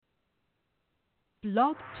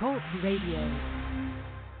Blog Talk Radio.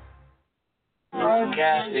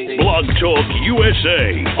 Blog Talk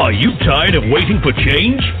USA. Are you tired of waiting for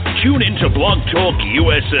change? Tune in to Blog Talk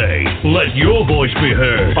USA. Let your voice be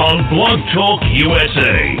heard on Blog Talk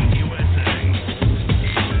USA.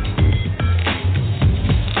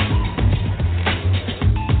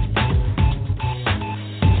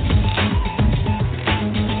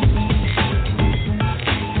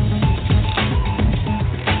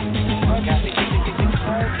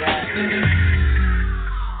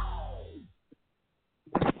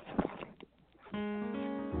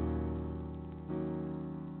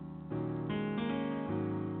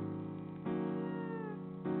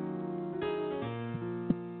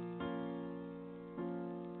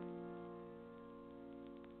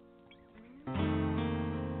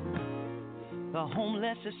 The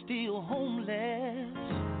homeless are still homeless,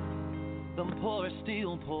 the poor are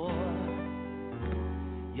still poor,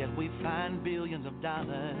 yet we find billions of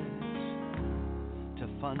dollars to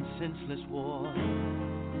fund senseless war.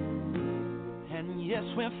 And yes,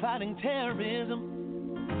 we're fighting terrorism.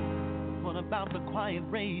 What about the quiet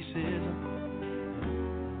racism?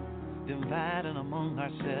 Dividing among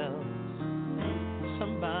ourselves.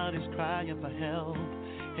 Somebody's crying for help.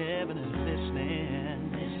 Heaven is listening.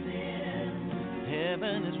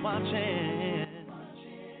 Heaven is watching.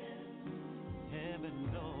 Heaven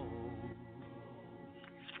knows.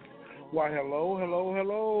 Why,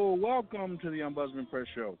 hello. Welcome to the Ombudsman Press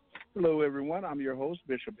Show. Hello, everyone. I'm your host,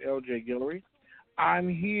 Bishop L.J. Guillory. I'm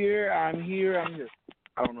here. I don't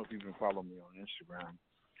know if you've been following me on Instagram.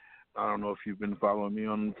 I don't know if you've been following me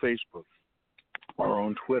on Facebook or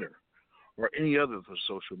on Twitter or any other of the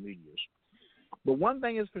social medias. But one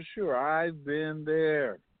thing is for sure, I've been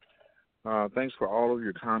there. Thanks for all of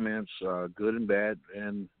your comments, good and bad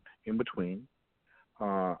and in between.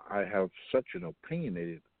 I have such an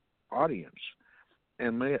opinionated audience.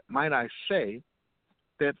 And might I say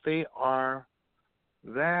that they are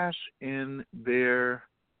vast in their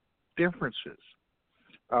differences.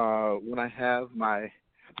 When I have my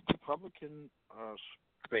Republican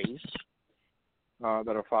space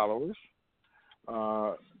that are followers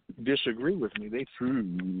disagree with me, they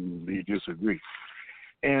truly disagree.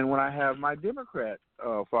 And when I have my Democrat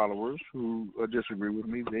followers who disagree with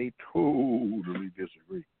me, they totally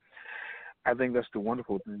disagree. I think that's the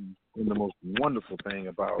wonderful thing, and the most wonderful thing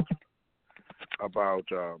about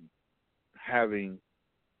having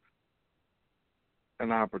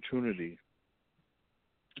an opportunity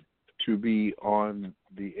to be on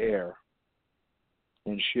the air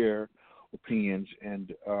and share opinions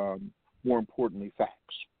and, more importantly,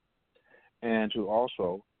 facts, and to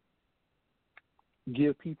also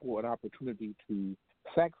give people an opportunity to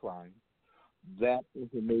fact-find that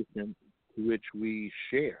information to which we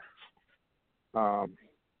share.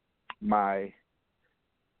 My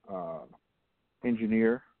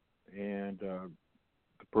engineer and the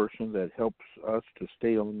person that helps us to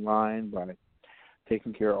stay online by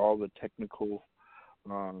taking care of all the technical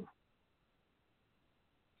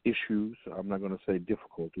issues. I'm not going to say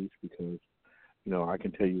difficulties because, I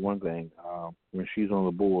can tell you one thing. When she's on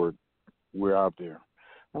the board, we're out there.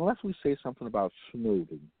 Unless we say something about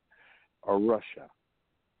Snowden or Russia.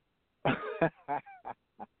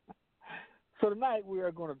 So tonight we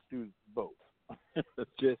are going to do both,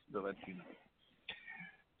 just to let you know.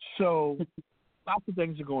 So lots of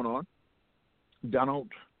things are going on. Donald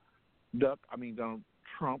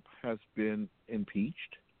Trump has been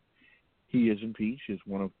impeached. He is impeached. He's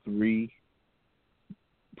one of three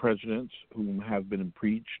presidents whom have been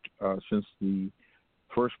impeached since the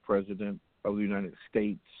first president of the United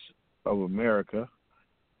States of America,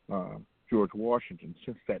 George Washington.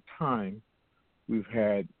 Since that time, we've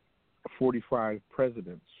had 45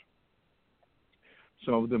 presidents.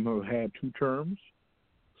 Some of them have had 2 terms.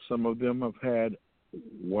 Some of them have had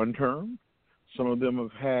 1 term. Some of them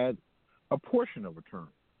have had a portion of a term.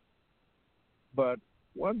 But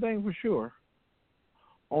one thing for sure,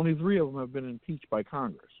 only 3 of them have been impeached by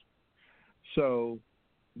Congress. So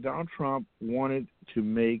Donald Trump wanted to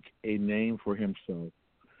make a name for himself.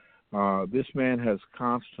 This man has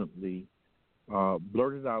constantly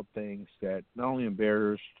blurted out things that not only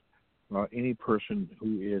embarrassed any person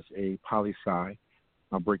who is a poli-sci.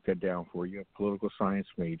 I'll break that down for you, a political science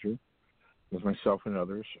major, as myself and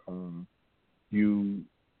others. You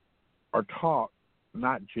are taught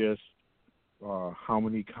not just how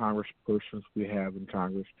many congresspersons we have in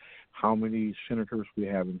Congress, how many senators we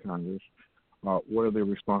have in Congress, what are their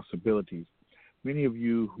responsibilities. Many of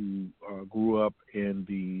you who grew up in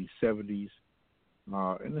the 70s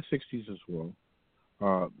and the 60s as well,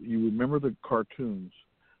 you remember the cartoons.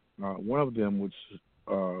 One of them would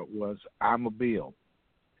was, "I'm a bill.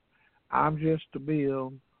 I'm just a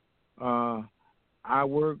bill. I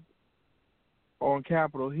work on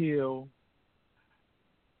Capitol Hill.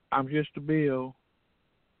 I'm just a bill."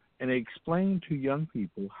 And they explained to young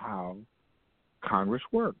people how Congress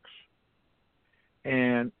works.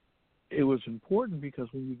 And it was important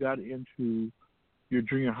because when you got into your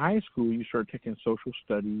junior high school, you started taking social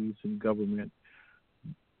studies and government.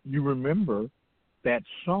 You remember that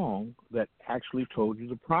song that actually told you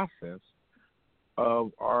the process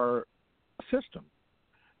of our system.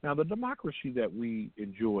 Now, the democracy that we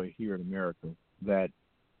enjoy here in America, that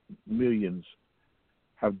millions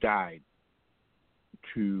have died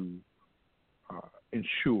to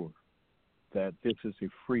ensure that this is a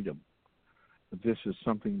freedom, that this is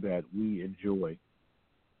something that we enjoy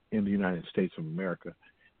in the United States of America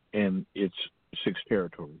and its 6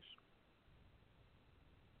 territories,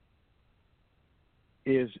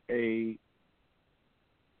 is a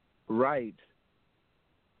right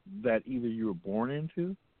that either you were born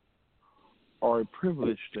into or a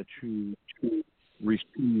privilege that you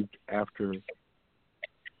received after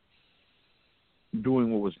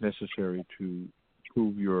doing what was necessary to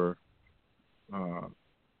prove your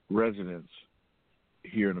residence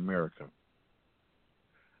here in America.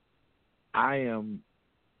 I am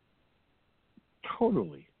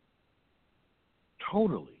totally,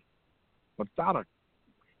 without a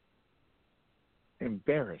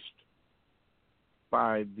embarrassed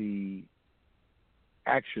by the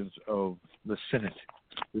actions of the Senate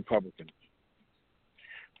Republicans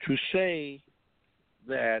to say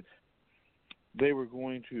that they were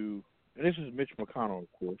going to, and this is Mitch McConnell,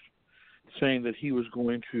 of course, saying that he was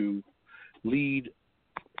going to lead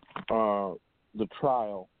the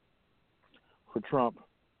trial for Trump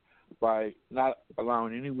by not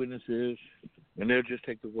allowing any witnesses, and they'll just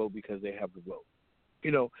take the vote because they have the vote.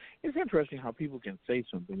 You know, it's interesting how people can say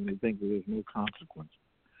something and they think that there's no consequence.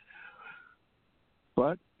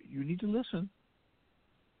 But you need to listen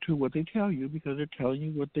to what they tell you because they're telling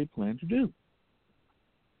you what they plan to do.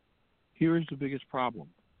 Here is the biggest problem.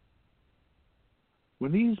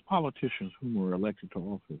 When these politicians whom are elected to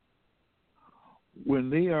office, when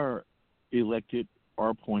they are elected or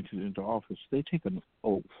appointed into office, they take an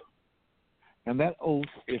oath. And that oath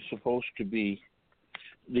is supposed to be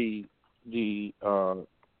the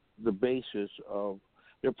basis of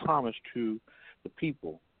their promise to the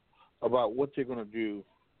people about what they're going to do,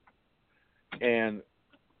 and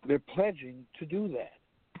they're pledging to do that.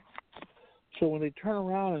 So when they turn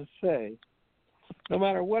around and say, no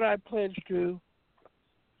matter what I pledge to,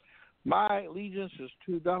 my allegiance is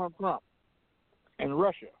to Donald Trump and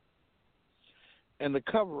Russia and the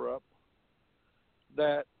cover-up,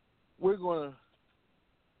 that we're going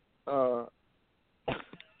to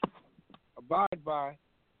abide by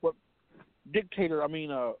what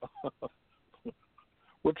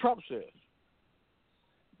what Trump says.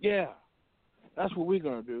 Yeah, that's what we're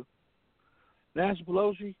going to do. Nancy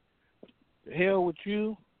Pelosi, to hell with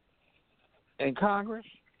you and Congress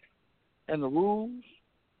and the rules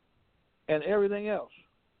and everything else.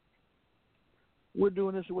 We're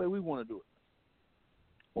doing this the way we want to do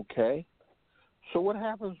it. Okay? So what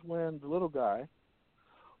happens when the little guy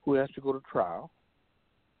who has to go to trial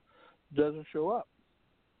doesn't show up?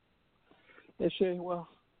 They say, well,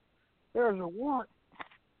 there's a warrant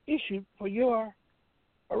issued for your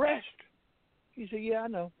arrest. He said, yeah, I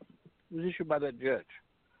know. It was issued by that judge.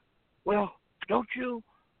 Well, don't you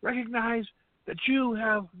recognize that you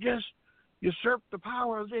have just usurped the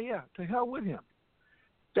power of to hell with him?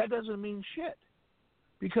 That doesn't mean shit,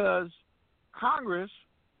 because Congress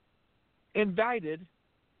indicted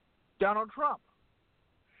Donald Trump.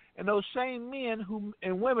 And those same men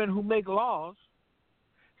and women who make laws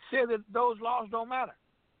say that those laws don't matter.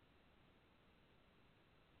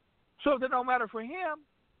 So if they don't matter for him,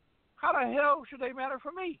 how the hell should they matter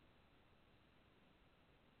for me?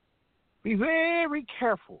 Be very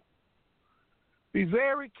careful. Be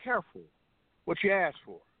very careful what you ask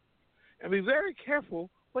for. And be very careful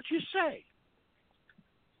what you say.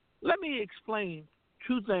 Let me explain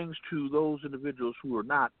 2 things to those individuals who are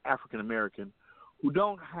not African American, who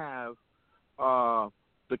don't have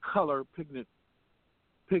the color pigment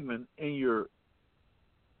in your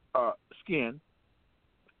skin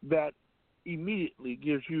that immediately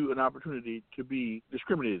gives you an opportunity to be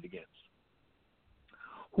discriminated against,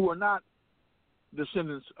 who are not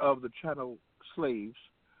descendants of the chattel slaves,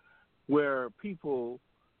 where people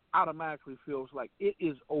automatically feels like it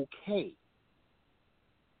is okay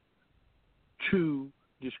to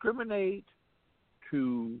discriminate,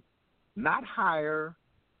 to not hire,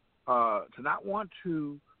 to not want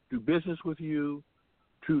to do business with you,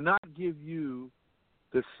 to not give you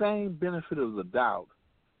the same benefit of the doubt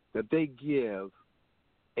that they give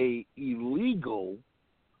a illegal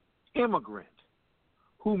immigrant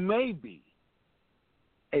who may be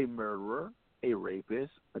a murderer, a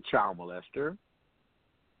rapist, a child molester,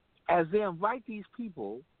 as they invite these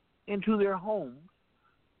people into their homes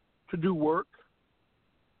to do work.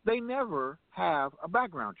 They never have a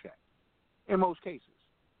background check in most cases.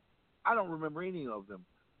 I don't remember any of them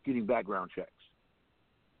getting background checks.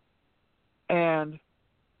 And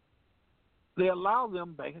they allow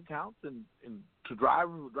them bank accounts and to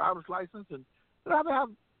driver's license, and they have to have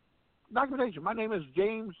documentation. My name is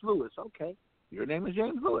James Lewis. Okay, your name is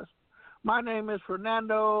James Lewis. My name is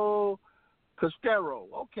Fernando Castero.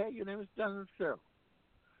 Okay, your name is Fernando Castero.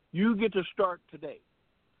 You get to start today.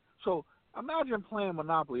 So imagine playing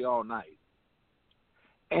Monopoly all night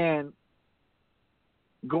and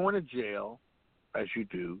going to jail, as you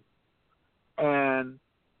do, and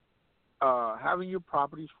having your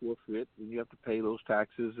properties forfeit, and you have to pay those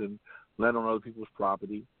taxes and lend on other people's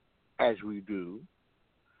property, as we do.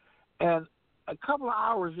 And a couple of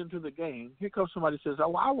hours into the game, here comes somebody who says,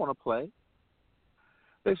 oh, I want to play.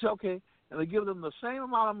 They say, okay, and they give them the same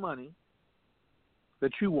amount of money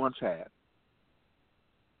that you once had.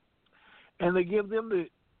 And they give them the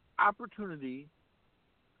opportunity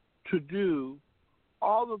to do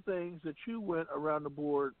all the things that you went around the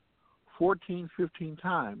board 14, 15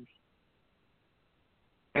 times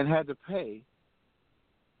and had to pay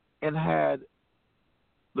and had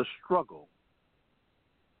the struggle.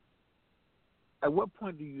 At what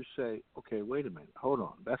point do you say, okay, wait a minute, hold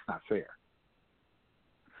on, that's not fair?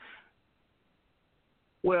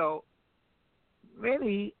 Well,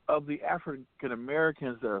 many of the African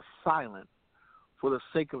Americans that are silent for the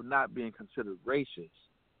sake of not being considered racist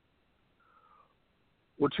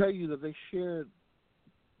will tell you that they share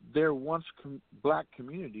their once black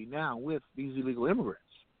community now with these illegal immigrants.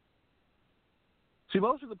 See,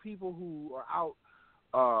 most of the people who are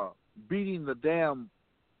out beating the damn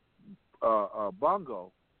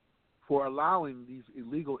bongo for allowing these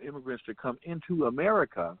illegal immigrants to come into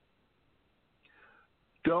America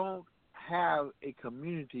don't have a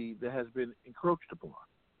community that has been encroached upon.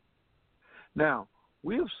 Now,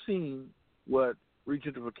 we have seen what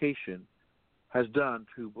regentrification has done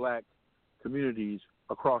to black communities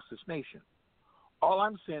across this nation. All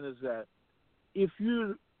I'm saying is that if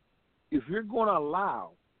you're going to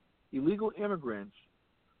allow illegal immigrants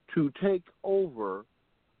to take over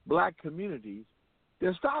black communities,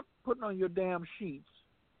 then stop putting on your damn sheets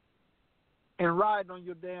and riding on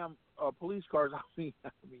your damn police cars. I mean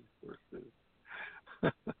horses.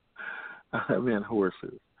 I mean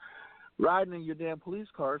horses. Riding in your damn police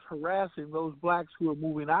cars, harassing those blacks who are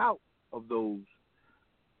moving out of those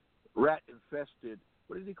rat-infested,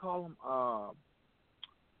 what did he call them?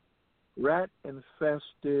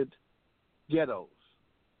 Rat-infested ghettos.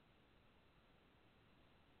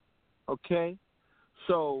 Okay?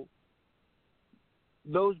 So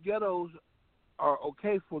those ghettos are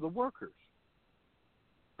okay for the workers.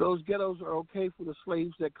 Those ghettos are okay for the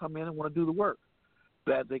slaves that come in and want to do the work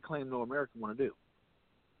that they claim no American want to do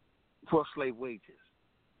for slave wages.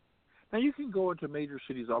 Now, you can go into major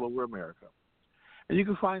cities all over America, and you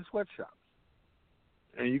can find sweatshops,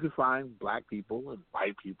 and you can find black people and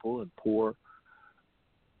white people and poor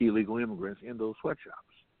illegal immigrants in those sweatshops,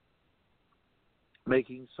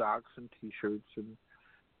 making socks and T-shirts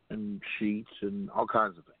and sheets and all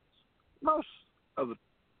kinds of things. Most of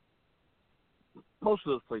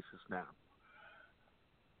those places now,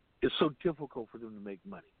 it's so difficult for them to make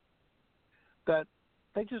money that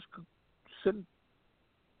they just send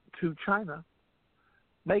to China,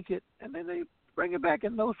 make it, and then they bring it back,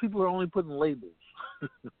 and those people are only putting labels.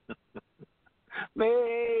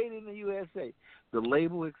 Made in the USA. The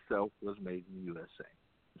label itself was made in the USA.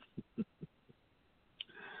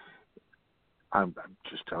 I'm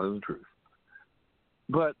just telling the truth.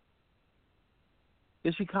 But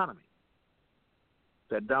this economy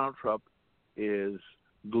that Donald Trump is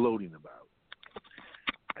gloating about,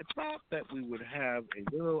 I thought that we would have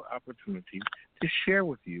a little opportunity to share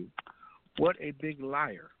with you what a big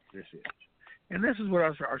liar this is. And this is what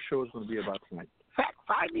our show is going to be about tonight.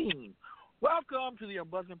 Fact-finding. Welcome to the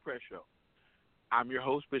Ombudsman Press Show. I'm your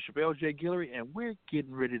host, Bishop L.J. Guillory, and we're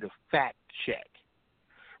getting ready to fact-check.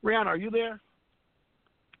 Rihanna, are you there?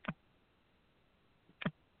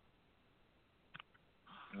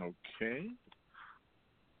 Okay.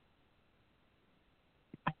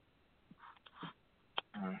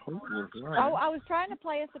 I hope it was right. Oh, I was trying to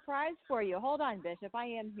play a surprise for you. Hold on, Bishop. I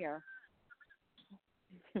am here.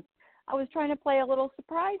 I was trying to play a little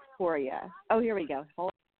surprise for you. Oh, here we go.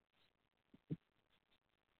 Hold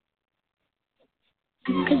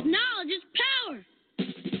Because knowledge is power.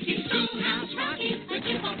 It's Schoolhouse Rocking, the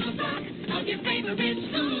tip of the block of your favorite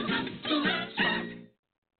schoolhouse rock.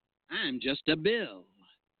 I'm just a bill.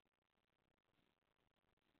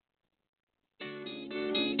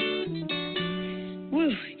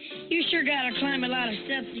 Woo, you sure gotta climb a lot of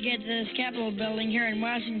steps to get to this Capitol building here in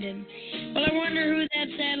Washington. Well, I wonder who that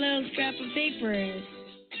sad little scrap of paper is.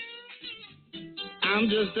 I'm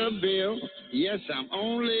just a bill. Yes, I'm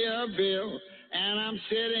only a bill. And I'm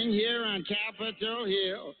sitting here on Capitol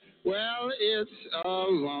Hill. Well, it's a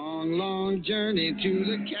long, long journey to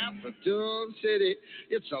the capital city.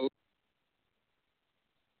 It's a...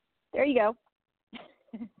 There you go.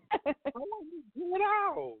 Get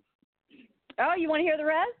out. Oh, you want to hear the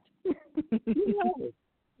rest?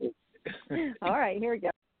 All right, here we go.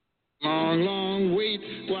 Long, long wait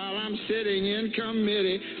while I'm sitting in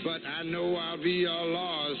committee, but I know I'll be a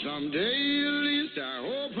law someday. At least I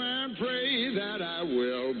hope and pray that I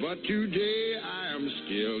will. But today I am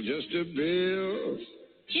still just a bill.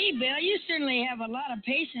 Gee, Bill, you certainly have a lot of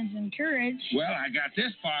patience and courage. Well, I got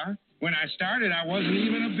this far. When I started, I wasn't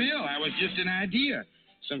even a bill. I was just an idea.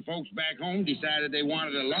 Some folks back home decided they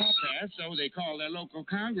wanted a law passed, so they called their local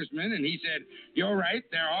congressman, and he said, "You're right,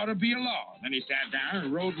 there ought to be a law." Then he sat down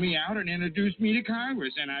and wrote me out and introduced me to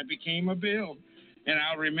Congress, and I became a bill. And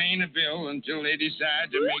I'll remain a bill until they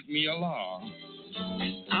decide to make me a law.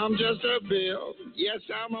 I'm just a bill. Yes,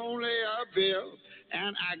 I'm only a bill.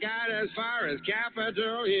 And I got as far as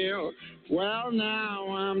Capitol Hill. Well, now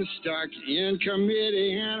I'm stuck in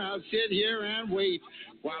committee, and I'll sit here and wait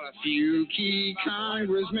while a few key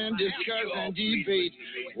congressmen discuss and debate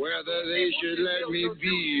whether they should let me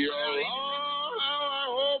be a law. I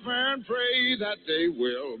hope and pray that they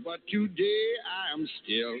will. But today I am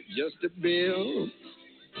still just a bill.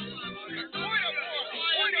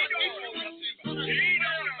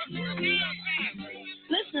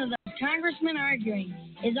 Listen to the congressmen arguing.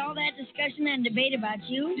 Is all that discussion and debate about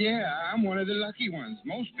you? Yeah, I'm one of the lucky ones.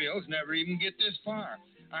 Most bills never even get this far.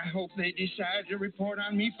 I hope they decide to report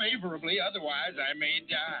on me favorably. Otherwise, I may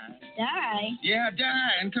die. Die? Yeah,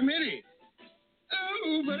 die in committee.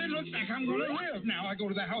 Oh, but it looks like I'm going to live. Now I go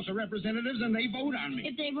to the House of Representatives and they vote on me.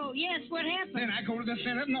 If they vote yes, what happens? Then I go to the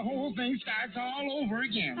Senate and the whole thing starts all over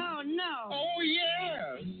again. Oh, no. Oh,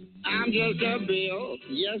 yes. I'm just a bill.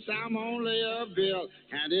 Yes, I'm only a bill.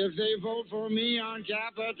 And if they vote for me on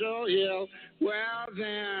Capitol Hill, well,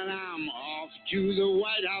 then I'm off to the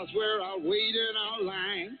White House where I'll wait in a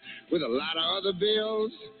line with a lot of other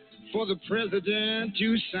bills for the president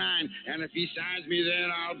to sign. And if he signs me, then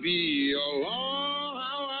I'll be a law.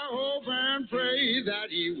 I hope and pray that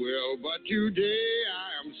he will. But today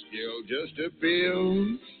I am still just a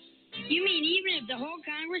bill. You mean even if the whole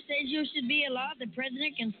Congress says you should be a law, the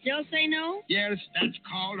president can still say no? Yes, that's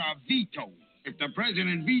called a veto. If the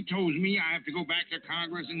president vetoes me, I have to go back to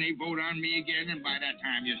Congress and they vote on me again, and by that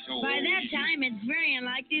time you're so By old. that time, it's very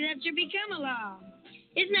unlikely that you become a law.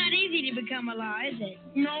 It's not easy to become a law, is it?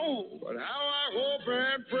 No, but how I hope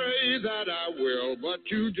and pray that I will. But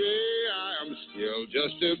today I am still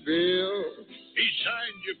just a bill. He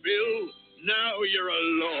signed your bill. Now you're a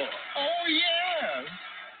law. Oh, yeah.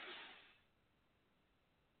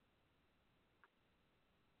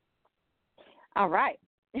 All right.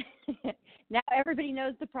 Now everybody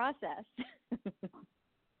knows the process.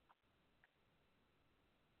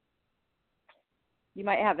 You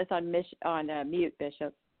might have us on mute,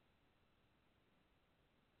 Bishop.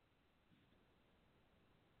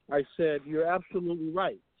 I said you're absolutely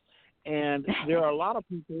right, and there are a lot of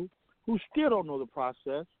people who still don't know the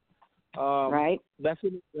process. Right. That's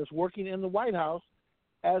working in the White House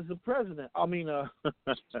as the president. I mean,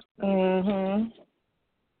 Mhm.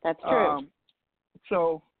 That's true.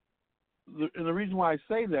 So, the reason why I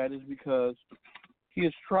say that is because he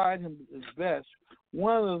has tried his best.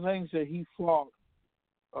 One of the things that he fought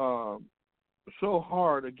so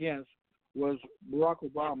hard against was Barack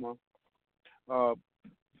Obama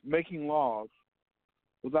making laws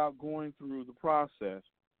without going through the process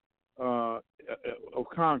of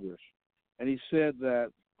Congress, and he said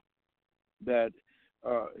that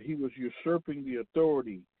he was usurping the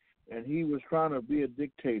authority, and he was trying to be a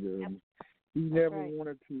dictator, and he never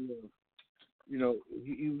wanted to. He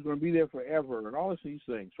was going to be there forever, and all of these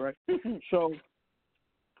things, right? So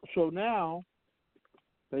now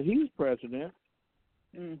that he's president,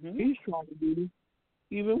 he's trying to do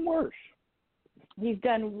even worse. He's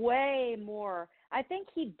done way more. I think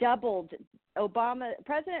he doubled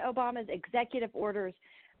President Obama's executive orders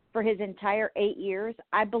for his entire 8 years.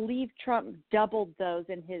 I believe Trump doubled those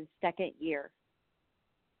in his second year.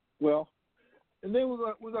 Well, and then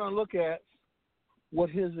we're going to look at what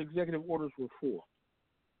his executive orders were for.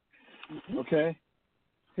 Okay?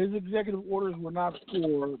 His executive orders were not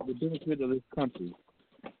for the benefit of this country.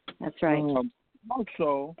 That's right.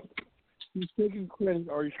 Also, he's taking credit,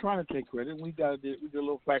 or he's trying to take credit, and we did a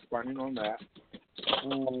little fact-finding on that.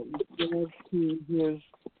 It goes to his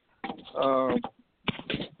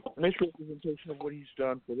misrepresentation of what he's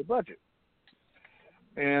done for the budget.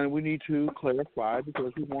 And we need to clarify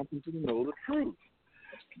because we want people to know the truth.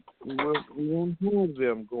 We won't have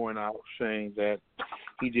them going out saying that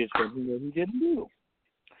he did something that he didn't do.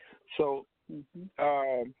 So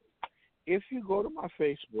if you go to my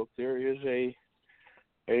Facebook, there is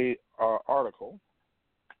a article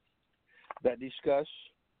that discuss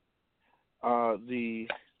the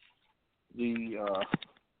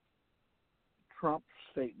Trump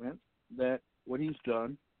statement that what he's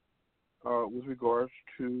done with regards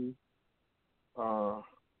to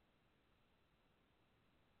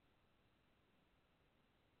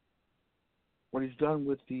what he's done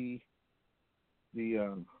with the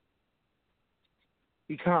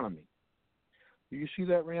economy. Do you see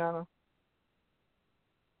that, Rihanna?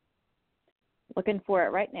 Looking for it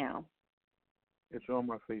right now. It's on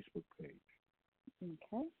my Facebook page.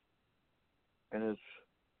 Okay. And it's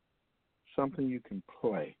something you can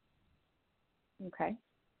play. Okay.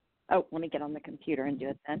 Oh, let me get on the computer and do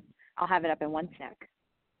it then. I'll have it up in 1 sec.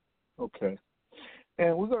 Okay.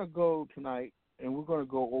 And we're going to go tonight, and we're going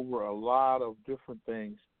to go over a lot of different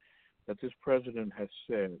things that this president has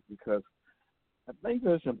said, because I think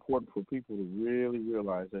that's important for people to really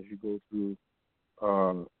realize as you go through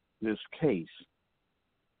this case.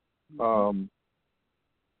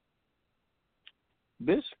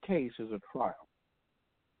 This case is a trial.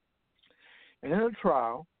 And in a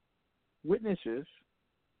trial, witnesses,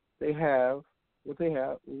 they have what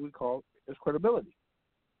we call as credibility.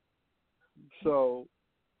 So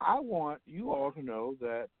I want you all to know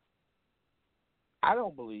that I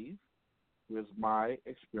don't believe, with my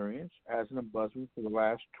experience as an ombudsman for the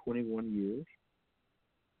last 21 years,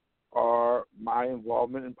 or my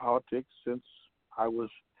involvement in politics since I was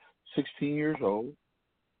 16 years old,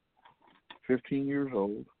 15 years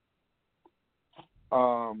old,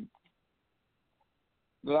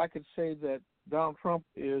 that I could say that Donald Trump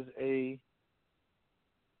is a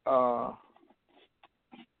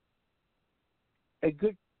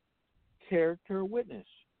good character witness,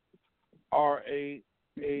 or a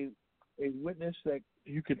witness that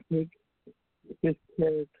you could take his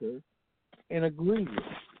character and agree with,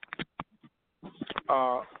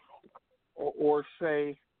 or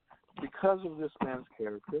say, because of this man's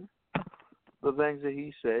character, the things that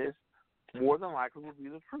he says more than likely will be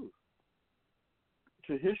the truth.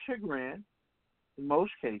 To his chagrin, in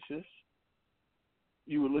most cases,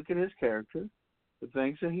 you would look at his character, the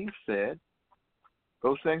things that he said,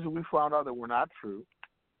 those things that we found out that were not true,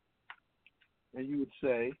 and you would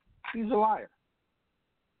say, he's a liar.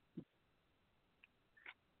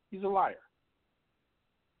 He's a liar.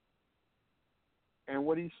 And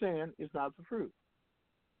what he's saying is not the truth.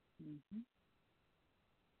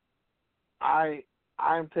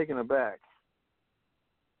 I'm taken aback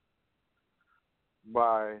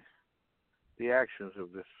by the actions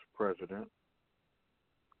of this president,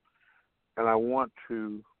 and I want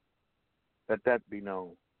to let that be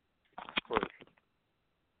known first.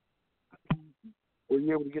 Were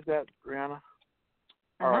you able to get that, Rihanna?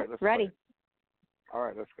 All right, let's ready. Play. All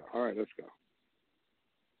right, let's go.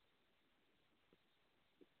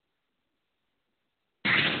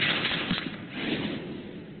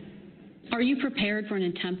 Are you prepared for an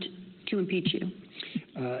attempt to impeach you?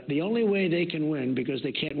 The only way they can win, because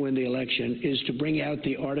they can't win the election, is to bring out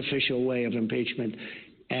the artificial way of impeachment.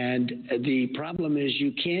 And the problem is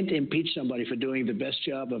you can't impeach somebody for doing the best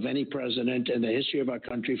job of any president in the history of our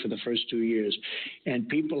country for the first 2 years. And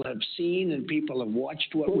people have seen and people have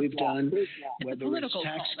watched what we've done, whether it's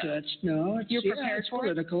tax cuts. No, it's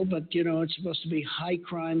political, but, it's supposed to be high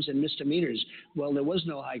crimes and misdemeanors. Well, there was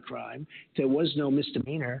no high crime. There was no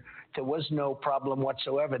misdemeanor. There was no problem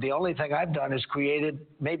whatsoever. The only thing I've done is created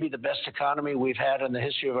maybe the best economy we've had in the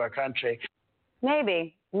history of our country.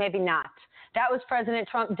 Maybe, maybe not. That was President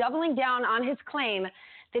Trump doubling down on his claim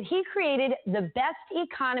that he created the best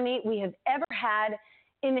economy we have ever had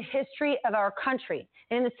in the history of our country.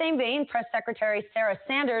 And in the same vein, Press Secretary Sarah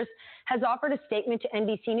Sanders has offered a statement to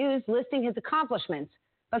NBC News listing his accomplishments.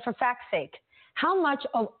 But for fact's sake, how much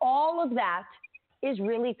of all of that is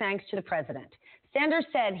really thanks to the president? Sanders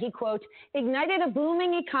said he, quote, ignited a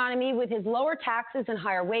booming economy with his lower taxes and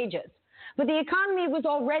higher wages. But the economy was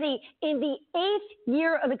already in the 8th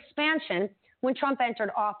year of expansion when Trump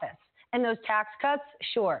entered office. And those tax cuts,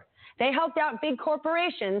 sure, they helped out big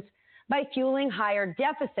corporations by fueling higher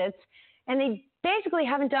deficits, and they basically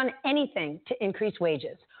haven't done anything to increase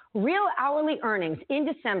wages. Real hourly earnings in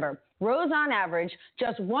December rose on average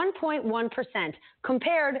just 1.1%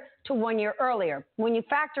 compared to 1 year earlier when you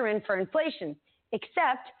factor in for inflation,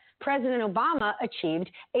 except President Obama achieved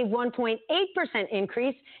a 1.8%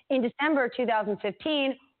 increase in December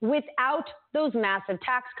 2015 without those massive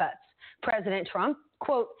tax cuts. President Trump,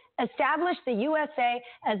 quote, established the USA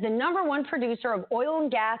as the #1 producer of oil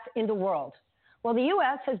and gas in the world. Well, the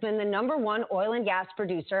U.S. has been the #1 oil and gas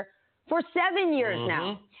producer for 7 years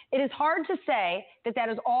now. It is hard to say that that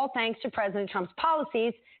is all thanks to President Trump's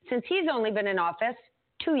policies since he's only been in office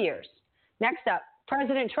 2 years. Next up,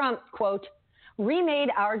 President Trump, quote, remade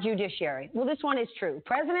our judiciary. Well, this one is true.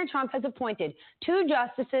 President Trump has appointed 2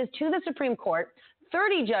 justices to the Supreme Court.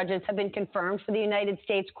 30 judges have been confirmed for the United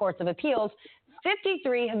States Courts of Appeals.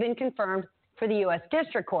 53 have been confirmed for the U.S.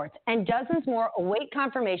 District Courts, and dozens more await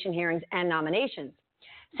confirmation hearings and nominations.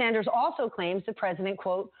 Sanders also claims the president,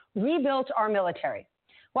 quote, rebuilt our military.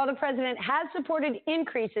 While the president has supported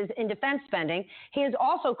increases in defense spending, he has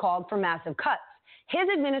also called for massive cuts. His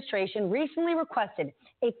administration recently requested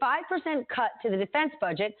a 5% cut to the defense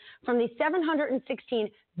budget from the $716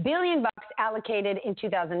 billion allocated in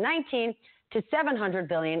 2019 to $700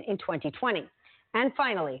 billion in 2020. And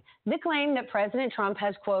finally, the claim that President Trump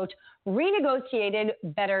has, quote, renegotiated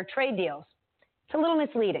better trade deals. It's a little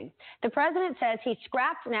misleading. The president says he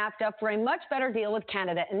scrapped NAFTA for a much better deal with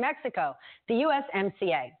Canada and Mexico, the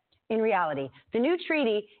USMCA. In reality, the new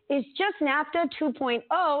treaty is just NAFTA 2.0.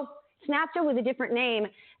 It's NAFTA with a different name,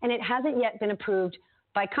 and it hasn't yet been approved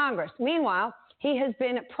by Congress. Meanwhile, he has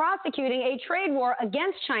been prosecuting a trade war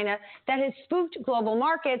against China that has spooked global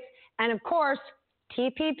markets. And of course,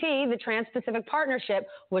 TPP, the Trans-Pacific Partnership,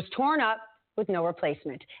 was torn up with no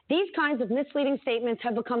replacement. These kinds of misleading statements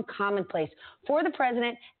have become commonplace for the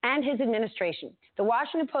president and his administration. The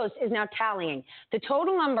Washington Post is now tallying the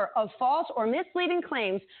total number of false or misleading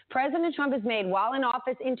claims President Trump has made while in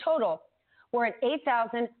office. In total, we're at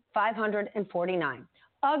 8,549.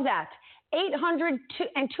 Of that,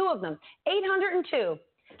 802 of them, 802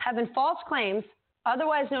 have been false claims,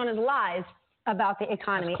 otherwise known as lies, about the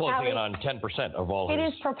economy. That's closing in on 10% of all. It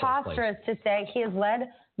is preposterous to say he has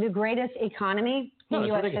led the greatest economy in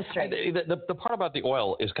U.S. history. The part about the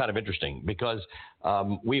oil is kind of interesting because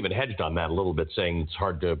we even hedged on that a little bit, saying it's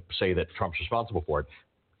hard to say that Trump's responsible for it.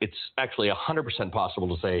 It's actually 100%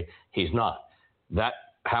 possible to say he's not. That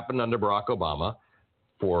happened under Barack Obama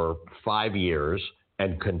for 5 years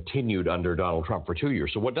and continued under Donald Trump for 2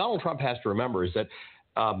 years. So what Donald Trump has to remember is that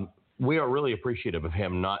we are really appreciative of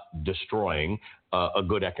him not destroying a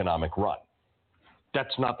good economic run.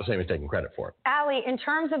 That's not the same as taking credit for it. Ali, in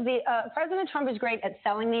terms of the President Trump is great at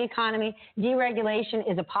selling the economy. Deregulation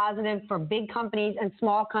is a positive for big companies and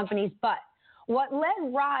small companies. But what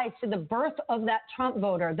led rise to the birth of that Trump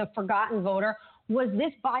voter, the forgotten voter, was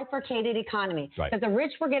this bifurcated economy. Right. That the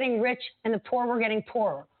rich were getting rich and the poor were getting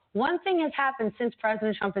poorer. One thing has happened since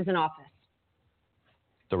President Trump is in office.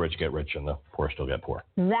 The rich get rich and the poor still get poor.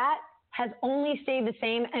 That has only stayed the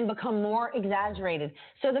same and become more exaggerated.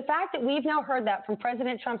 So the fact that we've now heard that from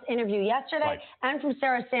President Trump's interview yesterday and from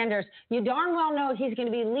Sarah Sanders, you darn well know he's going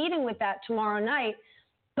to be leading with that tomorrow night.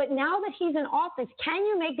 But now that he's in office, can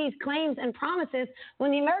you make these claims and promises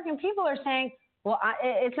when the American people are saying, well,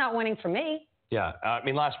 it's not winning for me? Yeah. I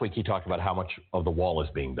mean, last week he talked about how much of the wall is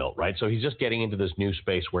being built, right? So he's just getting into this new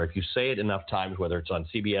space where if you say it enough times, whether it's on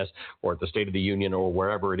CBS or at the State of the Union or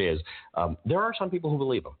wherever it is, there are some people who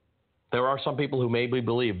believe him. There are some people who maybe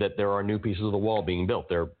believe that there are new pieces of the wall being built.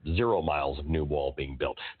 There are 0 miles of new wall being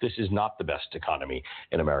built. This is not the best economy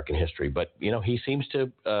in American history. But, you know, he seems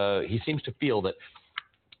to feel that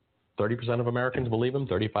 30% of Americans believe him,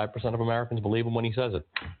 35% of Americans believe him when he says it.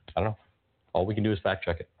 I don't know. All we can do is fact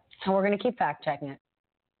check it. And we're going to keep fact checking it.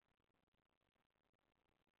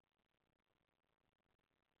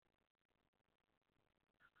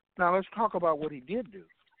 Now let's talk about what he did do,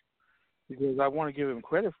 because I want to give him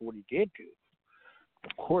credit for what he did do.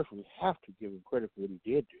 Of course, we have to give him credit for what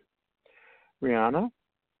he did do. Rihanna?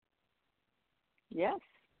 Yes.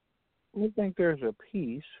 I think there's a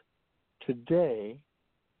piece today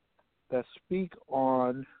that speak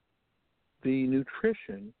on the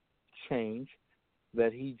nutrition change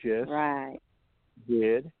that he just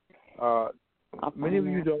did. Many of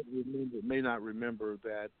you may not remember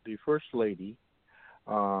that the First Lady,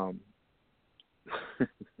 Michelle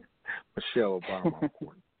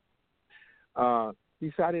Obama,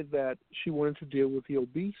 decided that she wanted to deal with the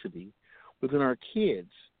obesity within our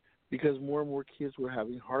kids because more and more kids were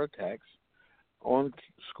having heart attacks on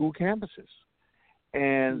school campuses.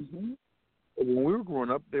 And when we were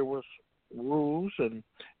growing up, there was rules and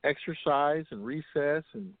exercise and recess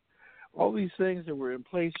and all these things that were in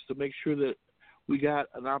place to make sure that we got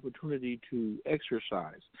an opportunity to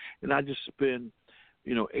exercise and not just spend,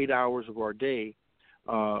 8 hours of our day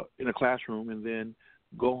in a classroom and then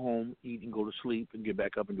go home, eat, and go to sleep and get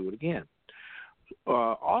back up and do it again.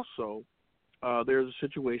 Also, there's a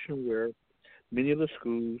situation where many of the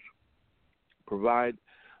schools provide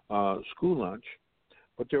school lunch,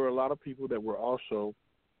 but there were a lot of people that were also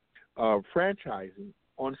franchising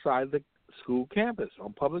on side the school campus,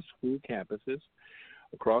 on public school campuses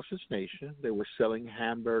across this nation. They were selling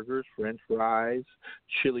hamburgers, French fries,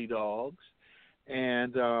 chili dogs,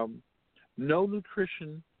 and no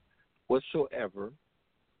nutrition whatsoever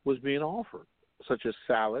was being offered, such as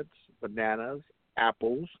salads, bananas,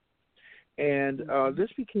 apples, and this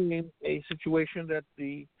became a situation that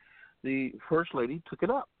the First Lady took it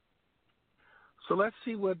up. So let's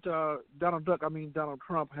see what Donald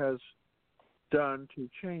Trump has done to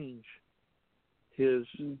change his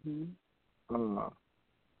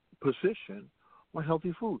position on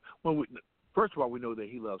healthy food. Well, first of all, we know that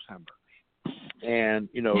he loves hamburgers. And,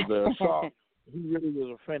 the sauce, he really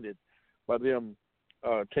was offended by them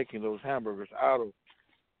taking those hamburgers out of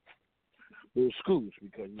those schools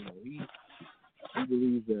because, he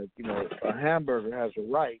believes that, a hamburger has a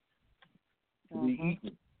right to be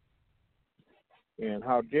eaten. And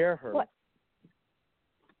how dare her? What?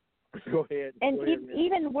 Go ahead. And go ahead,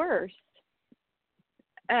 even worse,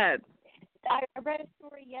 I read a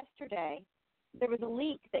story yesterday. There was a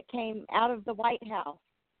leak that came out of the White House.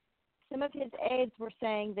 Some of his aides were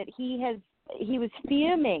saying that he was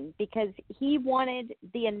fuming because he wanted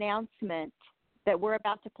the announcement that we're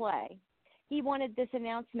about to play. He wanted this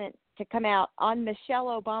announcement to come out on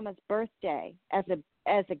Michelle Obama's birthday as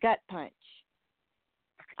a gut punch.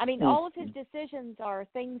 I mean, all of his decisions are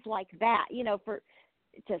things like that,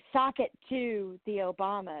 to sock it to the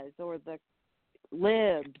Obamas or the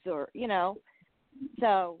libs or,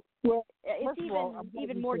 So it's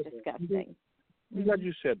even more disgusting. I'm glad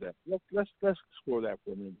you said that. Let's explore that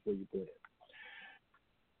for a minute before you go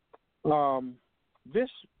ahead. This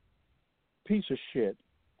piece of shit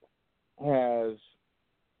has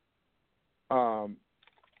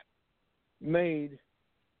made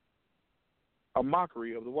a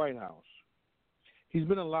mockery of the White House. He's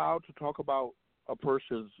been allowed to talk about a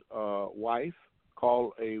person's wife,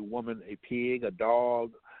 call a woman a pig, a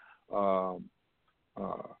dog,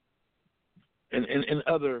 and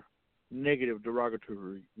other negative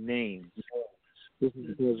derogatory names. This is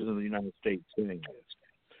the President of the United States saying this.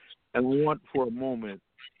 And I want for a moment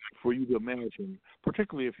for you to imagine,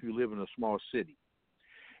 particularly if you live in a small city,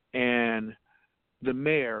 and the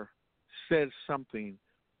mayor says something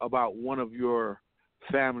about one of your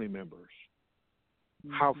family members,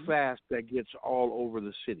 how fast that gets all over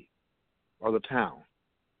the city or the town.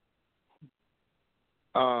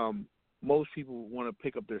 Most people want to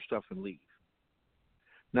pick up their stuff and leave.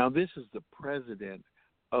 Now, this is the President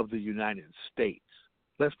of the United States.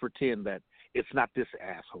 Let's pretend that it's not this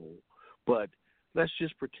asshole, but let's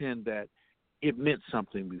just pretend that it meant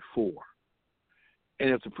something before.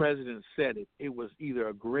 And if the President said it, it was either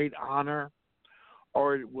a great honor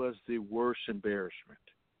or it was the worst embarrassment.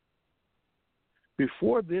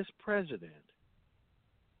 Before this President,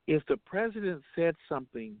 if the President said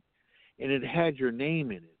something and it had your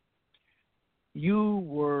name in it, you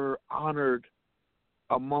were honored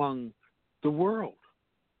among the world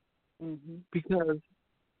because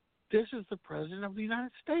this is the President of the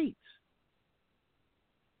United States.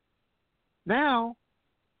 Now,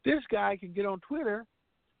 this guy can get on Twitter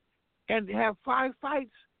and have 5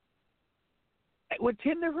 fights with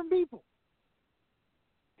 10 different people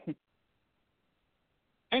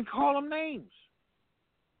and call them names.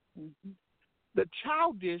 The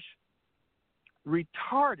childish,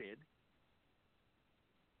 retarded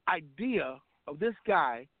idea of this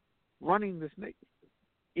guy running this nation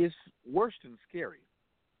is worse than scary.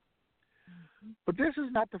 But this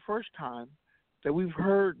is not the first time that we've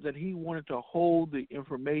heard that he wanted to hold the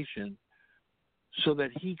information so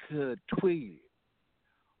that he could tweet it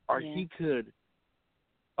or he could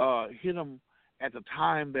hit them at the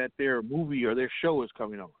time that their movie or their show is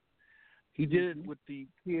coming on. He did it with the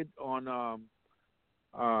kid on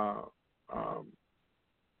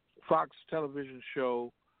Fox television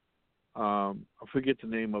show. I forget the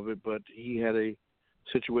name of it, but he had a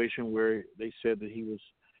situation where they said that he was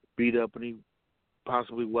beat up and he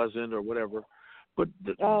possibly wasn't or whatever. But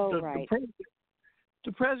the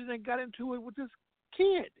president got into it with this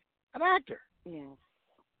kid, an actor. Yeah.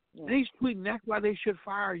 And he's tweeting, that's why they should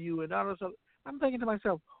fire you and all this other. I'm thinking to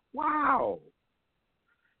myself, wow,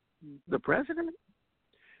 the president?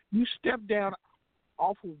 You step down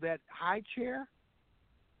off of that high chair,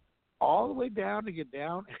 all the way down to get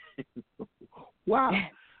down. Wow.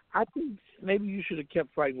 I think maybe you should have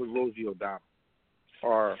kept fighting with Rosie O'Donnell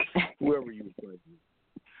or whoever you were fighting.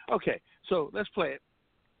 Okay, so let's play it.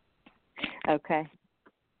 Okay.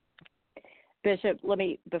 Bishop,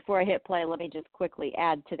 before I hit play, let me just quickly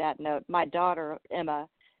add to that note. My daughter, Emma,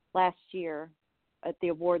 last year at the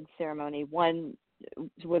awards ceremony, was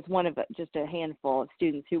one of just a handful of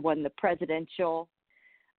students who won the Presidential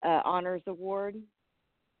Honors Award.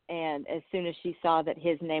 And as soon as she saw that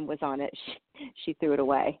his name was on it, she threw it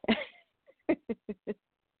away.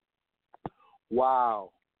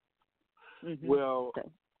 Wow. Mm-hmm. Well,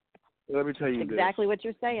 let me tell you exactly what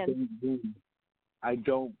you're saying. I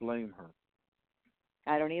don't blame her.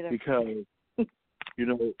 I don't either. Because,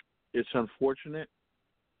 it's unfortunate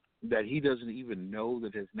that he doesn't even know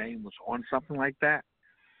that his name was on something like that,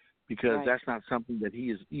 because that's not something that he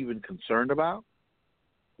is even concerned about.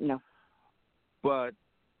 No. But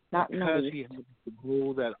because he has to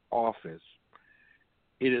hold that office,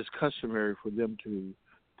 it is customary for them to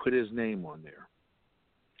put his name on there.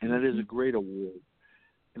 And that is a great award,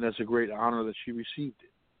 and that's a great honor that she received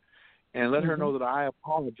it. And let her know that I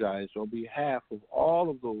apologize on behalf of all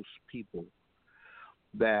of those people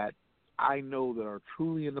that I know that are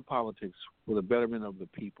truly into politics for the betterment of the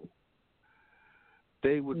people.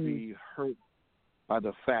 They would be hurt by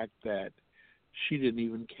the fact that she didn't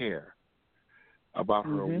even care about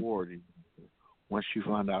her award once she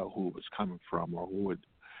found out who it was coming from or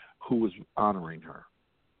who was honoring her.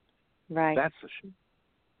 Right. That's a shame.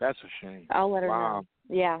 That's a shame. I'll let her know. know.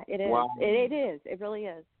 Yeah, it is. Wow. It is. It really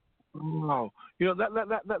is. Wow.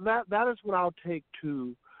 That is what I'll take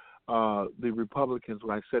to the Republicans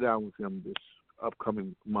when I sit down with them this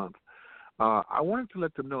upcoming month. I wanted to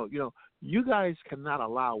let them know, you guys cannot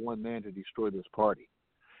allow one man to destroy this party.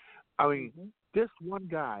 I mean, this one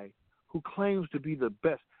guy who claims to be the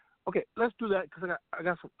best. Okay, let's do that because I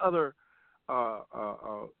got some other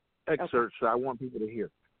excerpts that I want people to hear.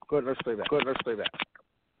 Go ahead, let's play that.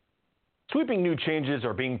 Sweeping new changes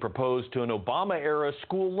are being proposed to an Obama-era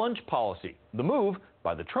school lunch policy. The move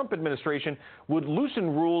by the Trump administration would loosen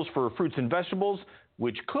rules for fruits and vegetables,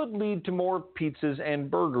 which could lead to more pizzas and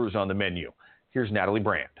burgers on the menu. Here's Natalie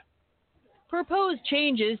Brand. Proposed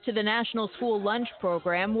changes to the National School Lunch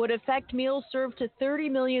Program would affect meals served to 30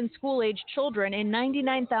 million school-aged children in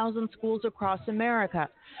 99,000 schools across America.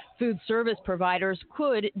 Food service providers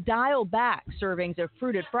could dial back servings of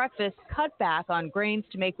fruit at breakfast, cut back on grains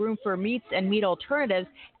to make room for meats and meat alternatives,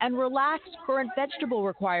 and relax current vegetable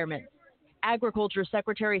requirements. Agriculture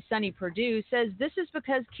Secretary Sonny Perdue says this is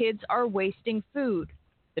because kids are wasting food.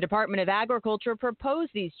 The Department of Agriculture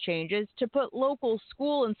proposed these changes to put local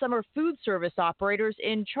school and summer food service operators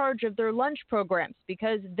in charge of their lunch programs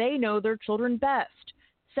because they know their children best.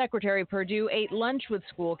 Secretary Perdue ate lunch with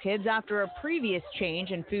school kids after a previous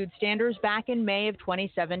change in food standards back in May of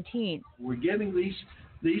 2017. We're giving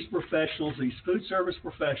these professionals, these food service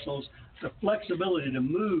professionals, the flexibility to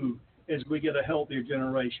move as we get a healthier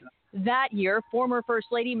generation. That year, former First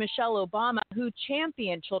Lady Michelle Obama, who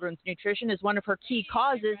championed children's nutrition as one of her key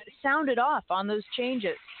causes, sounded off on those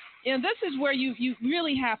changes. And this is where you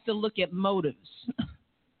really have to look at motives.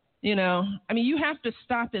 You have to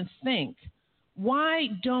stop and think. Why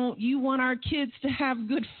don't you want our kids to have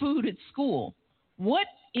good food at school? What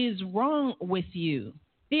is wrong with you?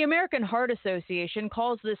 The American Heart Association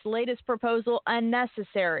calls this latest proposal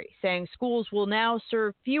unnecessary, saying schools will now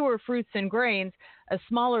serve fewer fruits and grains, a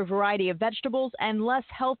smaller variety of vegetables, and less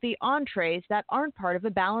healthy entrees that aren't part of a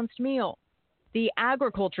balanced meal. The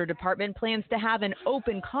Agriculture Department plans to have an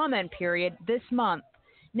open comment period this month.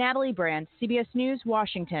 Natalie Brand, CBS News,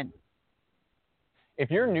 Washington. If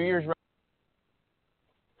your New Year's...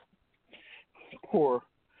 Poor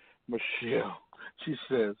Michelle. She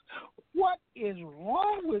says, "What is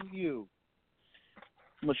wrong with you?"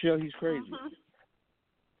 Michelle, he's crazy.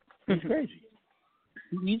 He's crazy.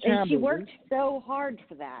 And she worked so hard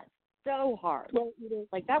for that. So hard. Well,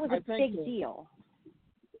 that was a big deal.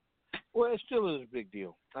 Well, it still is a big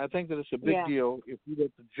deal. I think that it's a big deal if you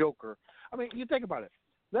get the Joker. I mean, you think about it.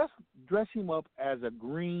 Let's dress him up as a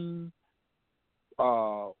green,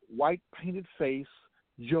 white painted face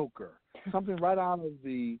Joker. Something right out of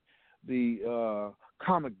the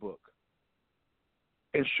comic book.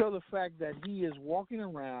 And show the fact that he is walking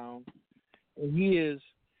around and he is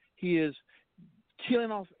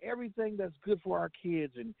killing off everything that's good for our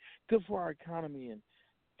kids and good for our economy and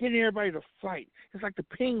getting everybody to fight. It's like the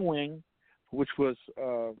Penguin, which was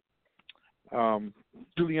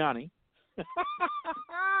Giuliani.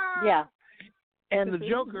 Yeah. And the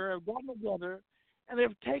Joker have gotten together and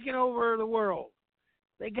they've taken over the world.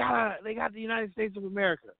 They got the United States of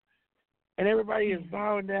America, and everybody is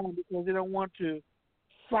bowing down because they don't want to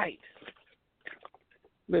fight.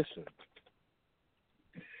 Listen,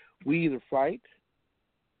 we either fight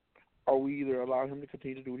or we either allow him to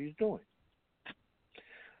continue to do what he's doing.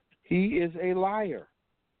 He is a liar.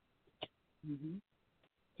 Mm-hmm.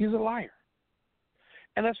 He's a liar.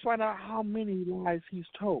 And let's find out how many lies he's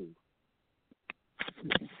told.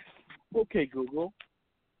 Okay, Google,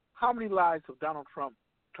 how many lies have Donald Trump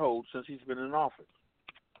told since he's been in office?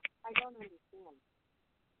 I don't understand.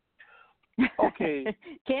 Okay.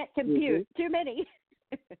 Can't compute. Google. Too many.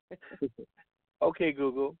 Okay,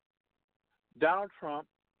 Google. Donald Trump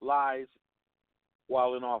lies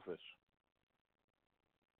while in office.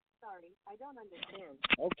 Sorry, I don't understand.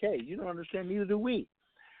 Okay, you don't understand, neither do we.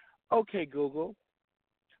 Okay, Google.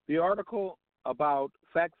 The article about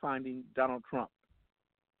fact-finding Donald Trump.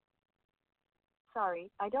 Sorry,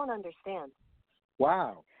 I don't understand.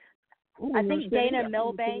 Wow. Ooh, I think Dana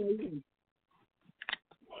Milbank.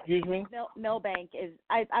 Excuse me? Milbank is,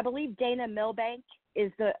 I believe Dana Milbank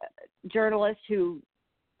is the journalist who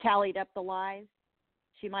tallied up the lies.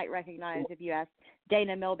 She might recognize if you ask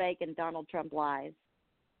Dana Milbank and Donald Trump lies.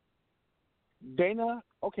 Dana,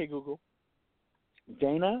 okay, Google.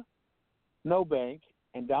 Dana Milbank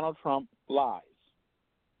and Donald Trump lies.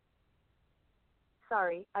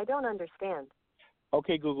 Sorry, I don't understand.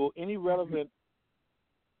 Okay, Google, any relevant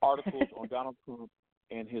articles on Donald Trump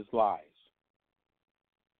and his lies?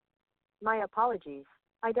 My apologies.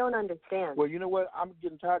 I don't understand. Well, you know what? I'm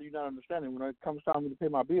getting tired of you not understanding. When it comes time to pay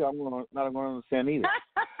my bill, I'm not going to understand either.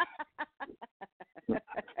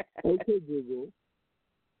 Okay, Google.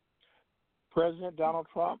 President Donald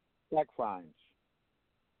Trump, fact finds.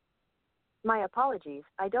 My apologies.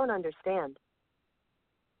 I don't understand.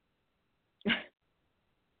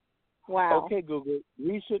 Wow. Okay, Google.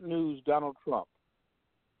 Recent news, Donald Trump.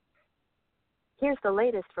 Here's the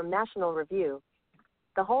latest from National Review.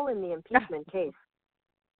 The hole in the impeachment case.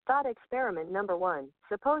 Thought experiment number 1.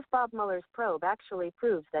 Suppose Bob Mueller's probe actually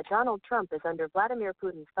proves that Donald Trump is under Vladimir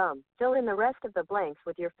Putin's thumb. Fill in the rest of the blanks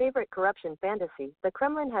with your favorite corruption fantasy. The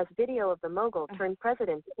Kremlin has video of the mogul turned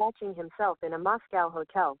president watching himself in a Moscow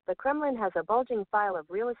hotel. The Kremlin has a bulging file of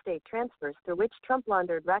real estate transfers through which Trump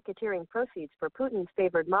laundered racketeering proceeds for Putin's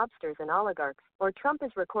favored mobsters and oligarchs. Or Trump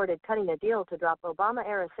is recorded cutting a deal to drop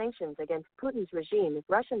Obama-era sanctions against Putin's regime if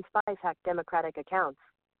Russian spies hack Democratic accounts.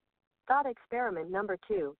 Thought experiment number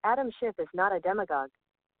 2. Adam Schiff is not a demagogue.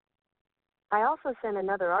 I also sent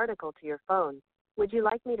another article to your phone. Would you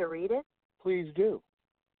like me to read it? Please do.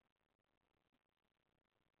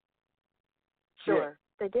 Sure. Yeah.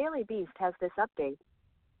 The Daily Beast has this update.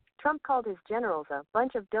 Trump called his generals a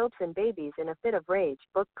bunch of dopes and babies in a fit of rage,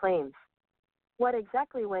 book claims. What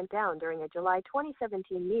exactly went down during a July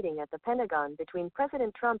 2017 meeting at the Pentagon between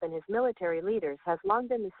President Trump and his military leaders has long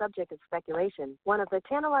been the subject of speculation. One of the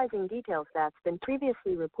tantalizing details that's been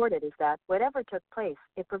previously reported is that, whatever took place,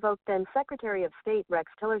 it provoked then Secretary of State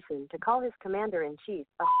Rex Tillerson to call his commander-in-chief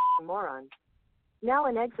a moron. Now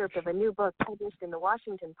an excerpt of a new book published in the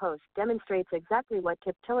Washington Post demonstrates exactly what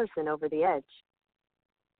tipped Tillerson over the edge.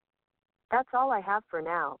 That's all I have for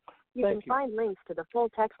now. You can find links to the full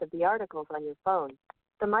text of the articles on your phone.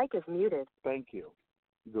 The mic is muted. Thank you,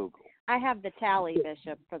 Google. I have the tally,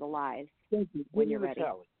 Bishop, for the lies. Thank you. When you're ready.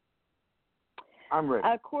 Tally. I'm ready.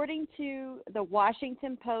 According to the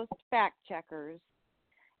Washington Post fact checkers,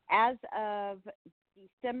 as of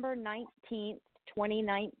December 19th,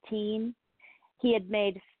 2019, he had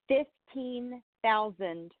made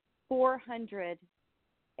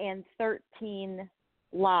 15,413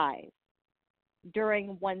 lies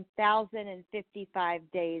during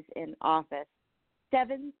 1,055 days in office.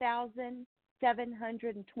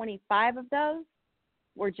 7,725 of those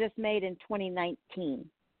were just made in 2019.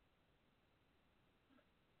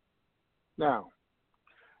 Now,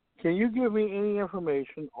 can you give me any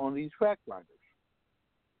information on these fact finders?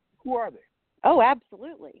 Who are they? Oh,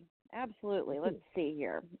 absolutely. Absolutely. Let's see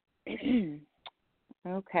here.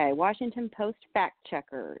 Okay, Washington Post fact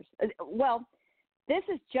checkers. Well, this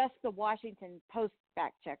is just the Washington Post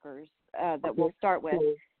fact checkers that we'll start with,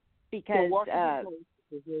 because Washington Post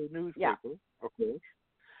is a newspaper, of course,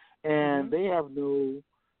 and they have no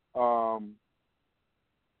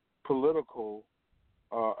political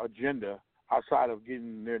agenda outside of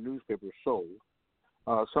getting their newspapers sold.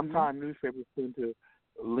 Sometimes newspapers tend to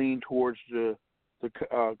lean towards the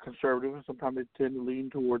conservative, and sometimes they tend to lean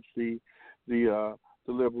towards the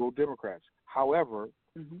liberal Democrats. However,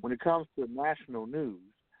 when it comes to national news,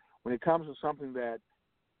 when it comes to something that,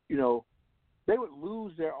 they would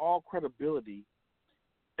lose their all credibility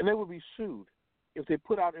and they would be sued. if they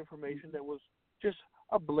put out information that was just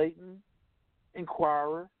a blatant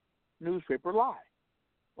Inquirer newspaper lie.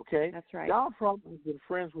 Okay? That's right. Donald Trump has been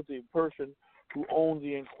friends with the person who owned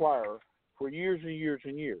the Inquirer for years and years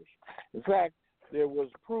and years. In fact, there was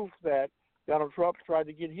proof that Donald Trump tried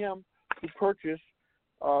to get him to purchase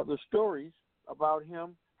the stories about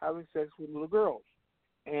him having sex with little girls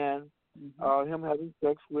and him having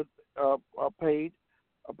sex with paid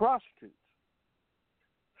prostitutes.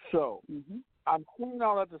 So I'm saying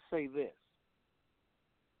all that to say this.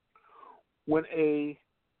 When a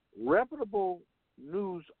reputable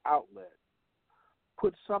news outlet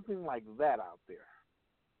puts something like that out there,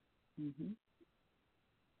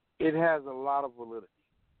 it has a lot of validity.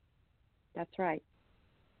 That's right.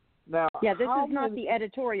 Now, yeah, this is not the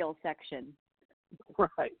editorial section.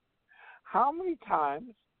 Right. How many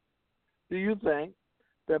times do you think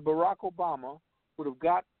that Barack Obama would have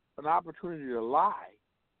got an opportunity to lie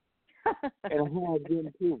and have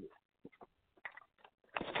been proven?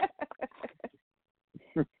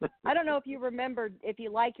 I don't know if you remember, if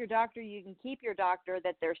you like your doctor, you can keep your doctor,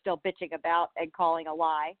 that they're still bitching about and calling a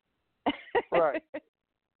lie. Right.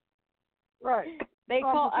 Right. They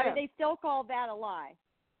still call that a lie.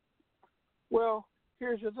 Well,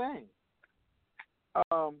 here's the thing.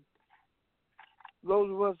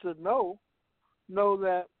 Those of us that know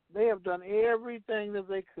that they have done everything that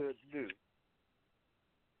they could do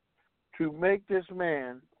to make this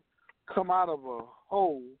man come out of a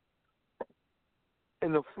hole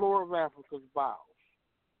in the floor of Africa's bowels.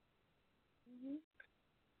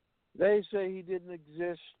 They say he didn't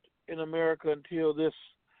exist in America until this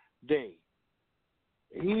day.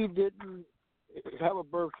 He didn't have a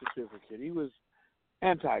birth certificate. He was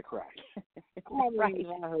Antichrist. Right.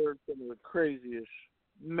 I heard some of the craziest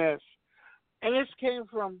mess. And this came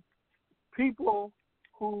from people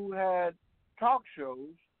who had talk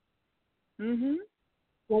shows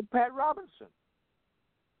like Pat Robinson.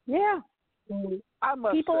 Yeah. I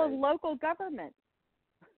must people say, of local government.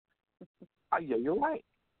 Yeah, you're right.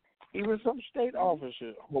 Even some state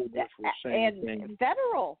officers holders were saying and things.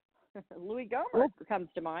 Federal. Louis Gohmert comes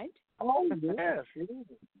to mind. Oh, yes.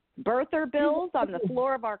 Birther bills on the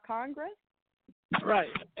floor of our Congress. Right.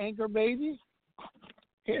 Anchor baby.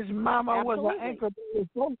 His mama was the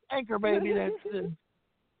first anchor baby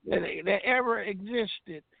that ever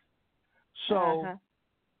existed. So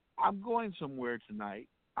I'm going somewhere tonight.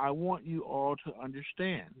 I want you all to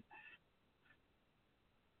understand.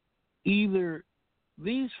 Either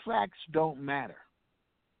these facts don't matter,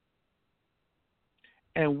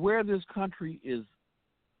 and where this country is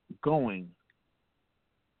going,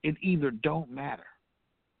 it either don't matter.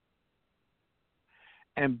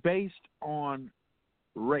 And based on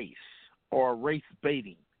race or race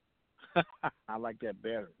baiting, I like that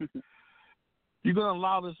better, you're going to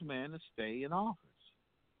allow this man to stay in office.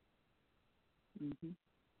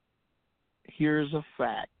 Here's a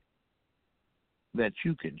fact that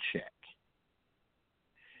you can check.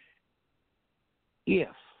 If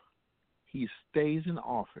he stays in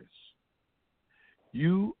office,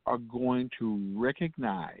 you are going to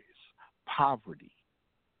recognize poverty,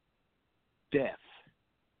 death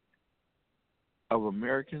of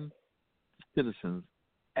American citizens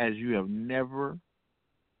as you have never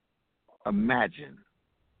imagined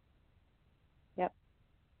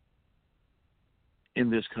in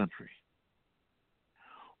this country.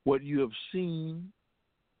 What you have seen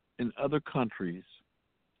in other countries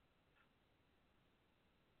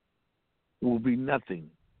will be nothing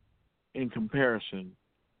in comparison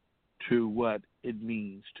to what it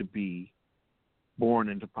means to be born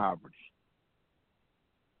into poverty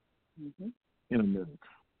in America.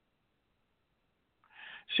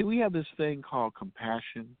 See, we have this thing called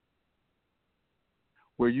compassion,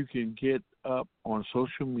 where you can get up on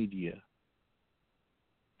social media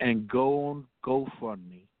and go on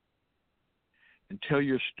GoFundMe and tell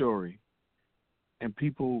your story, and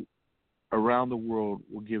people around the world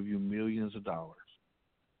will give you millions of dollars.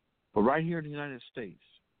 But right here in the United States,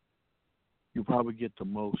 you probably get the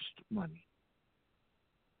most money.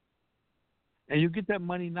 And you get that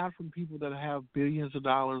money not from people that have billions of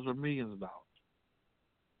dollars or millions of dollars.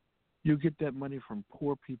 You get that money from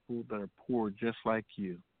poor people that are poor just like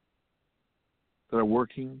you, that are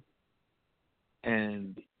working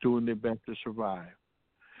and doing their best to survive.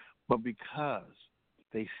 But because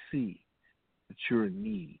they see that you're in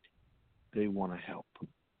need, they want to help.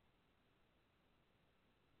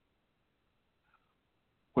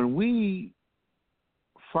 When we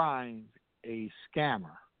find a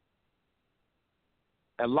scammer,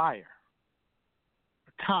 a liar,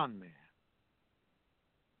 a con man,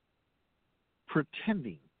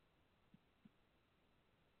 pretending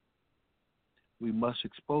we must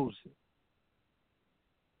expose it.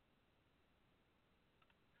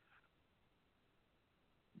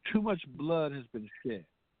 Too much blood has been shed.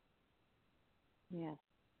 Yes.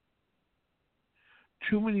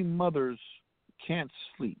 Too many mothers can't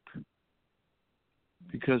sleep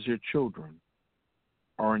because their children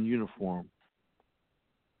are in uniform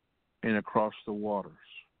and across the waters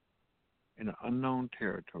in an unknown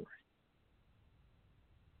territory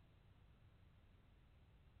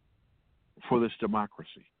for this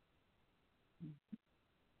democracy.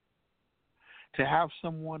 To have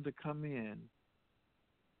someone to come in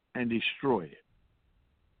and destroy it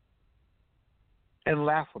and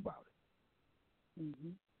laugh about it. Mm-hmm.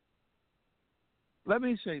 Let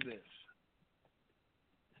me say this.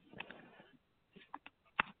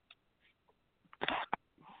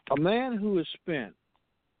 A man who has spent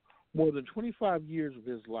more than 25 years of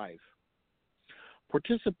his life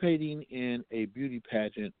participating in a beauty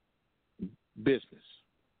pageant business,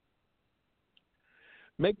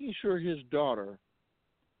 making sure his daughter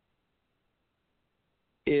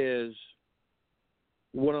is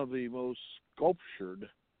one of the most sculptured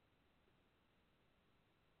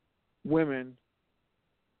women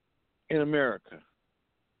in America.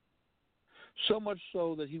 So much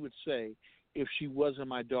so that he would say, if she wasn't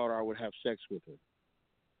my daughter, I would have sex with her.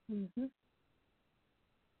 Mm-hmm.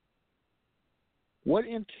 What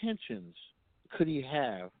intentions could he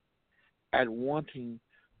have at wanting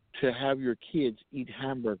to have your kids eat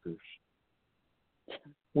hamburgers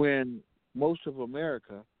when most of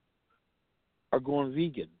America are going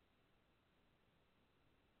vegan?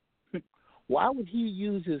 Why would he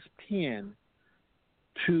use his pen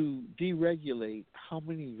to deregulate how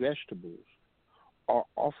many vegetables are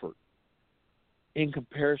offered in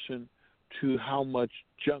comparison to how much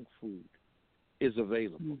junk food is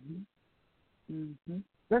available? Mm-hmm. Mm-hmm.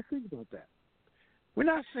 Let's think about that. We're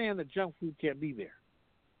not saying that junk food can't be there.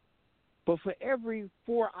 But for every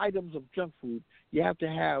 4 items of junk food, you have to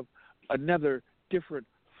have another different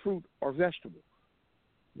fruit or vegetable.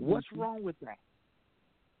 What's wrong with that?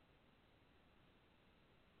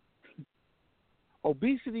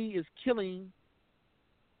 Obesity is killing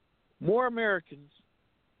more Americans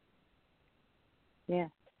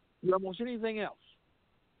than almost anything else,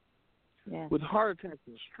 with heart attacks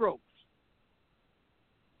and strokes.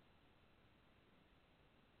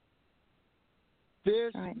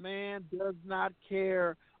 This man does not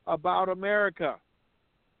care about America.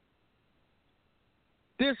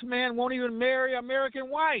 This man won't even marry an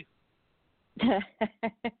American wife.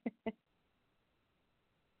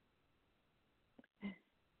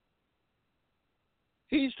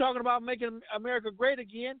 He's talking about making America great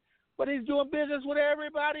again, but he's doing business with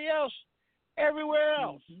everybody else, everywhere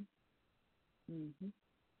else. Mm-hmm. Mm-hmm.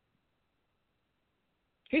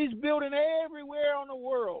 He's building everywhere on the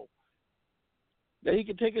world that he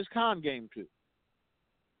can take his con game to.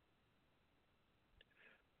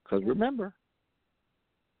 Because remember,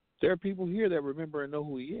 there are people here that remember and know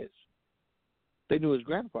who he is. They knew his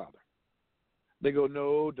grandfather. They go,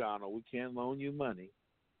 no, Donald, we can't loan you money.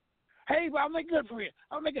 Hey, but I'll make good for you.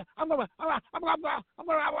 I'm gonna be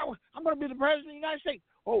the president of the United States.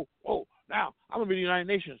 Oh, now I'm gonna be the United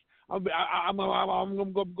Nations. I'm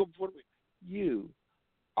gonna go before the. You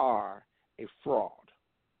are a fraud.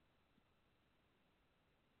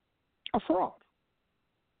 A fraud.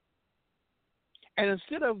 And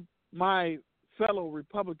instead of my fellow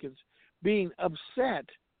Republicans being upset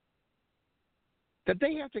that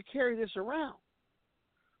they have to carry this around,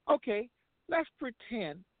 okay, let's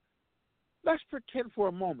pretend for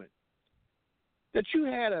a moment that you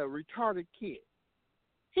had a retarded kid.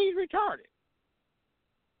 He's retarded.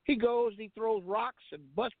 He goes and he throws rocks and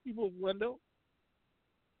busts people's window.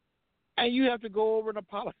 And you have to go over and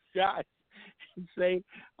apologize and say,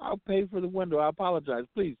 I'll pay for the window. I apologize.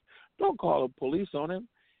 Please don't call the police on him.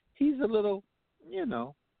 He's a little,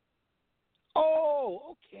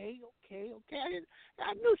 Oh, okay.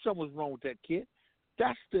 I knew something was wrong with that kid.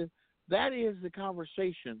 That is the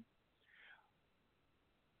conversation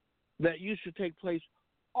that used to take place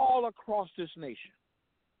all across this nation.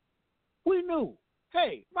 We knew,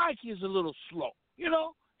 hey, Mikey is a little slow,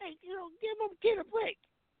 Hey, give him a kid a break.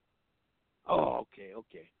 Oh,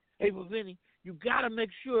 okay. Hey, but Vinny, you got to make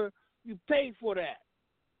sure you pay for that.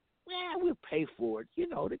 Well, we'll pay for it.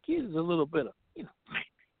 The kid is a little bit of,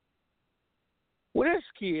 Well, this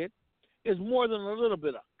kid is more than a little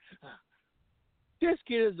bit of. This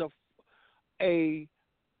kid is a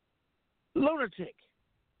lunatic.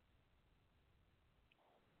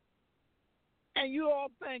 And you all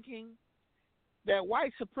thinking that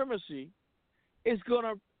white supremacy is going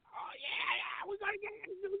to, we're going to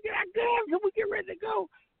get our guns and we get ready to go.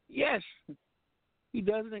 Yes, He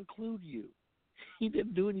doesn't include you. He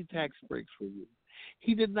didn't do any tax breaks for you.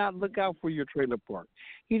 He did not look out for your trailer park.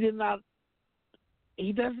 He doesn't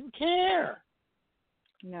care.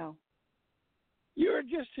 No. You're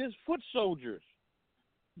just his foot soldiers.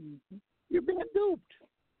 Mm-hmm. You're being duped.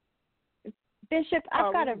 Bishop,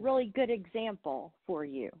 I've got a really good example for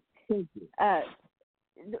you. Thank you.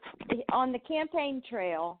 On the campaign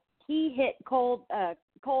trail, he hit coal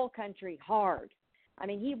country hard. I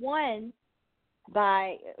mean, he won.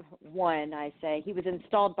 He was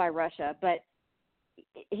installed by Russia, but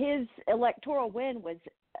his electoral win was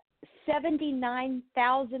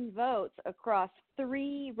 79,000 votes across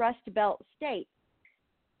 3 Rust Belt states.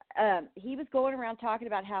 He was going around talking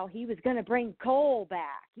about how he was going to bring coal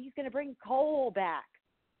back. He's going to bring coal back.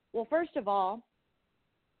 Well, first of all,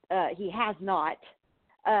 he has not.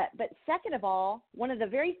 But second of all, one of the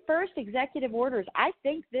very first executive orders, I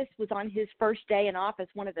think this was on his first day in office,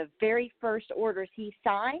 one of the very first orders he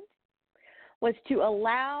signed was to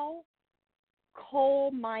allow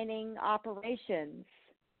coal mining operations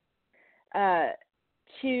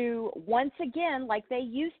to once again, like they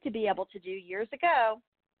used to be able to do years ago,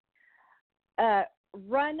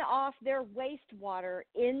 run off their wastewater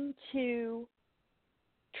into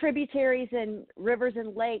tributaries and rivers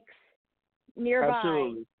and lakes nearby.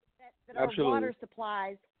 Absolutely. That are water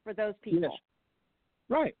supplies for those people. Yes.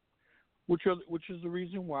 Right. Which is the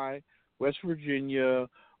reason why West Virginia,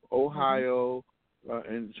 Ohio,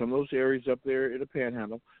 and some of those areas up there in the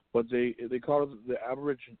Panhandle, but they call it the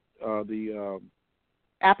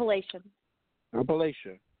Appalachian,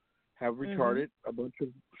 have retarded a bunch of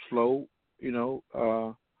slow,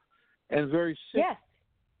 and very sick. Yes.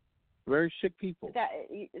 Very sick people.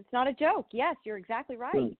 It's not a joke. Yes, you're exactly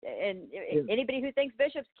right. And anybody who thinks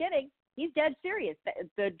Bishop's kidding, he's dead serious.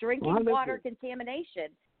 The drinking water contamination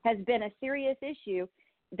has been a serious issue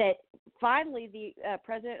that finally the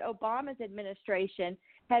President Obama's administration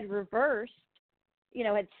had reversed,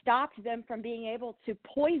 had stopped them from being able to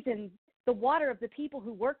poison the water of the people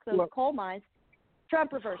who work those coal mines.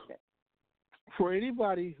 Trump reversed it. For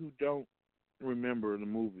anybody who don't remember the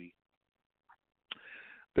movie,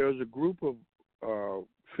 there was a group of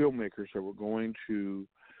filmmakers that were going to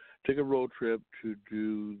take a road trip to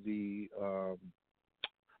do the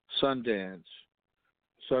Sundance.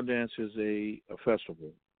 Sundance is a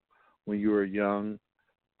festival when you're a young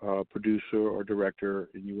producer or director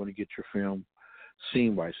and you want to get your film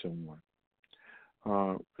seen by someone.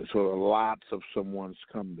 So lots of someones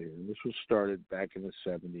come there. And this was started back in the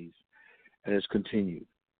 70s and it's continued.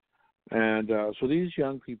 And so these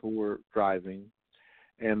young people were driving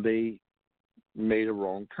and they made a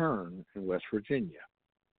wrong turn in West Virginia.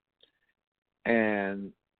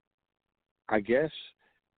 And I guess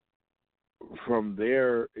from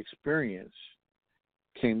their experience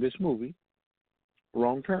came this movie,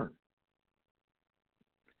 Wrong Turn.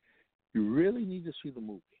 You really need to see the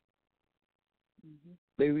movie. Mm-hmm.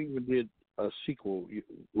 They even did a sequel,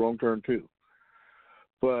 Wrong Turn 2.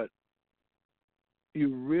 But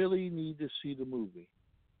you really need to see the movie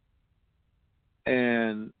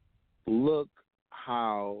and look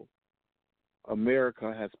how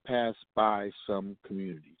America has passed by some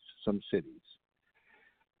communities, some cities.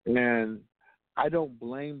 And I don't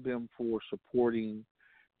blame them for supporting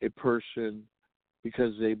a person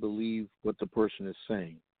because they believe what the person is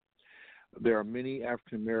saying. There are many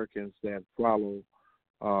African Americans that follow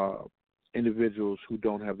individuals who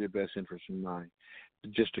don't have their best interests in mind.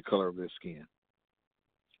 Just the color of their skin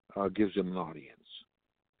gives them an audience.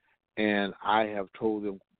 And I have told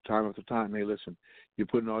them time after time, hey, listen, you're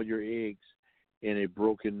putting all your eggs in a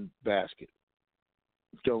broken basket.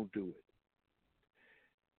 Don't do it.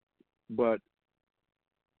 But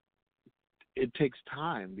it takes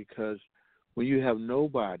time because when you have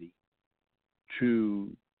nobody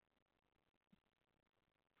to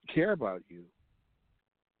care about you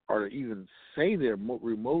or to even say they're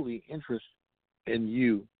remotely interested in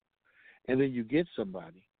you, and then you get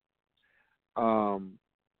somebody,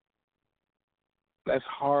 that's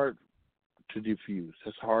hard to diffuse.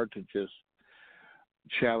 That's hard to just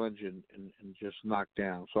challenge and just knock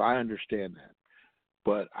down. So I understand that.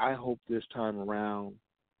 But I hope this time around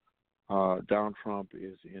Donald Trump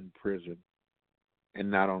is in prison and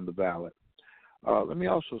not on the ballot. Let me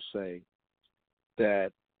also say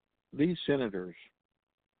that these senators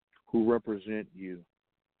who represent you,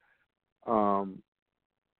 no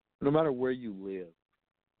matter where you live,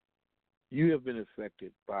 you have been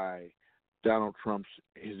affected by Donald Trump's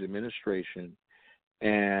his administration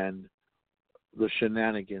and the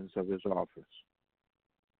shenanigans of his office.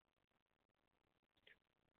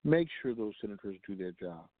 Make sure those senators do their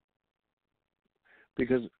job.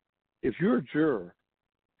 Because if you're a juror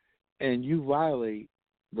and you violate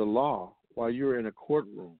the law while you're in a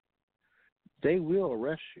courtroom, they will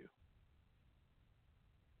arrest you.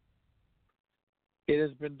 It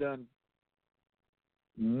has been done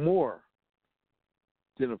more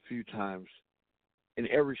than a few times in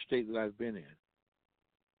every state that I've been in.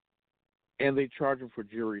 And they charge them for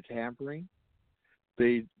jury tampering.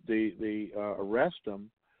 They arrest them.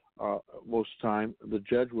 Most of the time, the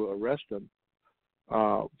judge will arrest them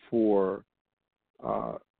for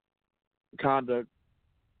conduct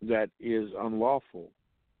that is unlawful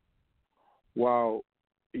while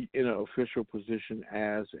in an official position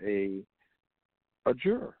as a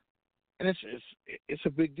juror. And it's a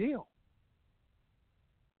big deal.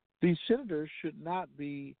 These senators should not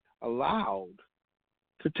be allowed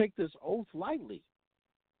to take this oath lightly.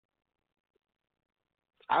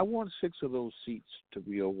 I want 6 of those seats to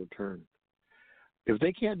be overturned. If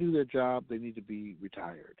they can't do their job, they need to be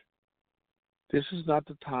retired. This is not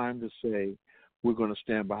the time to say we're going to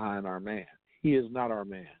stand behind our man. He is not our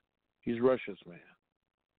man. He's Russia's man.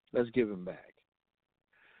 Let's give him back.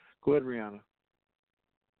 Go ahead, Rihanna.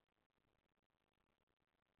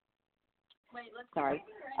 Sorry.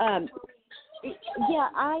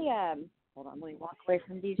 Hold on, let me walk away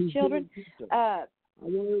from these children. I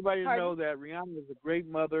want everybody to know that Rihanna is a great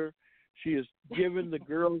mother. She is giving the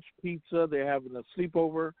girls pizza. They're having a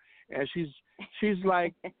sleepover, and she's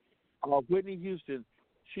like Whitney Houston.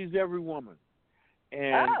 She's every woman,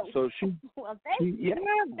 and so she's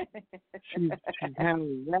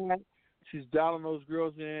handling that. She's dialing those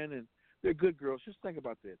girls in, and they're good girls. Just think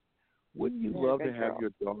about this. Wouldn't you love to have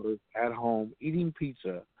your daughters at home eating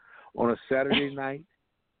pizza on a Saturday night?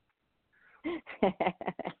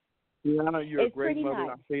 Rihanna, you're a great mother.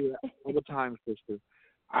 Nice. I say that all the time, sister.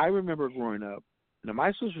 I remember growing up. Now,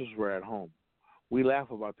 my sisters were at home. We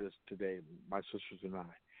laugh about this today, my sisters and I.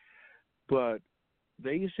 But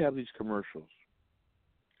they used to have these commercials.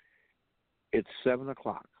 It's 7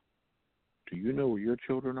 o'clock. Do you know where your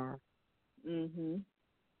children are? Mm-hmm.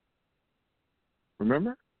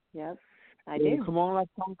 Remember? Yep, I do. Come on, like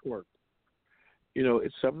clockwork. You know,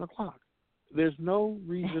 it's 7 o'clock. There's no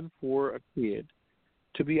reason for a kid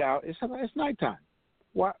to be out. It's nighttime.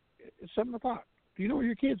 Why? It's 7 o'clock. Do you know where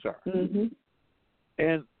your kids are? Mm-hmm.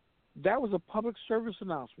 And that was a public service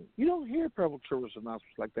announcement. You don't hear public service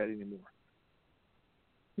announcements like that anymore.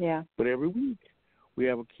 Yeah. But every week we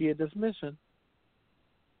have a kid that's missing.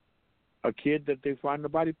 A kid that they find the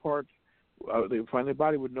body parts. They find their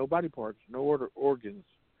body with no body parts, no organs.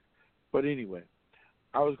 But anyway,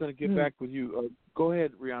 I was going to get back with you. Go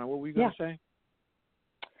ahead, Rihanna. What were you going to say?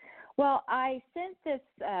 Well, I sent this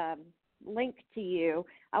link to you.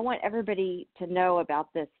 I want everybody to know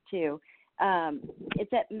about this too.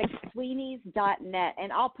 It's at mcsweeney's.net,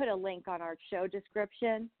 and I'll put a link on our show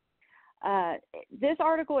description. This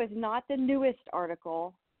article is not the newest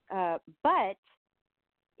article, but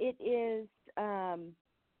it is a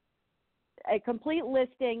complete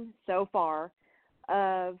listing so far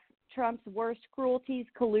of Trump's worst cruelties,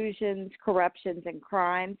 collusions, corruptions, and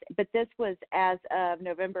crimes. But this was as of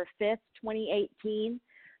November 5th, 2018.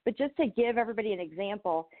 But just to give everybody an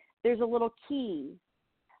example, there's a little key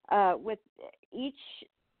with each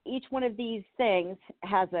one of these things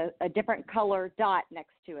has a different color dot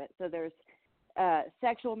next to it. So there's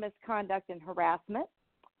sexual misconduct and harassment,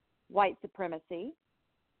 white supremacy,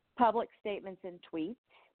 public statements and tweets,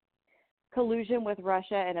 collusion with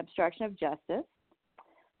Russia and obstruction of justice,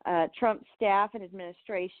 Trump staff and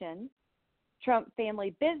administration, Trump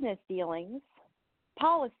family business dealings,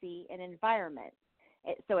 policy, and environment.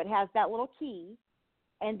 So it has that little key,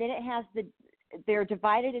 and then it has they're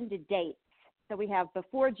divided into dates. So we have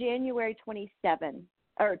before January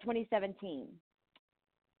 2017.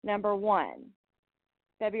 Number 1,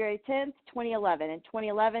 February 10th, 2011. In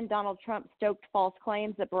 2011, Donald Trump stoked false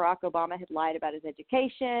claims that Barack Obama had lied about his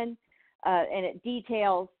education, and it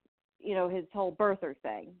details, his whole birther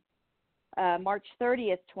thing. March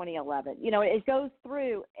 30th, 2011. It goes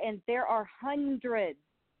through, and there are hundreds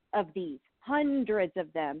of these, hundreds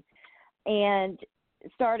of them, and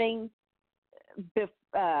starting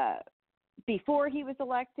before he was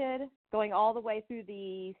elected, going all the way through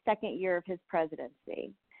the second year of his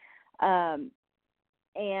presidency. And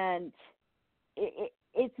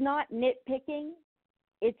it's not nitpicking.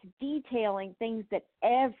 It's detailing things that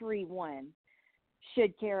everyone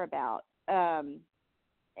should care about. And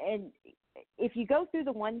if you go through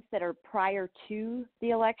the ones that are prior to the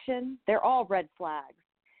election, they're all red flags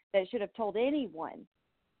that should have told anyone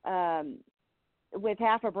with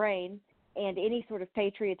half a brain and any sort of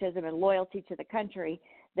patriotism and loyalty to the country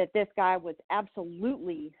that this guy was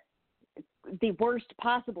absolutely the worst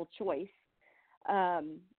possible choice.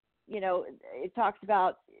 it talks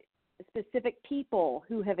about specific people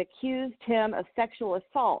who have accused him of sexual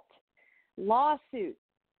assault. Lawsuits,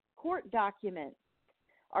 court documents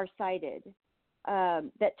are cited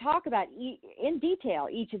that talk about in detail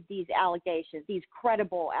each of these allegations, these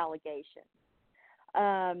credible allegations.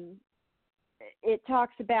 It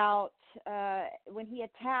talks about when he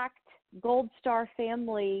attacked Gold Star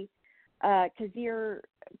family, Khizr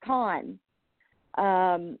Khan.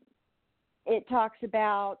 It talks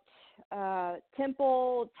about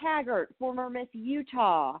Temple Taggart, former Miss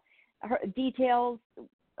Utah, her details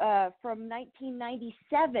from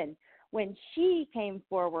 1997 when she came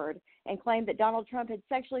forward and claimed that Donald Trump had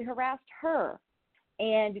sexually harassed her.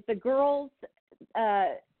 And the girls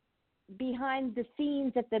behind the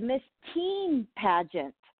scenes at the Miss Teen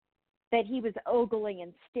pageant that he was ogling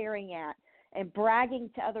and staring at and bragging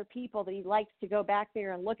to other people that he likes to go back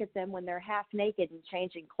there and look at them when they're half naked and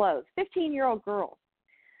changing clothes. 15-year-old girls.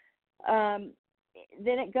 Then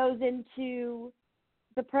it goes into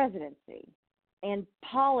the presidency and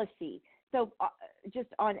policy. So just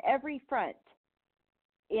on every front,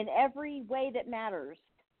 in every way that matters,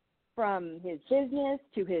 from his business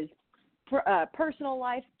to his personal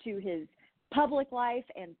life to his public life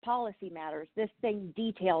and policy matters, this thing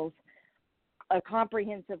details a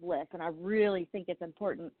comprehensive list, and I really think it's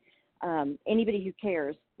important. Anybody who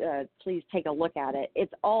cares, please take a look at it.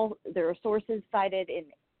 It's all, there are sources cited in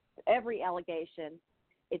every allegation.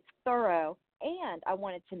 It's thorough, and I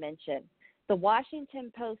wanted to mention the Washington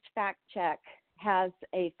Post Fact Check has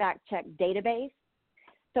a fact check database.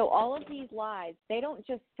 So all of these lies, they don't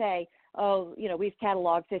just say, oh, we've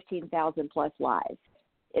cataloged 15,000 plus lies.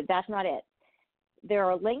 That's not it. There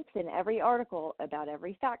are links in every article about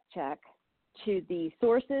every fact check to the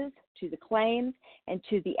sources, to the claims, and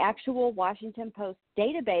to the actual Washington Post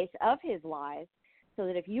database of his lies, so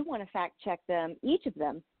that if you want to fact check them, each of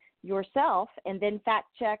them, yourself, and then fact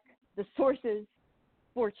check the sources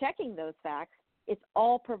for checking those facts, it's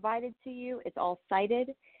all provided to you, it's all cited,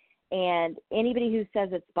 and anybody who says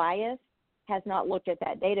it's biased has not looked at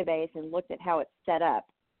that database and looked at how it's set up.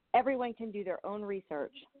 Everyone can do their own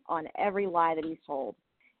research on every lie that he's told.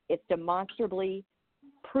 It's demonstrably,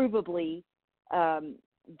 provably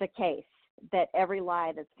the case that every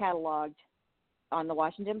lie that's cataloged on the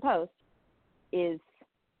Washington Post is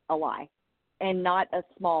a lie, and not a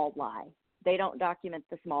small lie. They don't document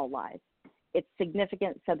the small lies. It's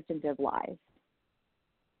significant, substantive lies.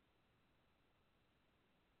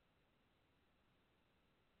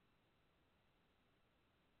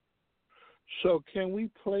 So can we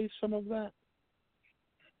play some of that?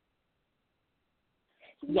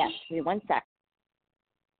 Yes, give me 1 sec.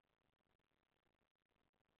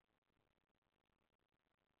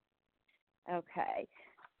 Okay.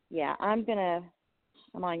 Yeah, I'm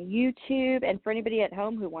on YouTube, and for anybody at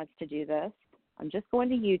home who wants to do this, I'm just going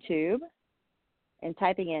to YouTube and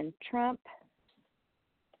typing in Trump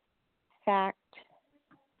fact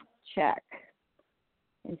check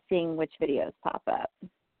and seeing which videos pop up.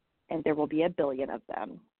 And there will be a billion of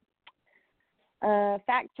them.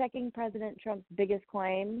 Fact checking President Trump's biggest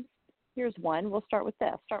claims. Here's one. We'll start with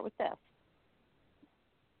this.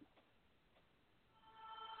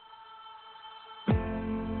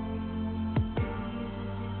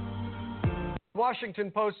 Washington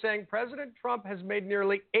Post saying President Trump has made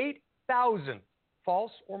nearly 8,000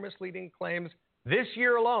 false or misleading claims this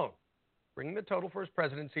year alone, bringing the total for his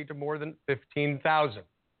presidency to more than 15,000.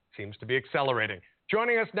 Seems to be accelerating.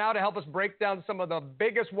 Joining us now to help us break down some of the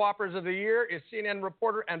biggest whoppers of the year is CNN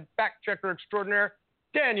reporter and fact checker extraordinaire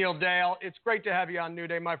Daniel Dale. It's great to have you on New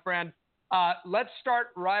Day, my friend. Let's start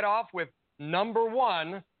right off with number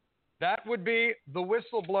one. That would be the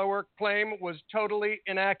whistleblower claim was totally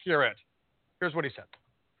inaccurate. Here's what he said.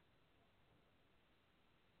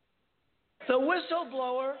 The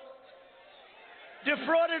whistleblower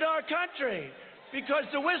defrauded our country because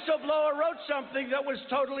the whistleblower wrote something that was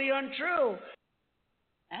totally untrue.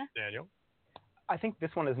 Daniel? I think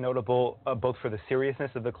this one is notable both for the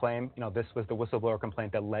seriousness of the claim. This was the whistleblower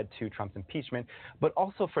complaint that led to Trump's impeachment, but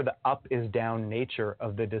also for the up is down nature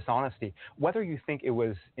of the dishonesty. Whether you think it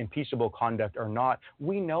was impeachable conduct or not,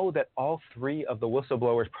 we know that all three of the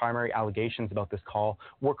whistleblower's primary allegations about this call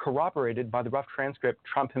were corroborated by the rough transcript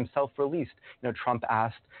Trump himself released. Trump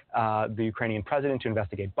asked the Ukrainian president to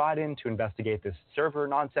investigate Biden, to investigate this server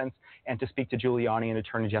nonsense, and to speak to Giuliani and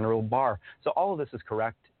Attorney General Barr. So all of this is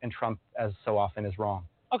correct, and Trump, as so often, is wrong.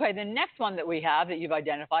 Okay, the next one that we have that you've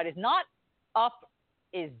identified is not up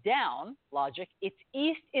is down logic, it's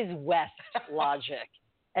east is west logic.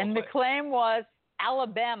 And the claim was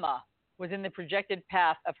Alabama was in the projected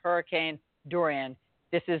path of Hurricane Dorian.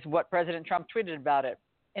 This is what President Trump tweeted about it.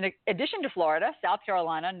 In addition to Florida, South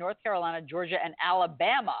Carolina, North Carolina, Georgia, and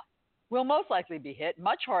Alabama will most likely be hit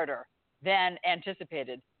much harder than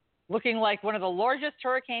anticipated, looking like one of the largest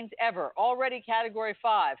hurricanes ever, already Category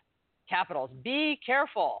 5. Capitals, be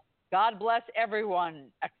careful. God bless everyone,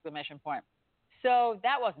 exclamation point. So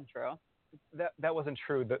that wasn't true. That wasn't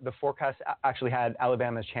true. The forecast actually had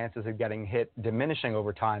Alabama's chances of getting hit diminishing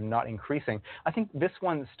over time, not increasing. I think this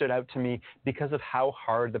one stood out to me because of how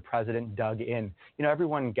hard the president dug in. You know,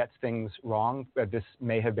 everyone gets things wrong. This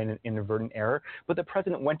may have been an inadvertent error, but the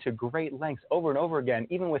president went to great lengths over and over again,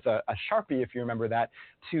 even with a Sharpie, if you remember that,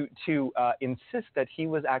 to insist that he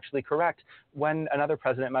was actually correct when another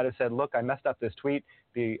president might have said, look, I messed up this tweet.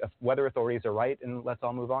 The weather authorities are right, and let's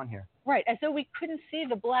all move on here. Right, and so we couldn't see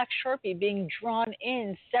the black Sharpie being drawn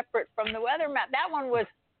in separate from the weather map. That one was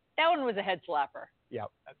a head slapper. Yeah,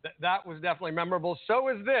 that was definitely memorable. So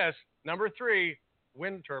is this, number 3,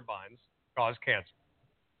 wind turbines cause cancer.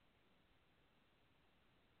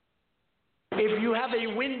 If you have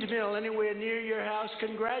a windmill anywhere near your house,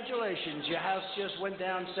 congratulations. Your house just went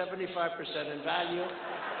down 75% in value.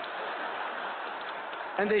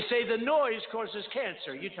 And they say the noise causes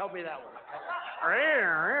cancer. You tell me that one.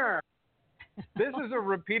 This is a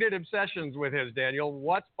repeated obsession with his, Daniel.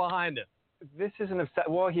 What's behind it? This is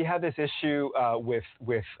well, he had this issue with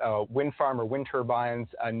wind farm or wind turbines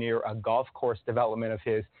near a golf course development of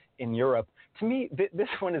his in Europe. To me, this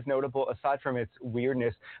one is notable, aside from its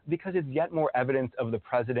weirdness, because it's yet more evidence of the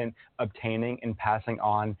president obtaining and passing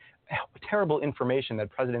on terrible information that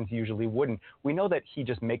presidents usually wouldn't. We know that he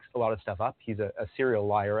just makes a lot of stuff up. He's a serial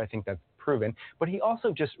liar. I think that's proven. But he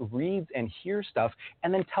also just reads and hears stuff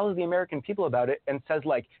and then tells the American people about it and says,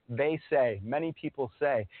 like, they say, many people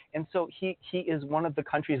say. And so he is one of the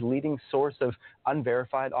country's leading source of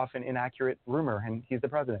unverified, often inaccurate rumor, and he's the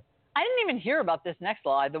president. I didn't even hear about this next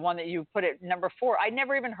lie, the one that you put at number 4. I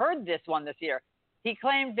never even heard this one this year. He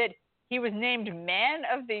claimed that he was named Man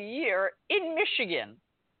of the Year in Michigan.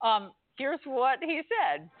 Here's what he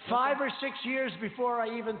said. 5 or 6 years before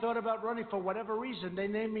I even thought about running, for whatever reason, they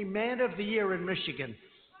named me Man of the Year in Michigan.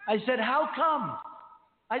 I said, how come?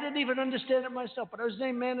 I didn't even understand it myself, but I was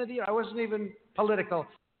named Man of the Year. I wasn't even political.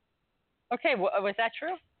 Okay, was that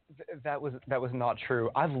true? That was not true.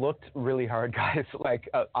 I've looked really hard, guys. Like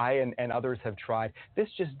I and others have tried. This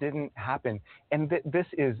just didn't happen. And this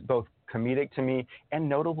is both comedic to me and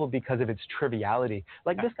notable because of its triviality.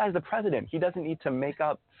 Like, this guy's the president. He doesn't need to make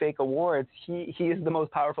up fake awards. He is the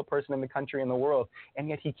most powerful person in the country and the world. And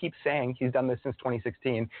yet he keeps saying, he's done this since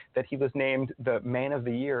 2016, that he was named the Man of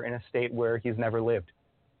the Year in a state where he's never lived.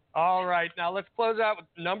 All right. Now let's close out with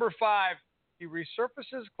number 5. He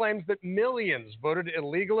resurfaces claims that millions voted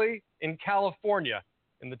illegally in California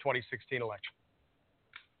in the 2016 election.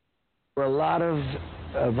 There were a lot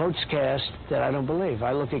of votes cast that I don't believe.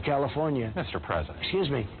 I look at California. Mr. President. Excuse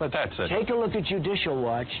me. But that's it. Take a look at Judicial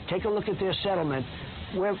Watch. Take a look at their settlement,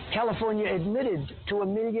 where California admitted to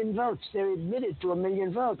 1 million votes. They're admitted to 1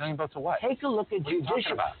 million votes. 1 million votes of what? Take a look at what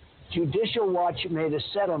Judicial. Judicial Watch made a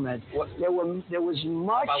settlement. There was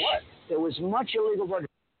much. About what? There was much illegal voting.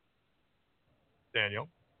 Daniel?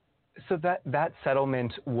 So that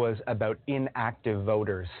settlement was about inactive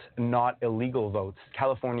voters, not illegal votes.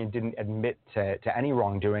 California didn't admit to any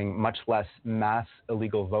wrongdoing, much less mass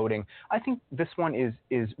illegal voting. I think this one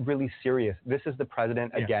is really serious. This is the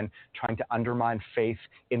president, again, trying to undermine faith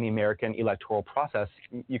in the American electoral process,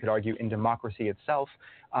 you could argue in democracy itself,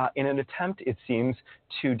 in an attempt, it seems,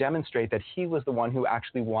 to demonstrate that he was the one who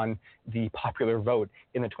actually won the popular vote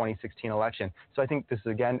in the 2016 election. So I think this is,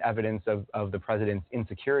 again, evidence of the president's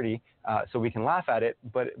insecurity. So we can laugh at it,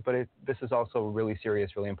 but this is also really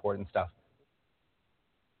serious, really important stuff.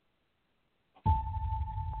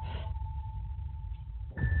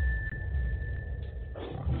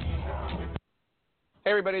 Hey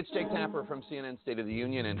everybody, it's Jake Tapper from CNN State of the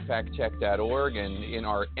Union and factcheck.org, and in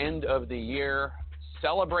our end of the year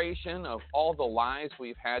celebration of all the lies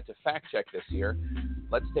we've had to fact check this year,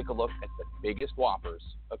 let's take a look at the biggest whoppers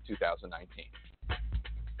of 2019.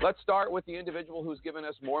 Let's start with the individual who's given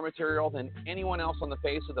us more material than anyone else on the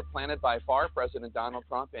face of the planet by far, President Donald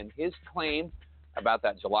Trump, and his claim about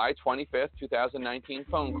that July 25th, 2019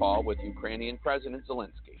 phone call with Ukrainian President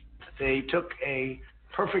Zelensky. They took a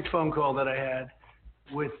perfect phone call that I had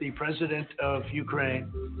with the president of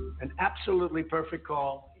Ukraine, an absolutely perfect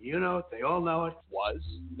call. You know it, they all know it. Was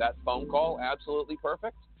that phone call absolutely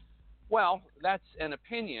perfect? Well, that's an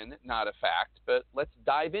opinion, not a fact, but let's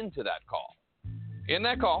dive into that call. In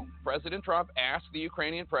that call, President Trump asked the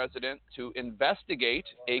Ukrainian president to investigate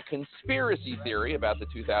a conspiracy theory about the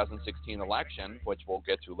 2016 election, which we'll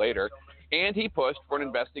get to later, And he pushed for an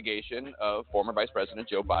investigation of former Vice President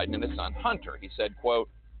Joe Biden and his son Hunter. He said, quote,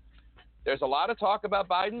 "There's a lot of talk about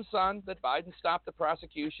Biden's son, that Biden stopped the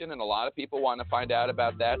prosecution, and a lot of people want to find out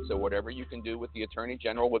about that, so whatever you can do with the Attorney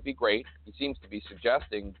General would be great." He seems to be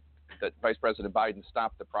suggesting that Vice President Biden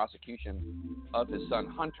stopped the prosecution of his son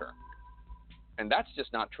Hunter. And that's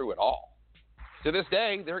just not true at all. To this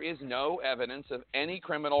day, there is no evidence of any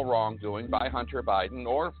criminal wrongdoing by Hunter Biden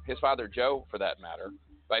or his father Joe, for that matter.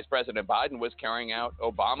 Vice President Biden was carrying out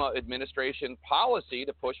Obama administration policy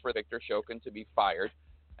to push for Victor Shokin to be fired.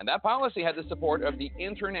 And that policy had the support of the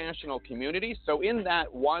international community. So in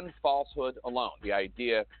that one falsehood alone, the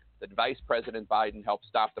idea that Vice President Biden helped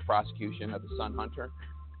stop the prosecution of the son Hunter,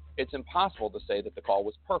 it's impossible to say that the call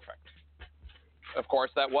was perfect. Of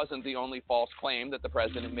course, that wasn't the only false claim that the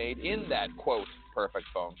president made in that, quote, perfect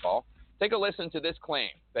phone call. Take a listen to this claim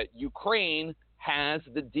that Ukraine has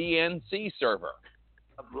the DNC server.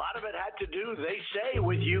 A lot of it had to do, they say,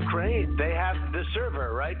 with Ukraine. They have the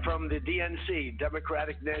server, right, from the DNC,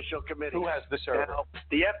 Democratic National Committee. Who has the server? Now,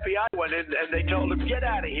 the FBI went in and they told him, "Get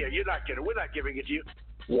out of here. You're not getting it. We're not giving it to you."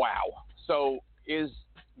 Wow. So is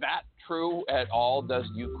that true at all? Does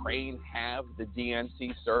Ukraine have the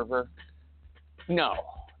DNC server? No,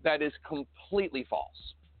 that is completely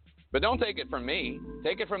false. But don't take it from me.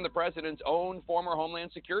 Take it from the president's own former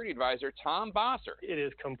Homeland Security advisor, Tom Bossert. It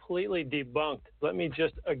is completely debunked. Let me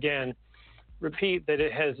just again repeat that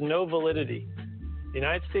it has no validity. The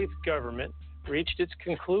United States government reached its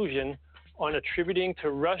conclusion on attributing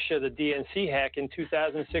to Russia the DNC hack in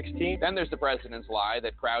 2016. Then there's the president's lie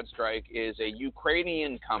that CrowdStrike is a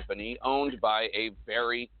Ukrainian company owned by a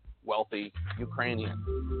very wealthy Ukrainian.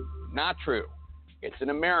 Not true. It's an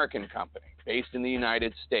American company based in the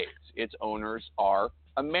United States. Its owners are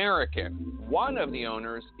American. One of the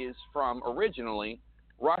owners is from originally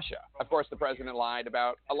Russia. Of course, the president lied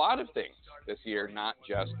about a lot of things this year, not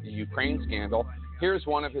just the Ukraine scandal. Here's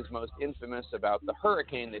one of his most infamous about the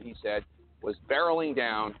hurricane that he said was barreling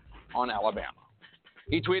down on Alabama.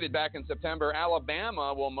 He tweeted back in September,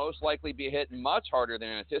 "Alabama will most likely be hit much harder than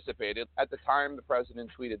anticipated." At the time the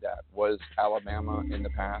president tweeted that, was Alabama in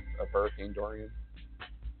the path of Hurricane Dorian?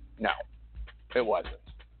 No, it wasn't.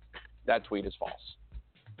 That tweet is false.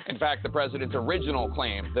 In fact, the president's original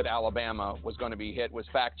claim that Alabama was going to be hit was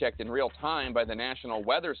fact-checked in real time by the National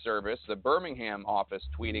Weather Service, the Birmingham office,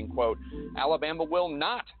 tweeting, quote, "Alabama will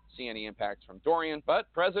not see any impacts from Dorian,"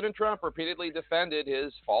 but President Trump repeatedly defended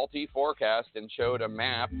his faulty forecast and showed a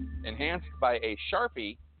map enhanced by a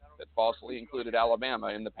Sharpie that falsely included Alabama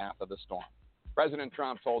in the path of the storm. President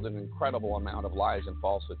Trump told an incredible amount of lies and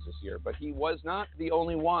falsehoods this year, but he was not the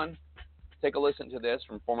only one. Take a listen to this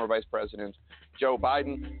from former Vice President Joe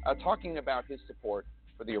Biden talking about his support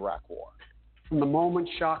for the Iraq War. From the moment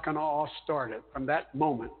shock and awe started, from that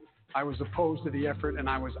moment, I was opposed to the effort and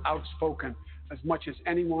I was outspoken as much as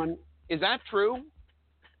anyone. Is that true?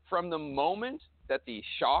 From the moment that the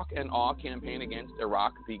shock and awe campaign against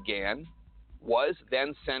Iraq began, was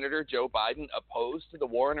then Senator Joe Biden opposed to the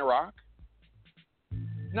war in Iraq?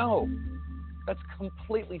 No, that's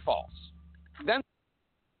completely false. Then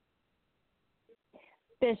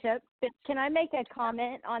Bishop, can I make a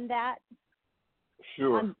comment on that?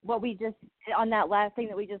 Sure. On that last thing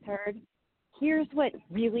that we just heard? Here's what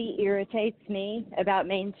really irritates me about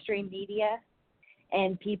mainstream media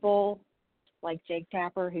and people like Jake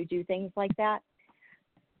Tapper who do things like that.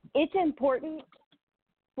 It's important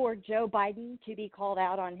for Joe Biden to be called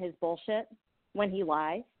out on his bullshit when he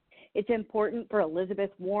lies. It's important for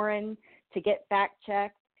Elizabeth Warren to get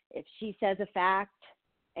fact-checked if she says a fact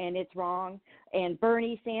and it's wrong, and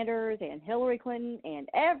Bernie Sanders and Hillary Clinton and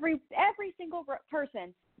every single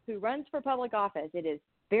person who runs for public office. It is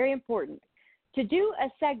very important to do a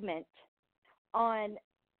segment on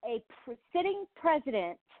a sitting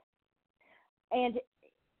president and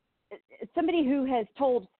somebody who has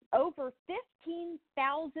told over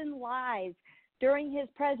 15,000 lies during his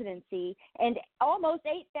presidency, and almost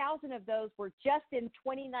 8,000 of those were just in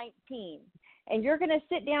 2019. And you're going to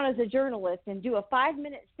sit down as a journalist and do a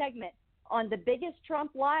 5-minute segment on the biggest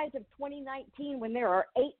Trump lies of 2019 when there are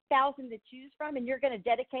 8,000 to choose from, and you're going to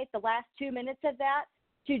dedicate the last 2 minutes of that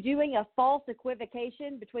to doing a false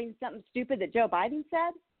equivocation between something stupid that Joe Biden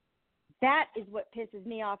said? That is what pisses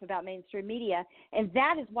me off about mainstream media, and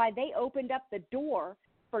that is why they opened up the door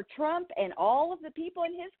for Trump and all of the people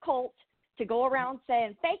in his cult to go around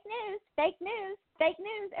saying fake news, fake news, fake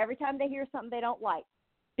news every time they hear something they don't like,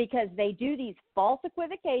 because they do these false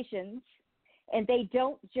equivocations and they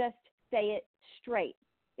don't just say it straight.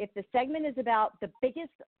 If the segment is about the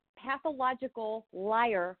biggest pathological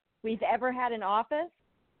liar we've ever had in office,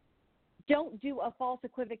 don't do a false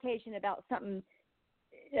equivocation about something,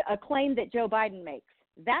 a claim that Joe Biden makes.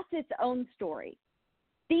 That's its own story.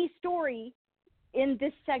 The story in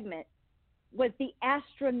this segment was the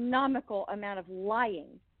astronomical amount of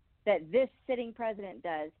lying that this sitting president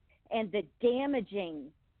does and the damaging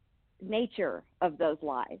nature of those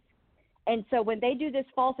lies. And so when they do this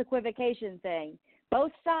false equivocation thing,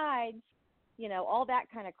 both sides, you know, all that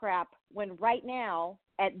kind of crap, when right now,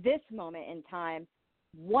 at this moment in time,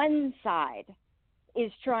 one side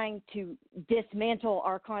is trying to dismantle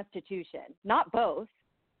our Constitution, not both.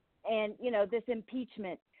 And, you know, this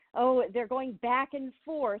impeachment, oh, they're going back and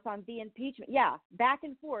forth on the impeachment. Yeah, back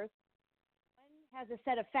and forth. One has a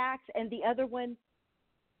set of facts and the other one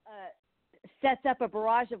sets up a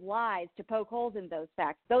barrage of lies to poke holes in those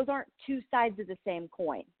facts. Those aren't two sides of the same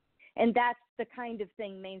coin. And that's the kind of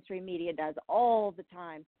thing mainstream media does all the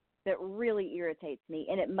time that really irritates me,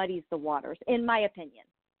 and it muddies the waters, in my opinion.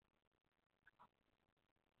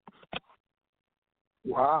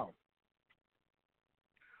 Wow.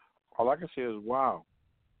 All I can say is wow.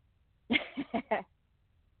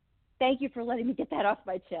 Thank you for letting me get that off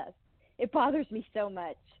my chest. It bothers me so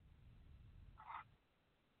much.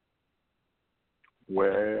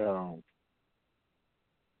 Well,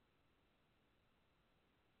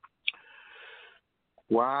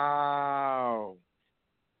 wow.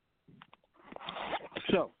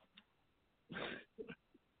 So,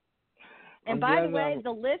 and by the way,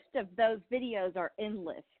 the list of those videos are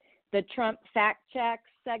endless. The Trump fact check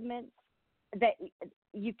segments that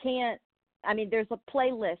you can't, I mean, there's a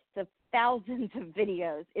playlist of thousands of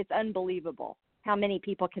videos. It's unbelievable how many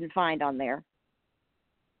people can find on there.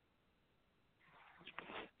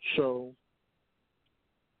 So,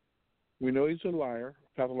 we know he's a liar,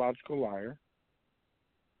 pathological liar.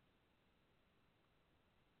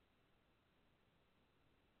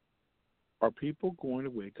 Are people going to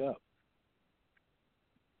wake up?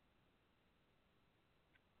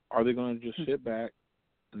 Are they going to just sit back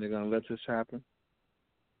and they're going to let this happen?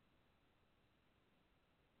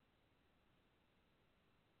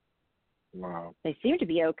 Wow. They seem to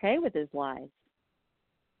be okay with his lies.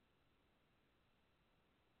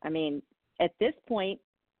 I mean, at this point,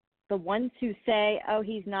 the ones who say, oh,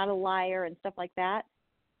 he's not a liar and stuff like that,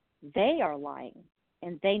 they are lying.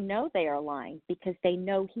 And they know they are lying because they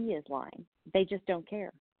know he is lying. They just don't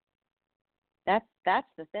care. That's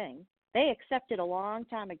the thing. They accepted a long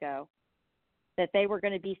time ago that they were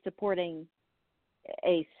going to be supporting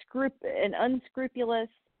an unscrupulous,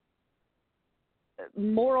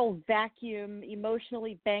 moral vacuum,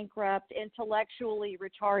 emotionally bankrupt, intellectually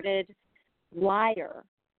retarded liar.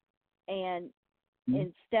 And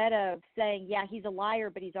instead of saying, yeah, he's a liar,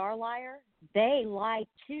 but he's our liar, they lie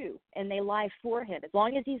too, and they lie for him. As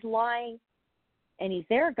long as he's lying and he's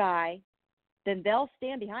their guy, then they'll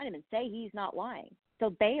stand behind him and say he's not lying.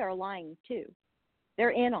 So they are lying too. They're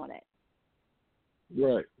in on it.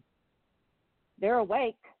 Right. They're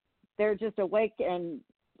awake. They're just awake and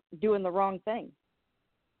doing the wrong thing.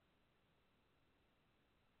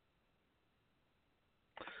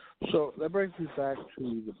 So that brings me back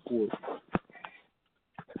to the court.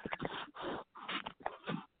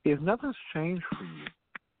 If nothing's changed for you,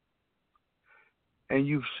 and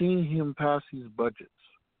you've seen him pass these budgets,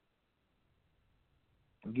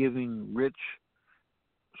 giving rich,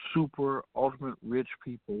 super, ultimate rich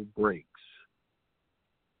people breaks.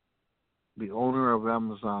 The owner of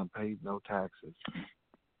Amazon paid no taxes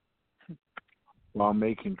while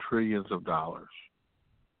making trillions of dollars.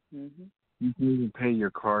 Mm-hmm. You can even pay your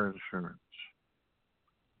car insurance.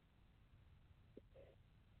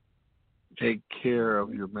 Take care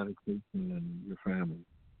of your medication and your family.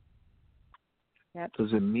 Yep.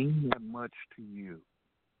 Does it mean that much to you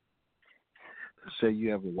to say you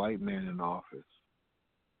have a white man in office?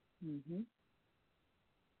 Mm-hmm.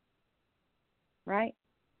 Right.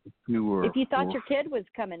 If you thought your kid was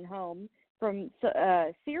coming home from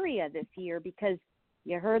Syria this year because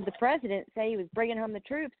you heard the president say he was bringing home the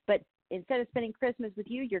troops, but instead of spending Christmas with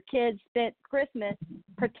you, your kid spent Christmas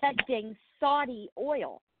protecting Saudi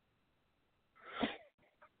oil.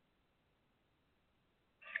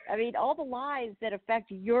 I mean, all the lies that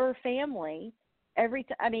affect your family, I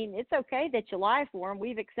mean, it's okay that you lie for them.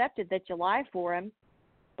 We've accepted that you lie for them.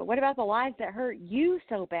 But what about the lies that hurt you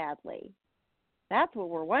so badly? That's what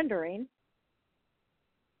we're wondering.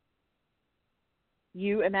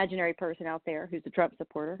 You imaginary person out there who's a Trump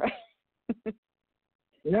supporter.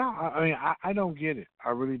 Yeah, I mean, I don't get it. I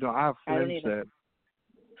really don't. I have friends that,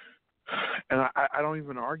 and I don't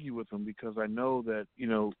even argue with them because I know that, you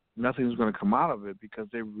know, nothing's going to come out of it because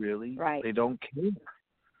they really, they don't care,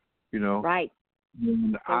 you know. Right.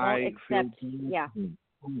 And they won't accept, yeah.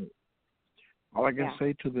 All I can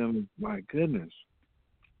say to them is, my goodness,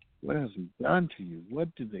 what has he done to you?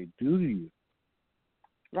 What did they do to you?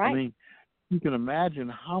 Right. I mean, you can imagine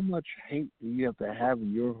how much hate you have to have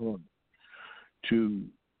in your heart to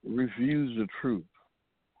refuse the truth.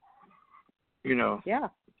 You know,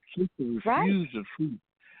 just to refuse the truth.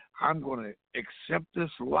 I'm going to accept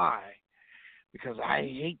this lie because I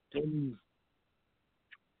hate them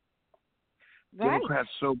Democrats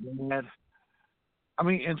so bad. I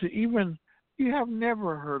mean, and to even, you have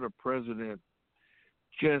never heard a president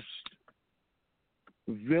just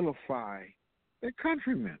vilify their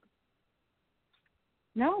countrymen.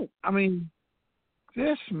 No. I mean,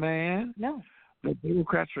 this man. No. The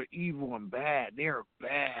Democrats are evil and bad. They're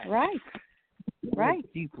bad. Right. Right.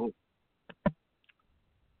 People.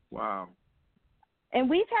 Wow. And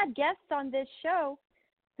we've had guests on this show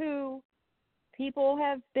who people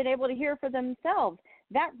have been able to hear for themselves.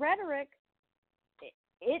 That rhetoric,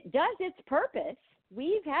 it does its purpose.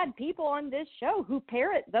 We've had people on this show who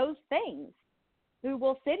parrot those things, who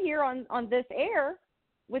will sit here on this air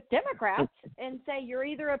with Democrats and say you're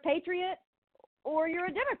either a patriot or you're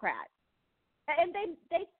a Democrat. And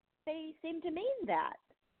they seem to mean that.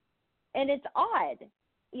 And it's odd,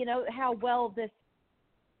 you know, how well this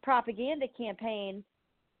propaganda campaign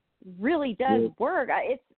really does work.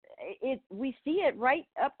 We see it right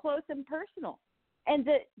up close and personal. And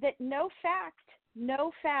that no fact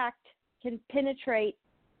can penetrate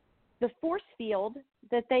the force field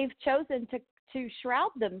that they've chosen to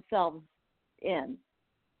shroud themselves in.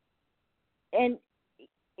 And,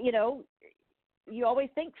 you know, you always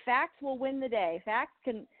think facts will win the day. Facts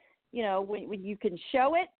can, you know, when you can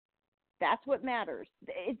show it, that's what matters.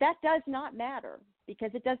 That does not matter,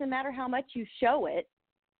 because it doesn't matter how much you show it.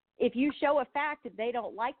 If you show a fact, if they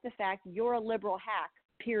don't like the fact, you're a liberal hack,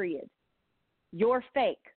 period. You're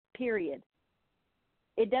fake, period.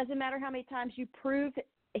 It doesn't matter how many times you prove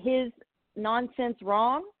his nonsense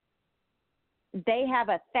wrong. They have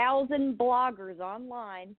 1,000 bloggers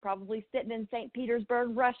online, probably sitting in St.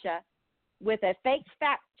 Petersburg, Russia, with a fake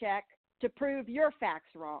fact check to prove your facts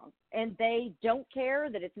wrong. And they don't care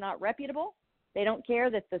that it's not reputable. They don't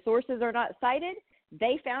care that the sources are not cited.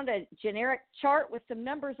 They found a generic chart with some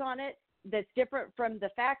numbers on it that's different from the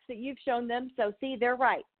facts that you've shown them. So, see, they're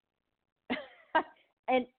right.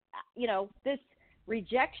 And, you know, this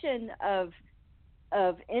rejection of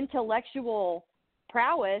intellectual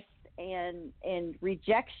prowess and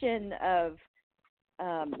rejection of,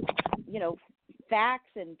 you know,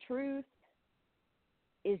 facts and truth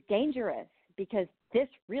is dangerous, because this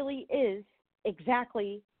really is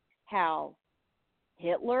exactly how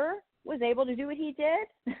Hitler was able to do what he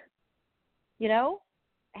did. You know,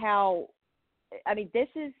 this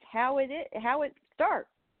is how it starts.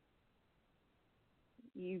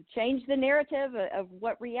 You change the narrative of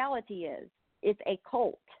what reality is. It's a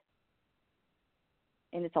cult.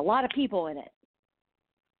 And it's a lot of people in it.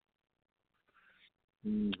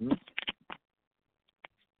 Mm-hmm.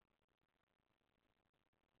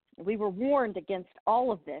 We were warned against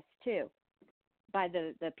all of this, too, by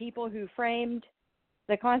the people who framed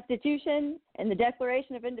the Constitution and the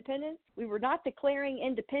Declaration of Independence. We were not declaring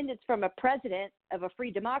independence from a president of a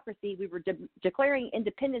free democracy. We were declaring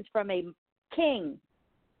independence from a king,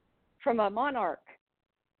 from a monarch.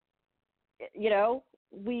 You know,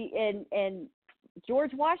 and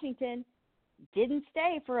George Washington didn't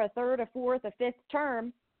stay for a third, a fourth, a fifth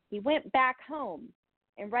term. He went back home.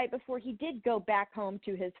 And right before he did go back home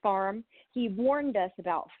to his farm, he warned us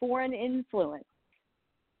about foreign influence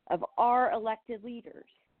of our elected leaders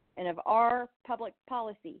and of our public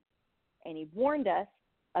policy. And he warned us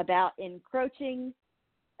about encroaching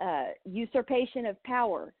usurpation of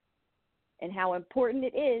power, and how important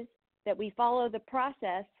it is that we follow the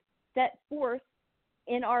process set forth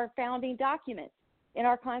in our founding documents, in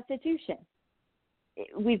our Constitution.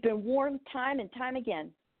 We've been warned time and time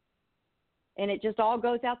again. And it just all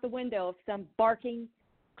goes out the window if some barking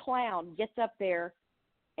clown gets up there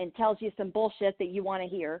and tells you some bullshit that you want to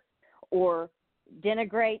hear, or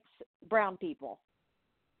denigrates brown people.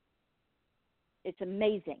 It's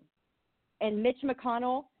amazing. And Mitch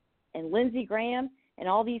McConnell and Lindsey Graham and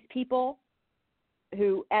all these people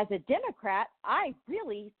who, as a Democrat, I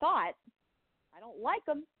really thought, I don't like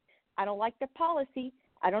them. I don't like their policy.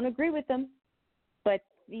 I don't agree with them. But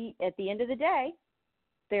at the end of the day,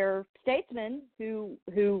 they're statesmen who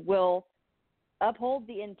will uphold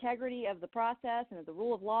the integrity of the process and of the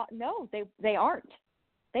rule of law. No, they aren't.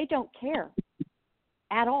 They don't care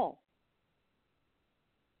at all.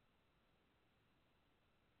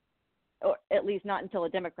 Or at least not until a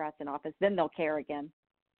Democrat's in office. Then they'll care again.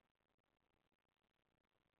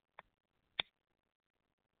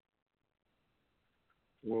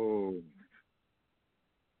 Whoa.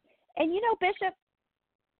 And you know, Bishop,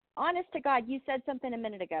 honest to God, you said something a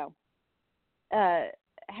minute ago.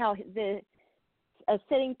 How a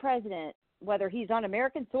sitting president, whether he's on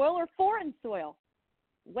American soil or foreign soil,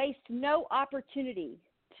 wastes no opportunity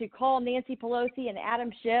to call Nancy Pelosi and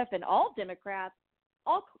Adam Schiff and all Democrats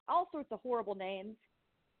all sorts of horrible names,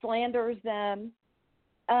 slanders them.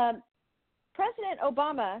 President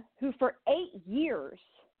Obama, who for 8 years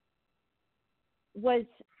was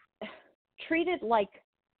treated like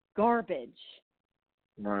garbage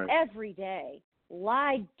every day,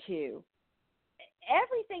 lied to,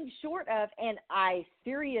 everything short of, and I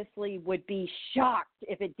seriously would be shocked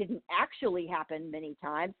if it didn't actually happen many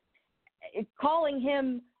times, calling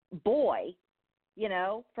him boy, you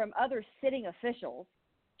know, from other sitting officials,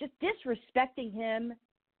 just disrespecting him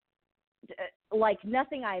like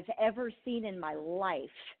nothing I've ever seen in my life.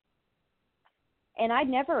 And I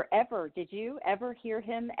never, ever, did you ever hear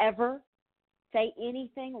him ever say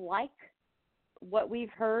anything like what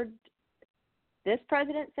we've heard this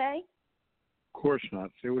president say? Of course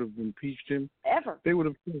not. They would have impeached him. Ever. They would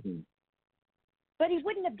have killed him. But he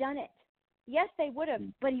wouldn't have done it. Yes, they would have,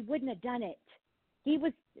 but he wouldn't have done it. He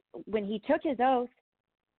was, when he took his oath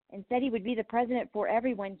and said he would be the president for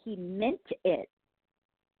everyone, he meant it.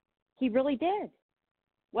 He really did.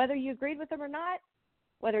 Whether you agreed with him or not,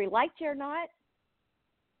 whether he liked you or not,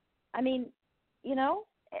 I mean, you know,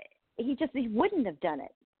 he wouldn't have done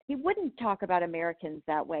it. He wouldn't talk about Americans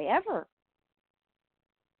that way ever.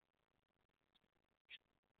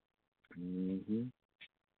 Mm-hmm.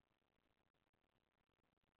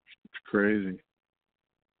 It's crazy.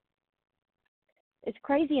 It's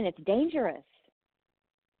crazy and it's dangerous.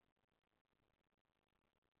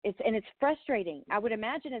 It's frustrating. I would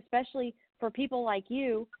imagine, especially for people like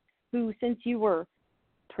you, who since you were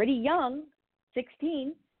pretty young,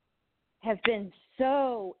 16, have been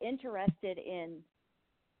so interested in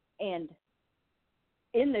and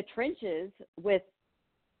in the trenches with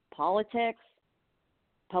politics,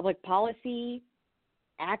 public policy,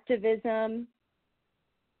 activism,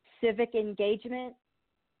 civic engagement.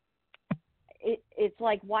 It's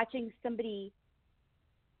like watching somebody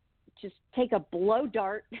just take a blow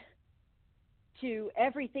dart to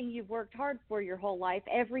everything you've worked hard for your whole life,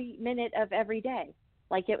 every minute of every day,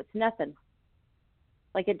 like it's nothing,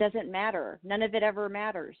 like it doesn't matter. None of it ever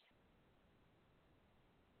matters.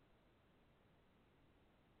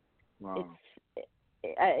 Wow.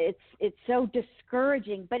 It's so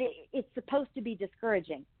discouraging, but it's supposed to be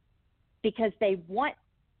discouraging because they want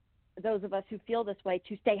those of us who feel this way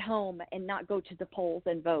to stay home and not go to the polls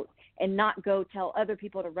and vote and not go tell other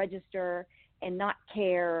people to register and not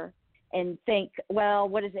care and think, well,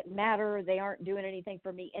 what does it matter? They aren't doing anything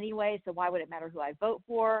for me anyway, so why would it matter who I vote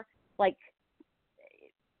for? Like,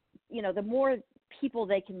 you know, the more people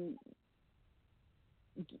they can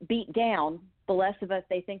beat down, the less of us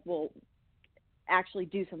they think will actually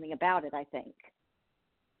do something about it, I think.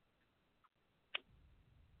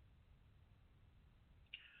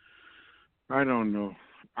 I don't know.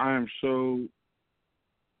 I am so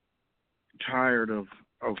tired of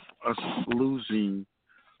us losing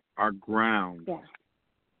our ground. Yeah.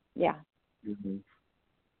 Yeah. Mm-hmm.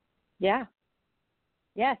 Yeah.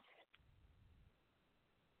 Yes.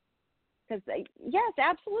 Because, yes,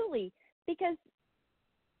 absolutely. Because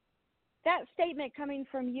that statement coming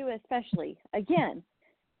from you especially, again,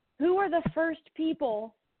 who are the first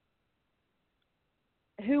people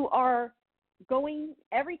who are going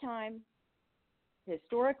every time,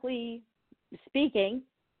 historically speaking,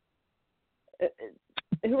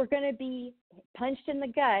 who are going to be punched in the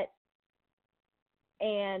gut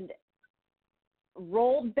and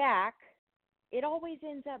rolled back? It always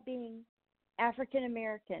ends up being African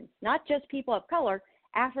Americans, not just people of color,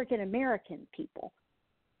 African American people.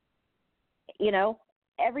 You know,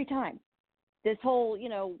 every time. This whole, you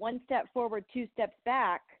know, one step forward, two steps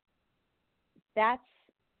back, that's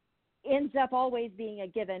ends up always being a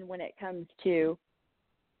given when it comes to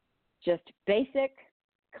just basic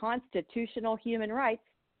constitutional human rights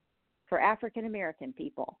for African American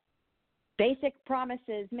people. Basic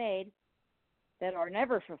promises made that are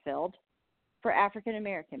never fulfilled for African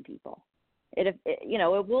American people. It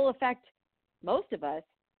will affect most of us,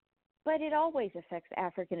 but it always affects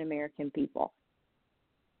African American people.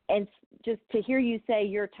 And just to hear you say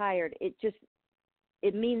you're tired,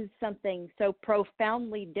 it means something so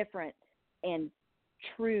profoundly different and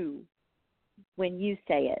true when you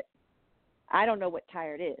say it. I don't know what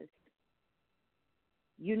tired is.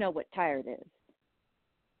 You know what tired is.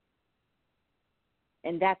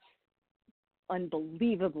 And that's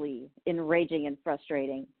unbelievably enraging and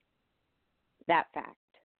frustrating, that fact.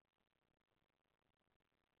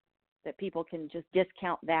 that people can just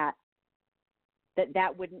discount that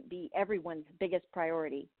wouldn't be everyone's biggest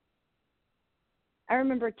priority. I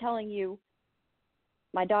remember telling you,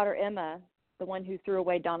 my daughter Emma, the one who threw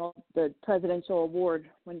away the presidential award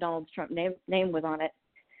when Donald Trump's name was on it,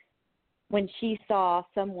 when she saw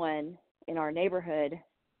someone in our neighborhood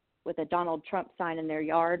with a Donald Trump sign in their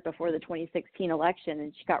yard before the 2016 election,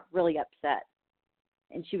 and she got really upset.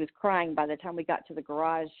 And she was crying by the time we got to the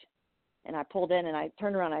garage. And I pulled in and I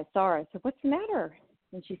turned around and I saw her. I said, "What's the matter?"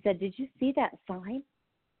 And she said, "Did you see that sign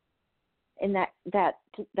in that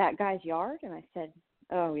guy's yard?" And I said,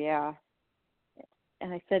 "Oh, yeah."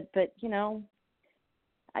 And I said, "But,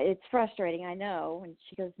 it's frustrating, I know." And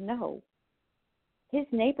she goes, "No, his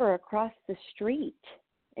neighbor across the street,"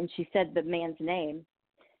 and she said the man's name,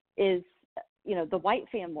 is, the White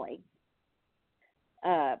family.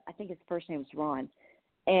 I think his first name's Ron.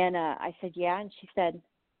 And I said, "Yeah." And she said,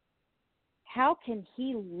 "How can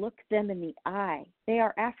he look them in the eye? They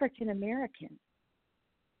are African American."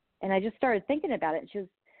 And I just started thinking about it. And she was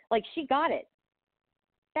like, she got it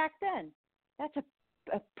back then. That's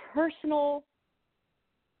a personal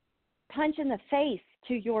punch in the face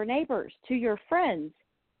to your neighbors, to your friends,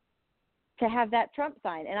 to have that Trump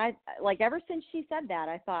sign. And I, ever since she said that,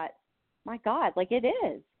 I thought, my God, it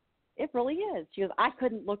is. It really is. She goes, "I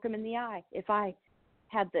couldn't look him in the eye if I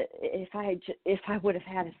would have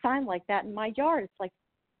had a sign like that in my yard." It's like,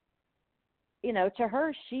 to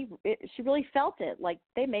her, she really felt it. Like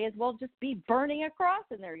they may as well just be burning a cross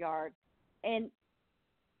in their yard. And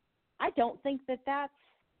I don't think that that's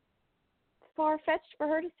far-fetched for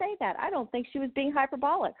her to say that. I don't think she was being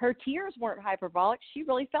hyperbolic. Her tears weren't hyperbolic. She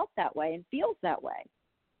really felt that way and feels that way.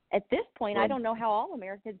 At this point, I don't know how all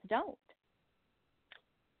Americans don't.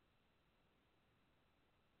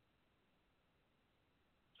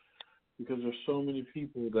 Because there's so many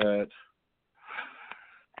people that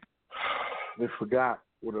they forgot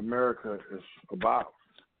what America is about.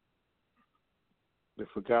 They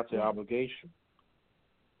forgot their obligation.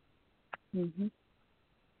 Mm-hmm.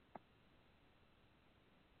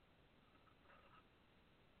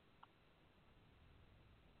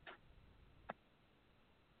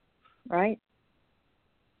 Right.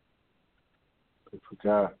 They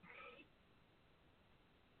forgot.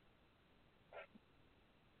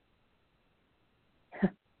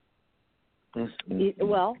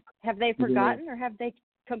 Well, have they forgotten or have they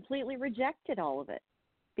completely rejected all of it?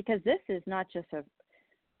 Because this is not just a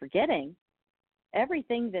forgetting.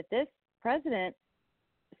 Everything that this president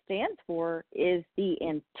stands for is the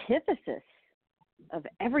antithesis of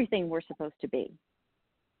everything we're supposed to be.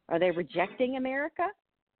 Are they rejecting America?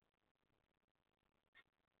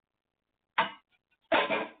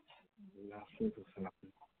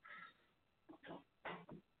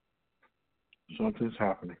 Something's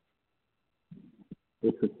happening.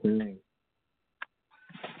 It's a thing.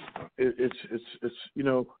 It's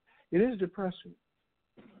it is depressing.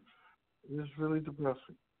 It is really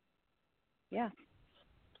depressing. Yeah.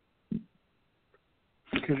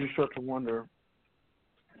 Because you start to wonder,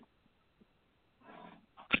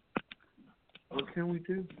 what can we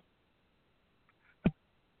do?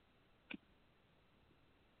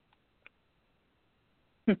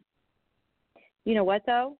 You know what,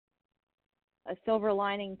 though? A silver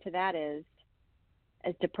lining to that is,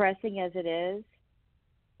 as depressing as it is,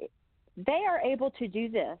 they are able to do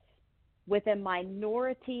this with a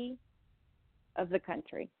minority of the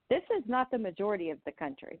country. This is not the majority of the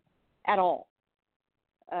country at all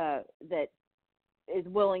that is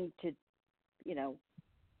willing to,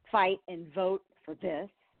 fight and vote for this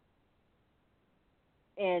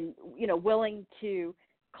and, willing to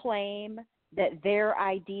claim that their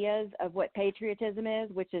ideas of what patriotism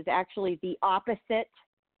is, which is actually the opposite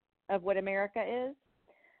of what America is,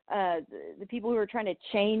 the people who are trying to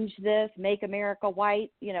change this, make America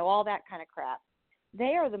white, all that kind of crap,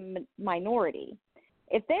 they are the minority.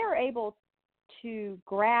 If they are able to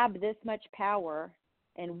grab this much power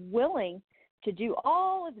and willing to do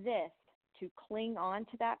all of this to cling on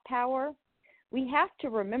to that power, we have to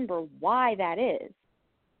remember why that is.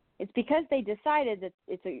 It's because they decided that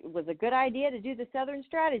it was a good idea to do the Southern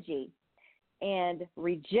strategy and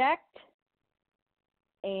reject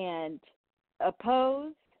and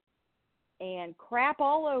oppose and crap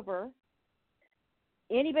all over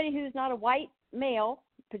anybody who's not a white male,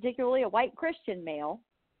 particularly a white Christian male,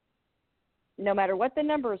 no matter what the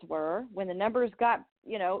numbers were. When the numbers got,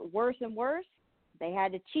 worse and worse, they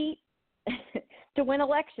had to cheat to win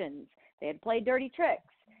elections. They had to play dirty tricks.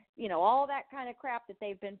 All that kind of crap that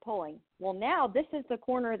they've been pulling. Well, now this is the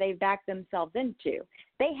corner they've backed themselves into.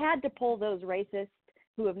 They had to pull those racists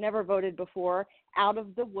who have never voted before out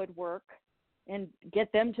of the woodwork and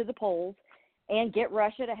get them to the polls and get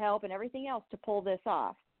Russia to help and everything else to pull this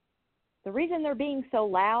off. The reason they're being so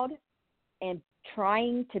loud and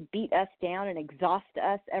trying to beat us down and exhaust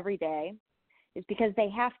us every day is because they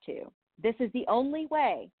have to. This is the only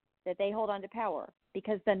way that they hold on to power,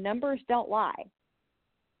 because the numbers don't lie.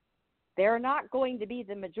 They're not going to be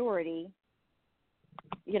the majority.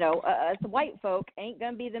 You know, us white folk ain't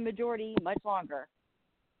going to be the majority much longer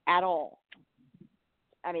at all.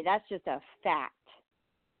 I mean, that's just a fact.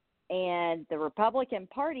 And the Republican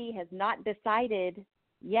Party has not decided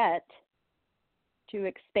yet to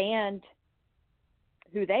expand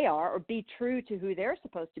who they are or be true to who they're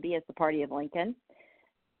supposed to be as the party of Lincoln.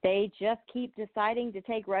 They just keep deciding to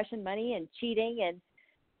take Russian money and cheating and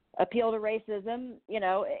appeal to racism. You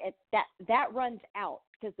know, that runs out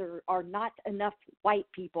because there are not enough white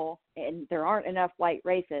people and there aren't enough white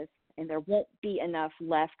races, and there won't be enough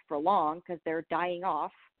left for long because they're dying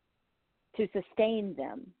off to sustain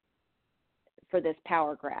them for this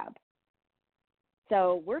power grab.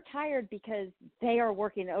 So we're tired because they are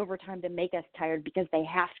working overtime to make us tired because they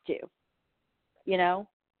have to, you know?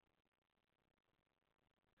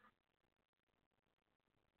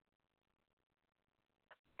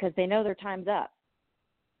 Because they know their time's up.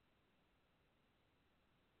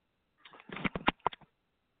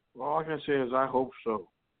 Well, all I can say is I hope so.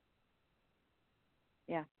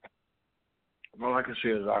 Yeah. All I can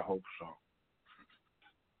say is I hope so.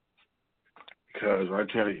 Because I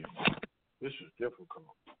tell you, this is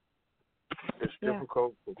difficult. It's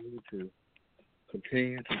difficult for me to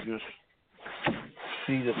continue to just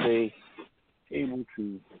see that they able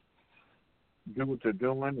to do what they're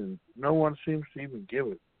doing, and no one seems to even give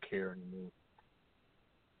it care anymore.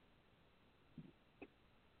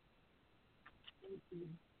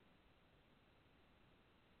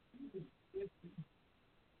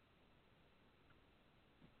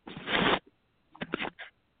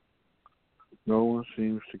 No one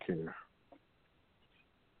seems to care.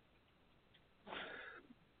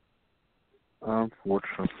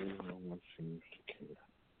 Unfortunately, no one seems to care.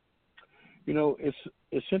 You know,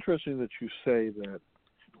 it's interesting that you say that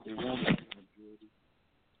they won't have a majority,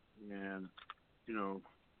 and you know,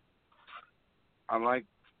 I like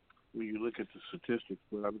when you look at the statistics,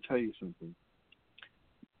 but I will tell you something.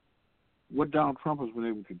 What Donald Trump has been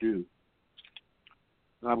able to do,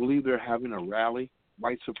 and I believe they're having a rally.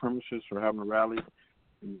 White supremacists are having a rally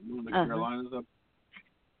in the Carolinas up.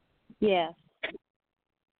 Yes.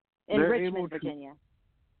 In They're Richmond, Virginia.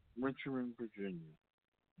 Richmond, Virginia.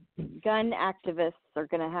 Gun activists are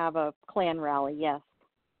going to have a Klan rally, yes.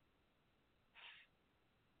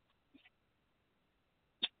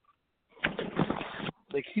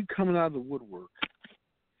 They keep coming out of the woodwork.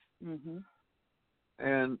 Mm-hmm.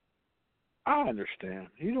 And I understand.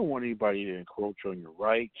 You don't want anybody to encroach on your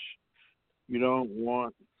rights. You don't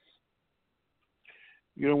want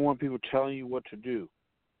people telling you what to do.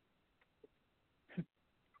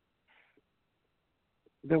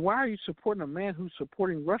 Then why are you supporting a man who's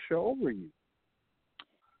supporting Russia over you?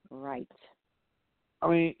 Right. I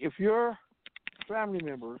mean, if your family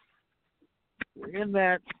members were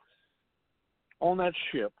on that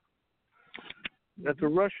ship that the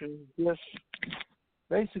Russians just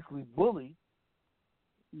basically bullied,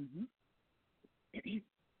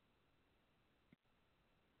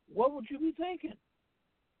 what would you be thinking?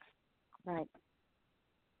 Right.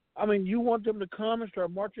 I mean, you want them to come and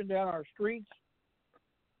start marching down our streets?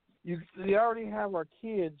 They already have our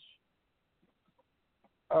kids,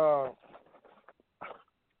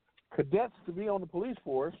 cadets, to be on the police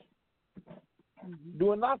force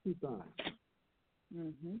doing Nazi signs.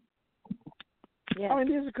 Mm-hmm. Yeah. I mean,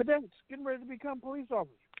 these are cadets getting ready to become police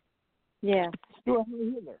officers. Yeah. Doing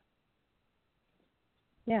Heil Hitler.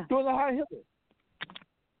 Yeah. Doing the Heil Hitler.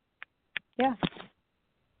 Yeah.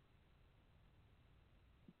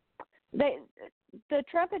 The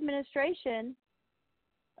Trump administration,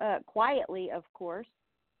 quietly, of course,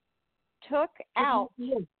 took out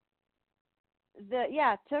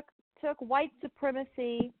took white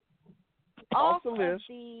supremacy off the list.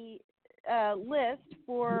 List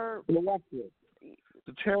for the watch list.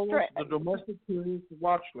 The terrorist, the domestic terrorist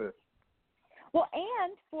watch list. Well,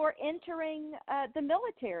 and for entering the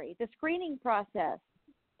military, the screening process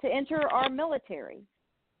to enter our military.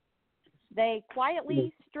 They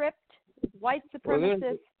quietly stripped white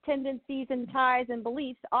supremacist tendencies and ties and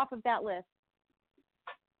beliefs off of that list.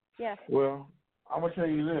 Yes. Well, I'm going to tell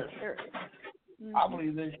you this. I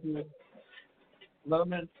believe they should let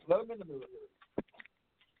them in the military.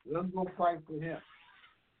 Let them go fight for him.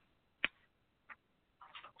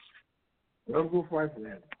 Let them go fight for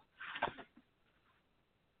him.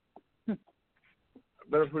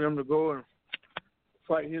 Better for them to go and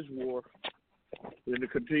fight his war than to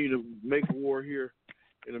continue to make war here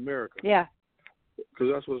in America. Yeah.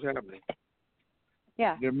 Because that's what's happening.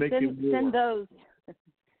 Yeah. They're making war. Send those.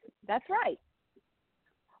 That's right.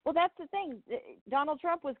 Well, that's the thing. Donald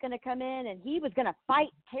Trump was going to come in and he was going to fight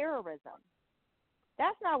terrorism.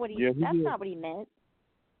 That's not what not what he meant.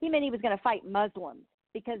 He meant he was going to fight Muslims,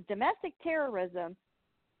 because domestic terrorism,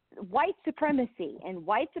 white supremacy, and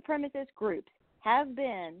white supremacist groups have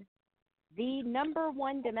been the number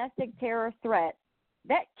one domestic terror threat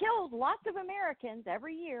that kills lots of Americans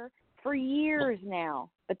every year for years now.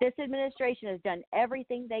 But this administration has done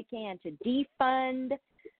everything they can to defund,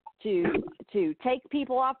 to take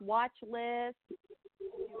people off watch lists,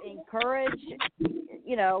 to encourage,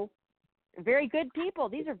 very good people.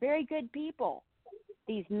 These are very good people,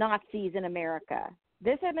 these Nazis in America.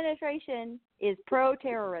 This administration is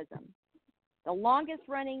pro-terrorism. The longest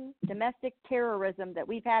running domestic terrorism that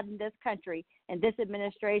we've had in this country, and this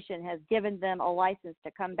administration has given them a license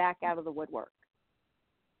to come back out of the woodwork.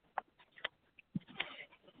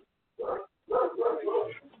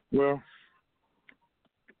 Well,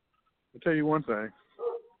 I'll tell you one thing.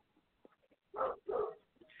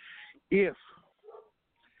 If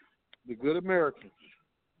the good Americans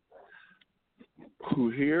who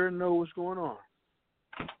hear and know what's going on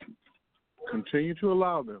continue to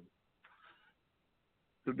allow them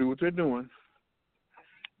to do what they're doing,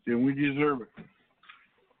 then we deserve it.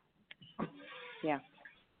 Yeah.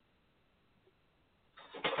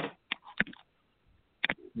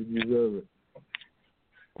 We deserve it.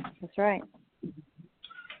 That's right.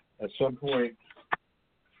 At some point,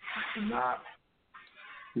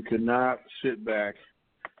 we could not sit back,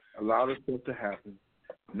 allow this stuff to happen,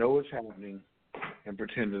 know it's happening, and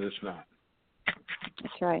pretend that it's not.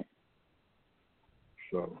 That's right.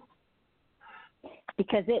 So.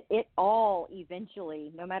 Because it all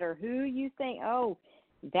eventually, no matter who you think,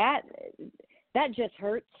 that just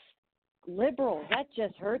hurts liberals, that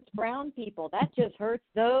just hurts brown people, that just hurts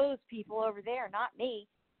those people over there, not me.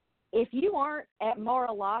 If you aren't at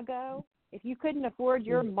Mar-a-Lago, if you couldn't afford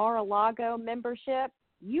your Mar-a-Lago membership,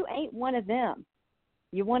 you ain't one of them.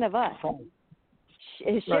 You're one of us.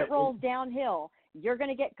 If shit rolls downhill, you're going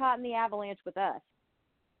to get caught in the avalanche with us.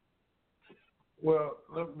 Well,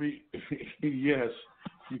 yes,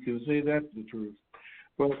 you can say that's the truth.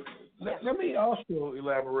 But let me also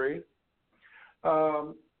elaborate.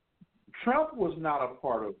 Trump was not a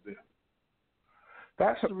part of them.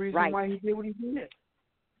 That's the reason why he did what he did.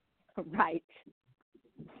 Right.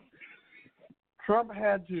 Trump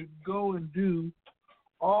had to go and do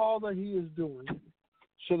all that he is doing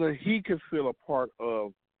so that he could feel a part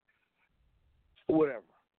of whatever.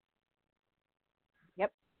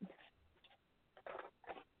 Yep.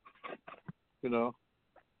 Yeah.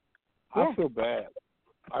 I feel bad.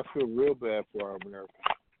 I feel real bad for our America.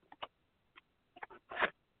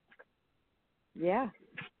 Yeah.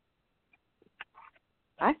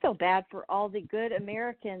 I feel bad for all the good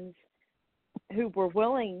Americans who were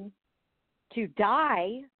willing to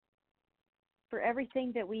die for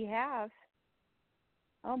everything that we have.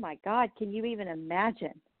 Oh, my God, can you even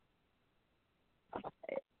imagine?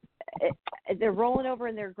 They're rolling over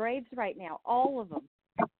in their graves right now, all of them,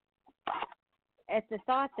 at the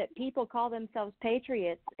thought that people call themselves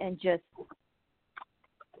patriots and just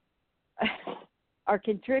are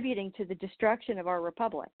contributing to the destruction of our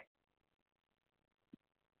republic.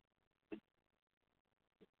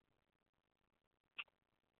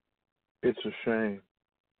 It's a shame.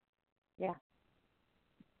 Yeah.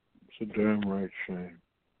 It's a damn right shame.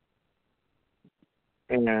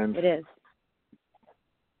 And it is.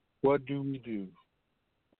 What do we do?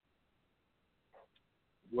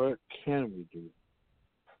 What can we do?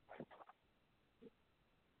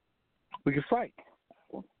 We can fight.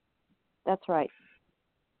 That's right.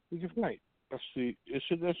 We can fight.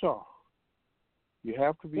 That's all. You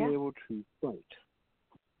have to be able to fight.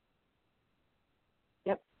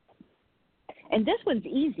 Yep. And this one's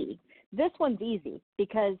easy. This one's easy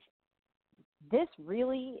because this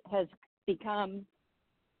really has become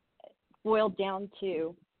boiled down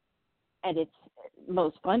to, at its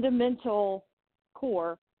most fundamental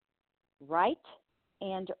core, right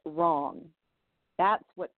and wrong. That's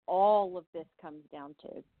what all of this comes down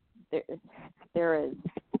to. There is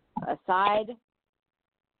a side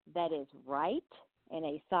that is right and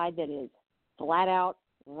a side that is flat out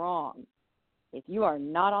wrong. If you are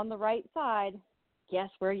not on the right side, guess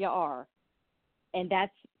where you are. And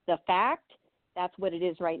that's the fact. That's what it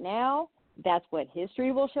is right now. That's what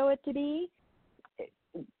history will show it to be.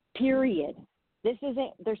 Period.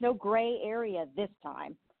 There's no gray area this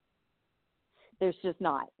time. There's just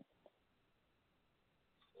not.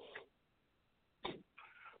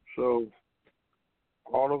 So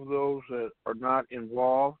all of those that are not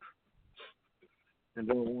involved and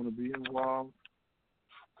don't want to be involved,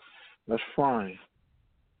 that's fine.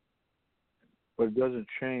 But it doesn't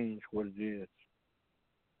change what it is.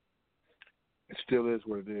 It still is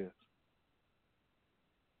what it is.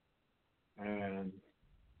 And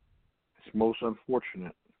it's most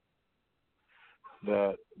unfortunate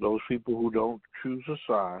that those people who don't choose a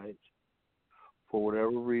side, for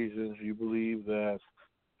whatever reasons, you believe that,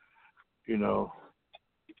 you know,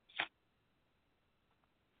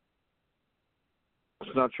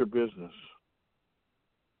 it's not your business.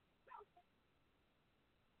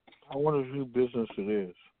 I wonder whose business it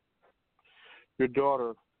is. Your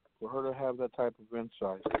daughter, for her to have that type of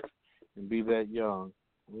insight and be that young,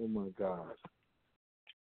 oh my God,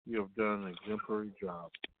 you have done an exemplary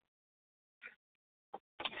job.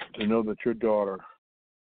 To know that your daughter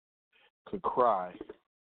could cry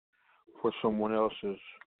for someone else's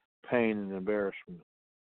pain and embarrassment.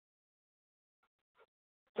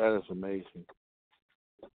 That is amazing.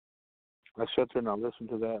 I sat there and I listened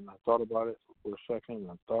to that and I thought about it for a second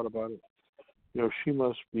and I thought about it. You know, she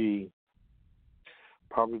must be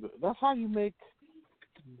probably that's how you make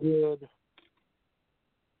good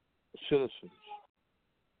citizens.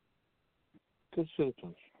 Good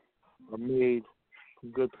citizens are made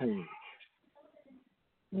from good parents.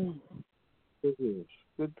 It is.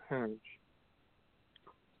 Good parents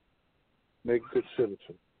make good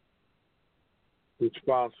citizens.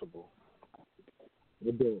 Responsible.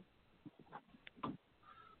 Adult.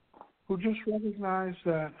 Who just recognize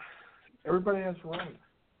that everybody has a right.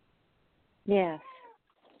 Yes.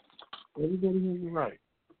 Everybody has a right.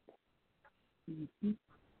 Mm-hmm.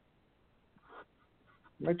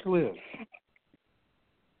 Right to live.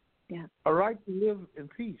 Yeah. A right to live in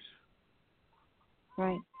peace.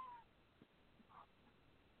 Right.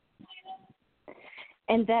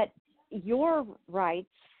 And that your rights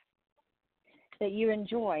that you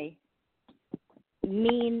enjoy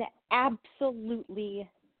mean absolutely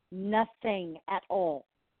nothing at all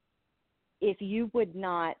if you would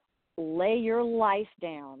not lay your life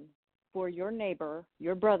down for your neighbor,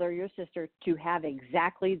 your brother, your sister to have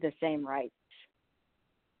exactly the same rights.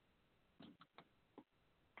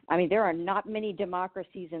 I mean, there are not many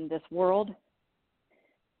democracies in this world,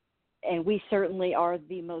 and we certainly are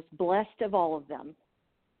the most blessed of all of them.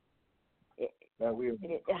 That we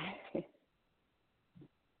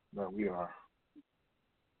are.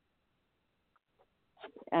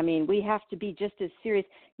 I mean, we have to be just as serious.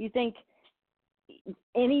 You think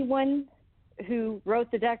anyone who wrote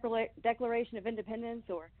the Declaration of Independence,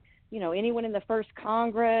 or, you know, anyone in the first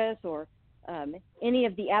Congress, or any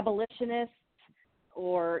of the abolitionists,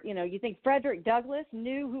 or, you know, you think Frederick Douglass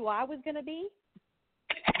knew who I was going to be?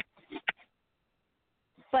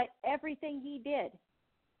 But everything he did,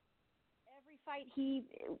 every fight he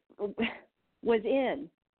was in,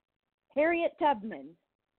 Harriet Tubman,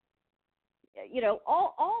 you know,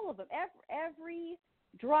 all of them, every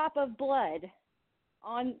drop of blood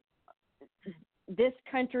on this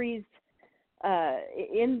country's,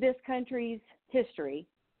 in this country's history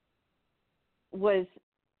was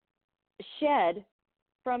shed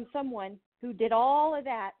from someone who did all of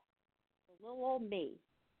that for little old me.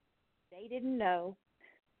 They didn't know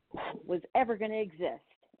was ever going to exist,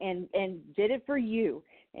 and did it for you,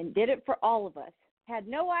 and did it for all of us. Had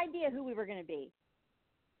no idea who we were going to be.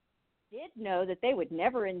 Did know that they would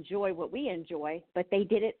never enjoy what we enjoy, but they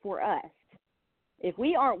did it for us. If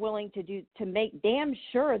we aren't willing to make damn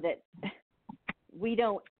sure that we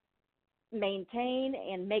don't maintain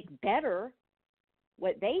and make better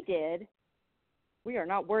what they did, we are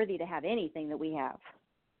not worthy to have anything that we have.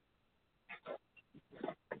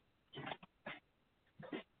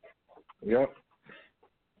 Yep.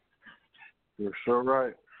 You're so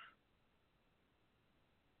right.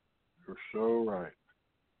 You're so right.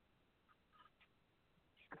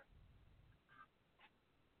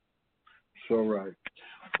 So right.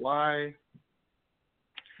 Why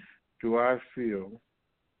do I feel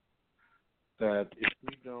that if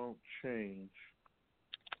we don't change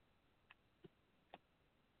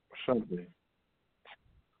something,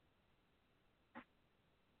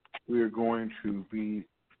 we are going to be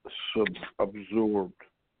absorbed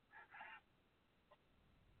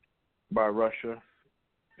by Russia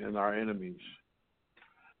and our enemies?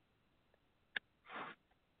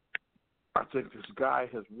 I think this guy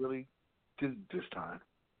has really did it this time.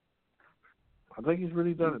 I think he's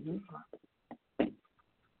really done it this time.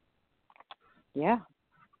 Yeah.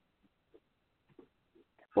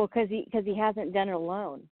 Well, because he hasn't done it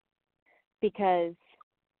alone. Because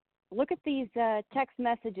look at these text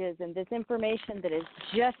messages and this information that has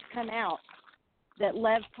just come out that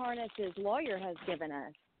Lev Parnas's lawyer has given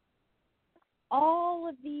us. All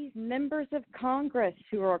of these members of Congress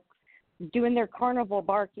who are doing their carnival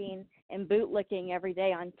barking and bootlicking every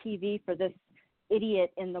day on TV for this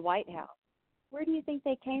idiot in the White House. Where do you think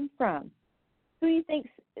they came from? Who do you think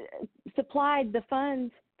supplied the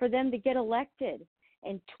funds for them to get elected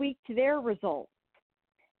and tweaked their results?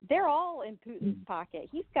 They're all in Putin's pocket.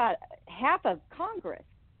 He's got half of Congress.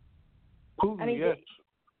 Putin, I mean, yes.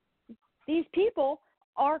 These people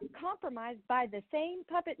are compromised by the same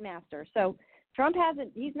puppet master. So Trump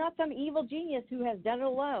he's not some evil genius who has done it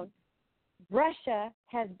alone. Russia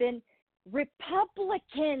has been,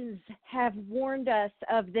 Republicans have warned us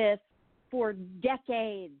of this for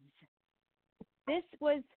decades. This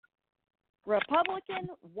was Republican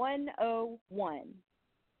 101.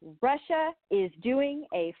 Russia is doing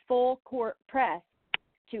a full court press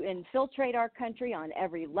to infiltrate our country on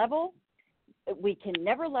every level. We can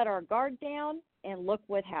never let our guard down, and look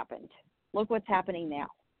what happened. Look what's happening now.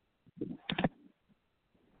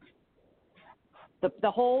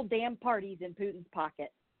 The whole damn party's in Putin's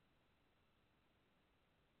pocket.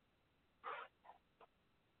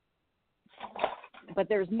 But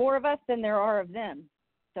there's more of us than there are of them.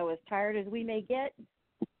 So as tired as we may get,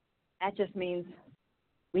 that just means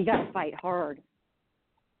we got to fight hard.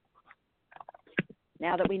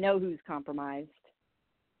 Now that we know who's compromised.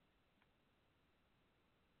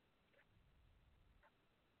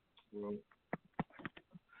 Well,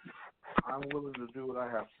 I'm willing to do what I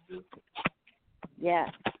have to do. Yeah,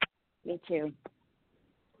 me too.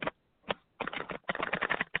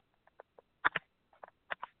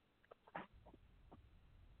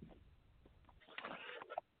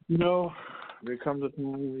 You know, there comes a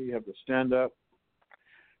time where you have to stand up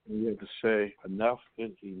and you have to say, enough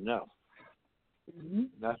is enough. Mm-hmm.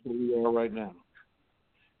 That's where we are right now.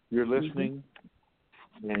 You're listening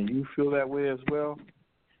and you feel that way as well.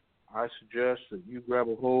 I suggest that you grab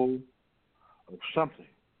a hold of something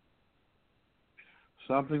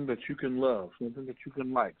that you can love, something that you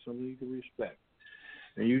can like, something you can respect,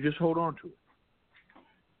 and you just hold on to it.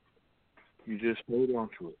 You just hold on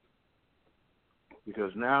to it.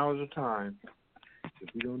 Because now is the time.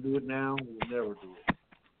 If we don't do it now, we'll never do it.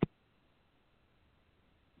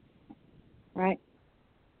 Right.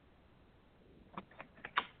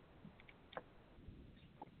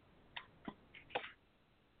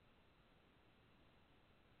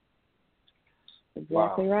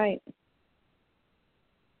 Exactly right.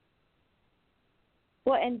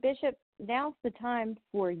 Well, and Bishop, now's the time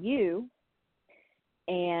for you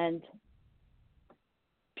and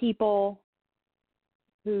people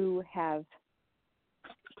who have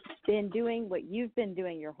been doing what you've been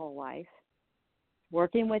doing your whole life,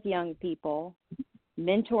 working with young people,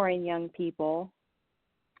 mentoring young people,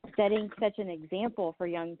 setting such an example for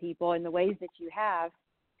young people in the ways that you have,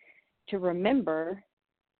 to remember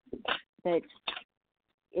that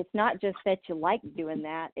it's not just that you like doing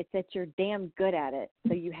that, it's that you're damn good at it.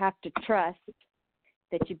 So you have to trust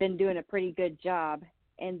that you've been doing a pretty good job,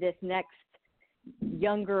 and this next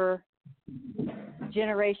younger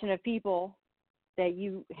generation of people that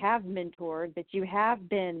you have mentored, that you have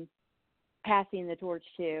been passing the torch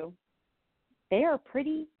to, they are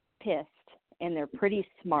pretty pissed, and they're pretty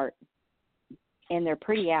smart, and they're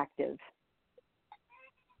pretty active.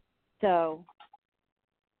 So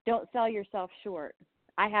don't sell yourself short.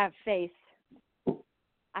 I have faith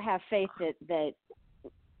that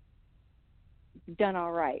we've done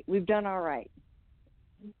all right. We've done all right.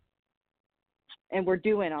 And we're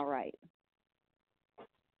doing all right.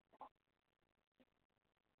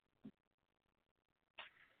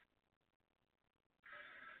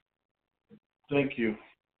 Thank you.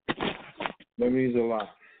 That means a lot.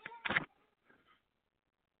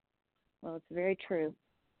 Well, it's very true.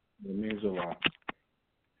 It means a lot.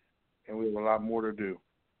 And we have a lot more to do.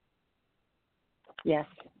 Yes.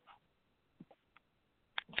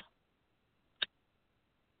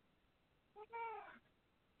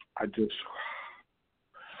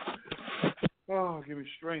 Give me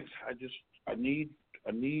strength. I need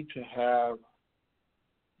to have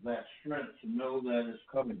that strength to know that it's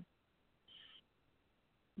coming.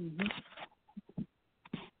 Mm-hmm.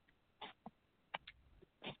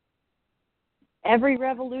 Every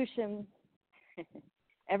revolution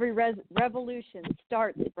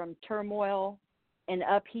starts from turmoil and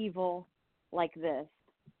upheaval like this.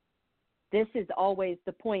 This is always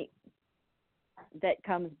the point that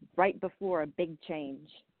comes right before a big change.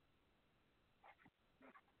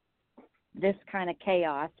 This kind of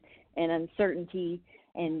chaos and uncertainty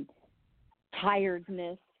and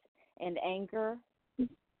tiredness and anger.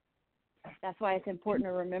 That's why it's important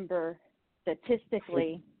to remember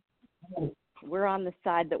statistically We're on the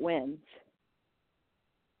side that wins.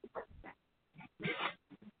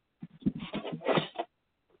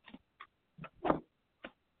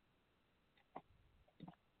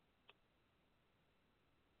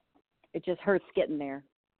 It just hurts getting there.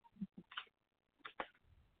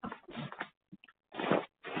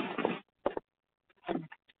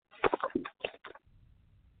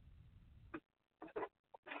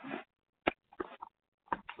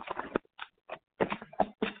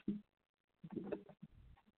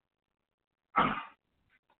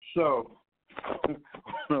 So,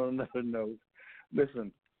 on another note,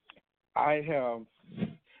 listen, I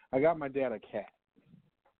got my dad a cat,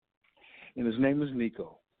 and his name is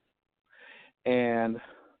Nico. And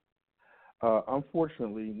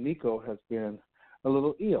unfortunately, Nico has been a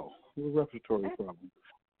little ill, a little respiratory problem.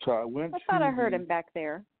 So I thought I heard him back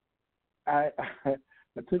there. I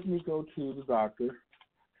took Nico to the doctor,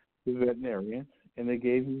 the veterinarian, and they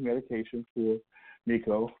gave me medication for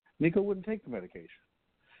Nico. Nico wouldn't take the medication.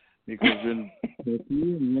 Nico's been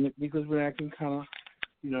acting kind of,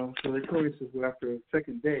 so they told me, well, after the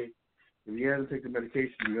second day, if he hasn't taken the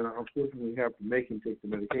medication, you're going to unfortunately have to make him take the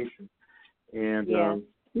medication. And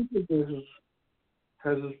he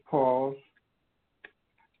has his paws.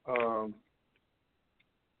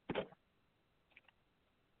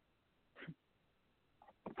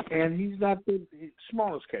 And he's not the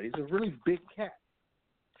smallest cat. He's a really big cat.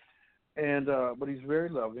 And but he's very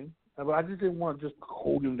loving. But I just didn't want to just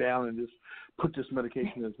hold him down and just put this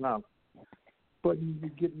medication in his mouth. But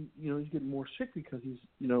he's getting more sick because he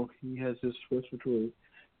has this respiratory,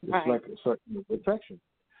 like a certain infection.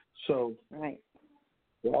 So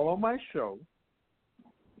while on my show,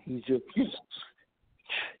 he's just,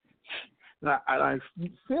 and I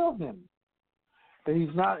feel him that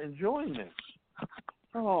he's not enjoying this.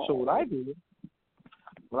 Oh. So what I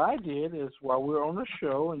did is while we were on the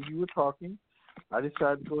show and you were talking, I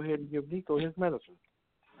decided to go ahead and give Nico his medicine.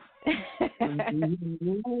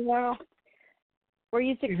 Were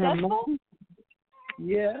you successful?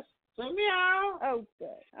 Yes. So meow. Oh,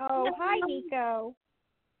 good. Oh, meow. Hi, Nico.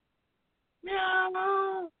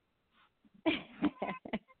 Meow.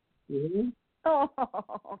 Mm-hmm. Oh.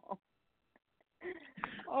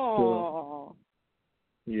 Oh.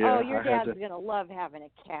 Yeah. Oh, your dad's gonna love having a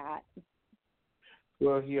cat.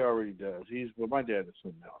 Well, he already does. My dad is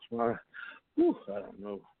something else. I don't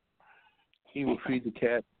know. He would feed the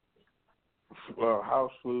cat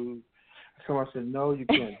house food. I said, no, you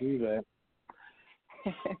can't do that.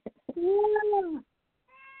 You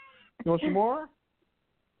want some more?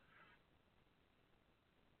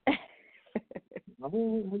 I'll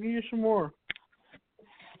give you some more.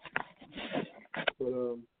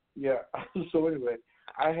 But yeah. So anyway,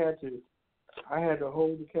 I had to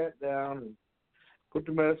hold the cat down and put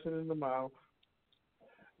the medicine in the mouth.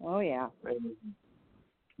 Oh yeah. And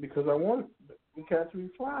because I want the cat to be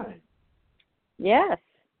fine. Yes.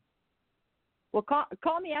 Well,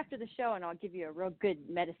 call me after the show, and I'll give you a real good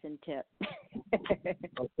medicine tip.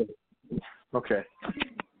 Okay.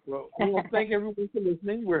 Well, thank everyone for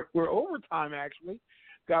listening. We're over time, actually.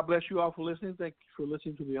 God bless you all for listening. Thank you for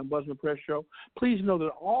listening to the Ombudsman Press Show. Please know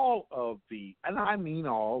that all of the, and I mean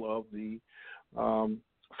all of the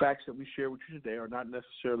facts that we share with you today are not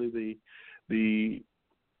necessarily the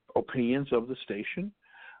opinions of the station.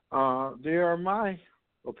 They are my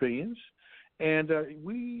opinions, and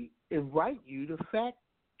we invite you to fact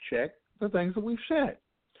check the things that we've said.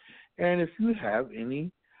 And if you have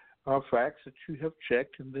any facts that you have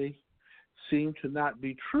checked and they seem to not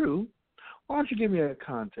be true, why don't you give me a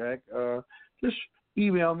contact? Just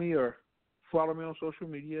email me or follow me on social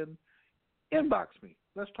media and inbox me.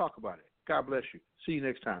 Let's talk about it. God bless you. See you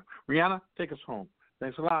next time. Rihanna, take us home.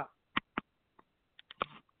 Thanks a lot.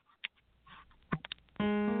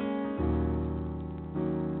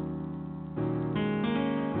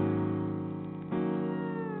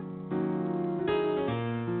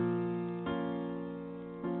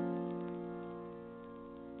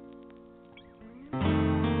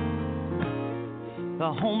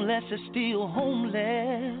 The homeless are still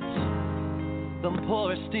homeless, the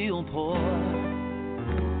poor are still poor,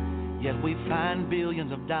 yet we find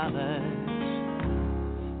billions of dollars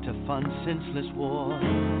to fund senseless war.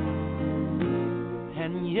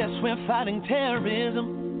 And yes, we're fighting terrorism.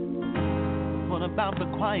 What about the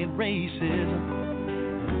quiet racism,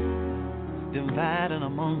 dividing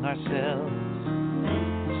among ourselves?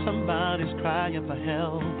 Somebody's crying for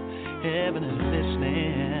help. Heaven is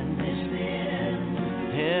listening.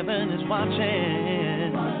 Heaven is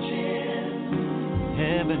watching.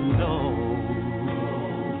 Heaven knows.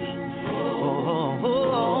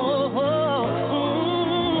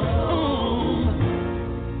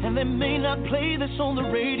 And they may not not play this on the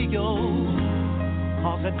radio,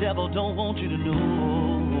 'cause the devil don't want you to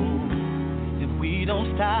know. If we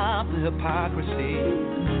don't stop the hypocrisy,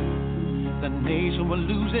 the nation will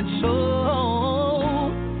lose its soul.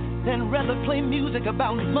 Then rather play music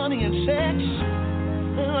about money and sex,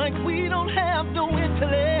 like we don't have no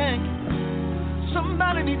intellect.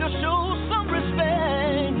 Somebody need to show some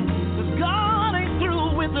respect, 'cause God ain't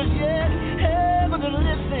through with us yet. Heaven is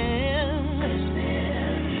listening,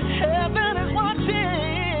 heaven is watching,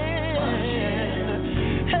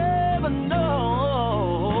 heaven knows,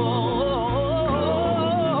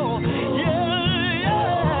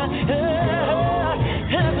 yeah,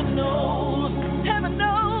 heaven knows,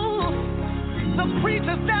 the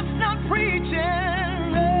preachers that's not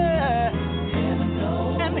preaching,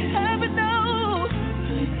 and heaven knows,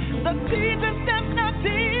 the teachers that's not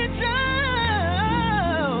teaching.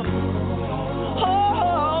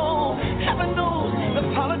 Oh, heaven knows, the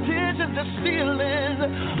politicians are stealing.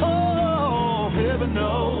 Oh, heaven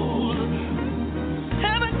knows.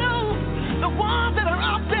 Heaven knows, the ones that are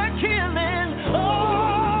out there killing.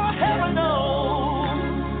 Oh, heaven knows.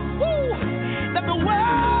 Woo, that the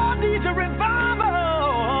world needs a revival.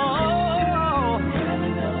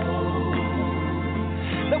 Heaven knows,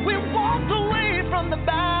 that we walked away from the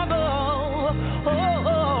Bible.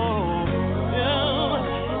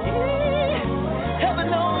 Heaven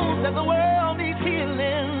knows that the world needs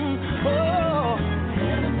healing. Oh,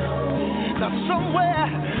 that somewhere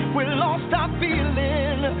we lost our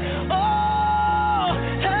feeling. Oh,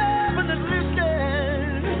 heaven is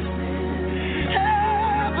listening.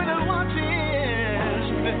 Heaven is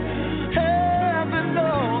watching. Heaven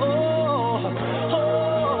knows.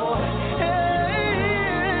 Oh,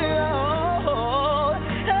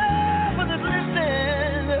 heaven is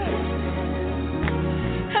listening.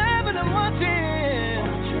 Heaven is watching.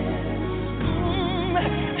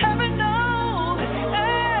 Heaven knows.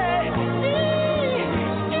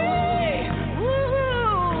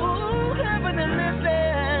 Heaven is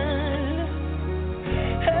listening.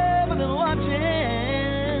 Heaven is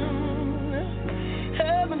watching.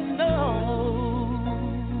 Heaven knows.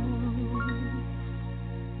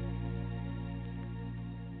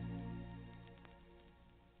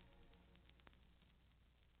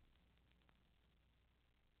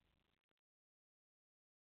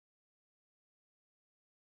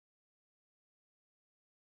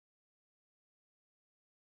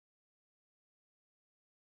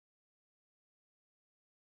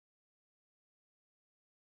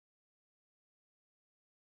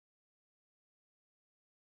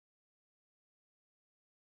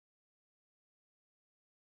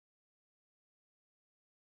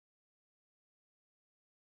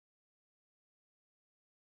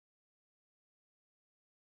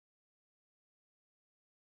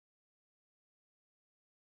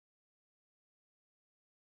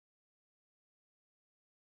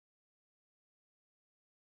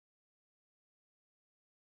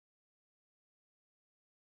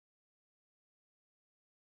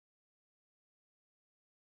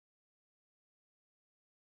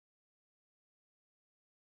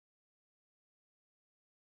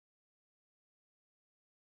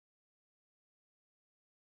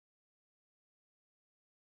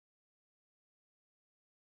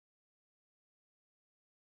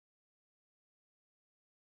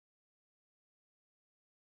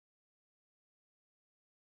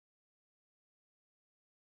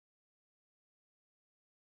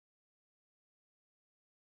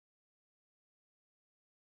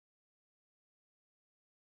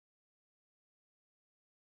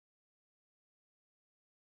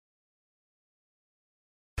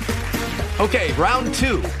 Okay, round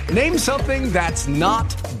two. Name something that's not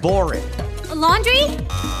boring. A laundry?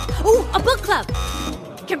 Ooh, a book club.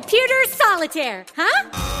 Computer solitaire, huh?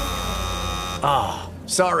 Ah, oh,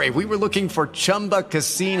 sorry, we were looking for Chumba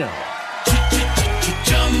Casino.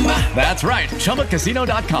 That's right,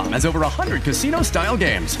 ChumbaCasino.com has over 100 casino-style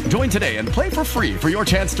games. Join today and play for free for your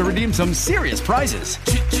chance to redeem some serious prizes.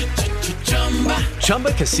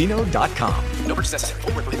 ChumbaCasino.com. No purchase necessary.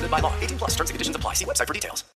 Void where prohibited by law. 18+ terms and conditions apply. See website for details.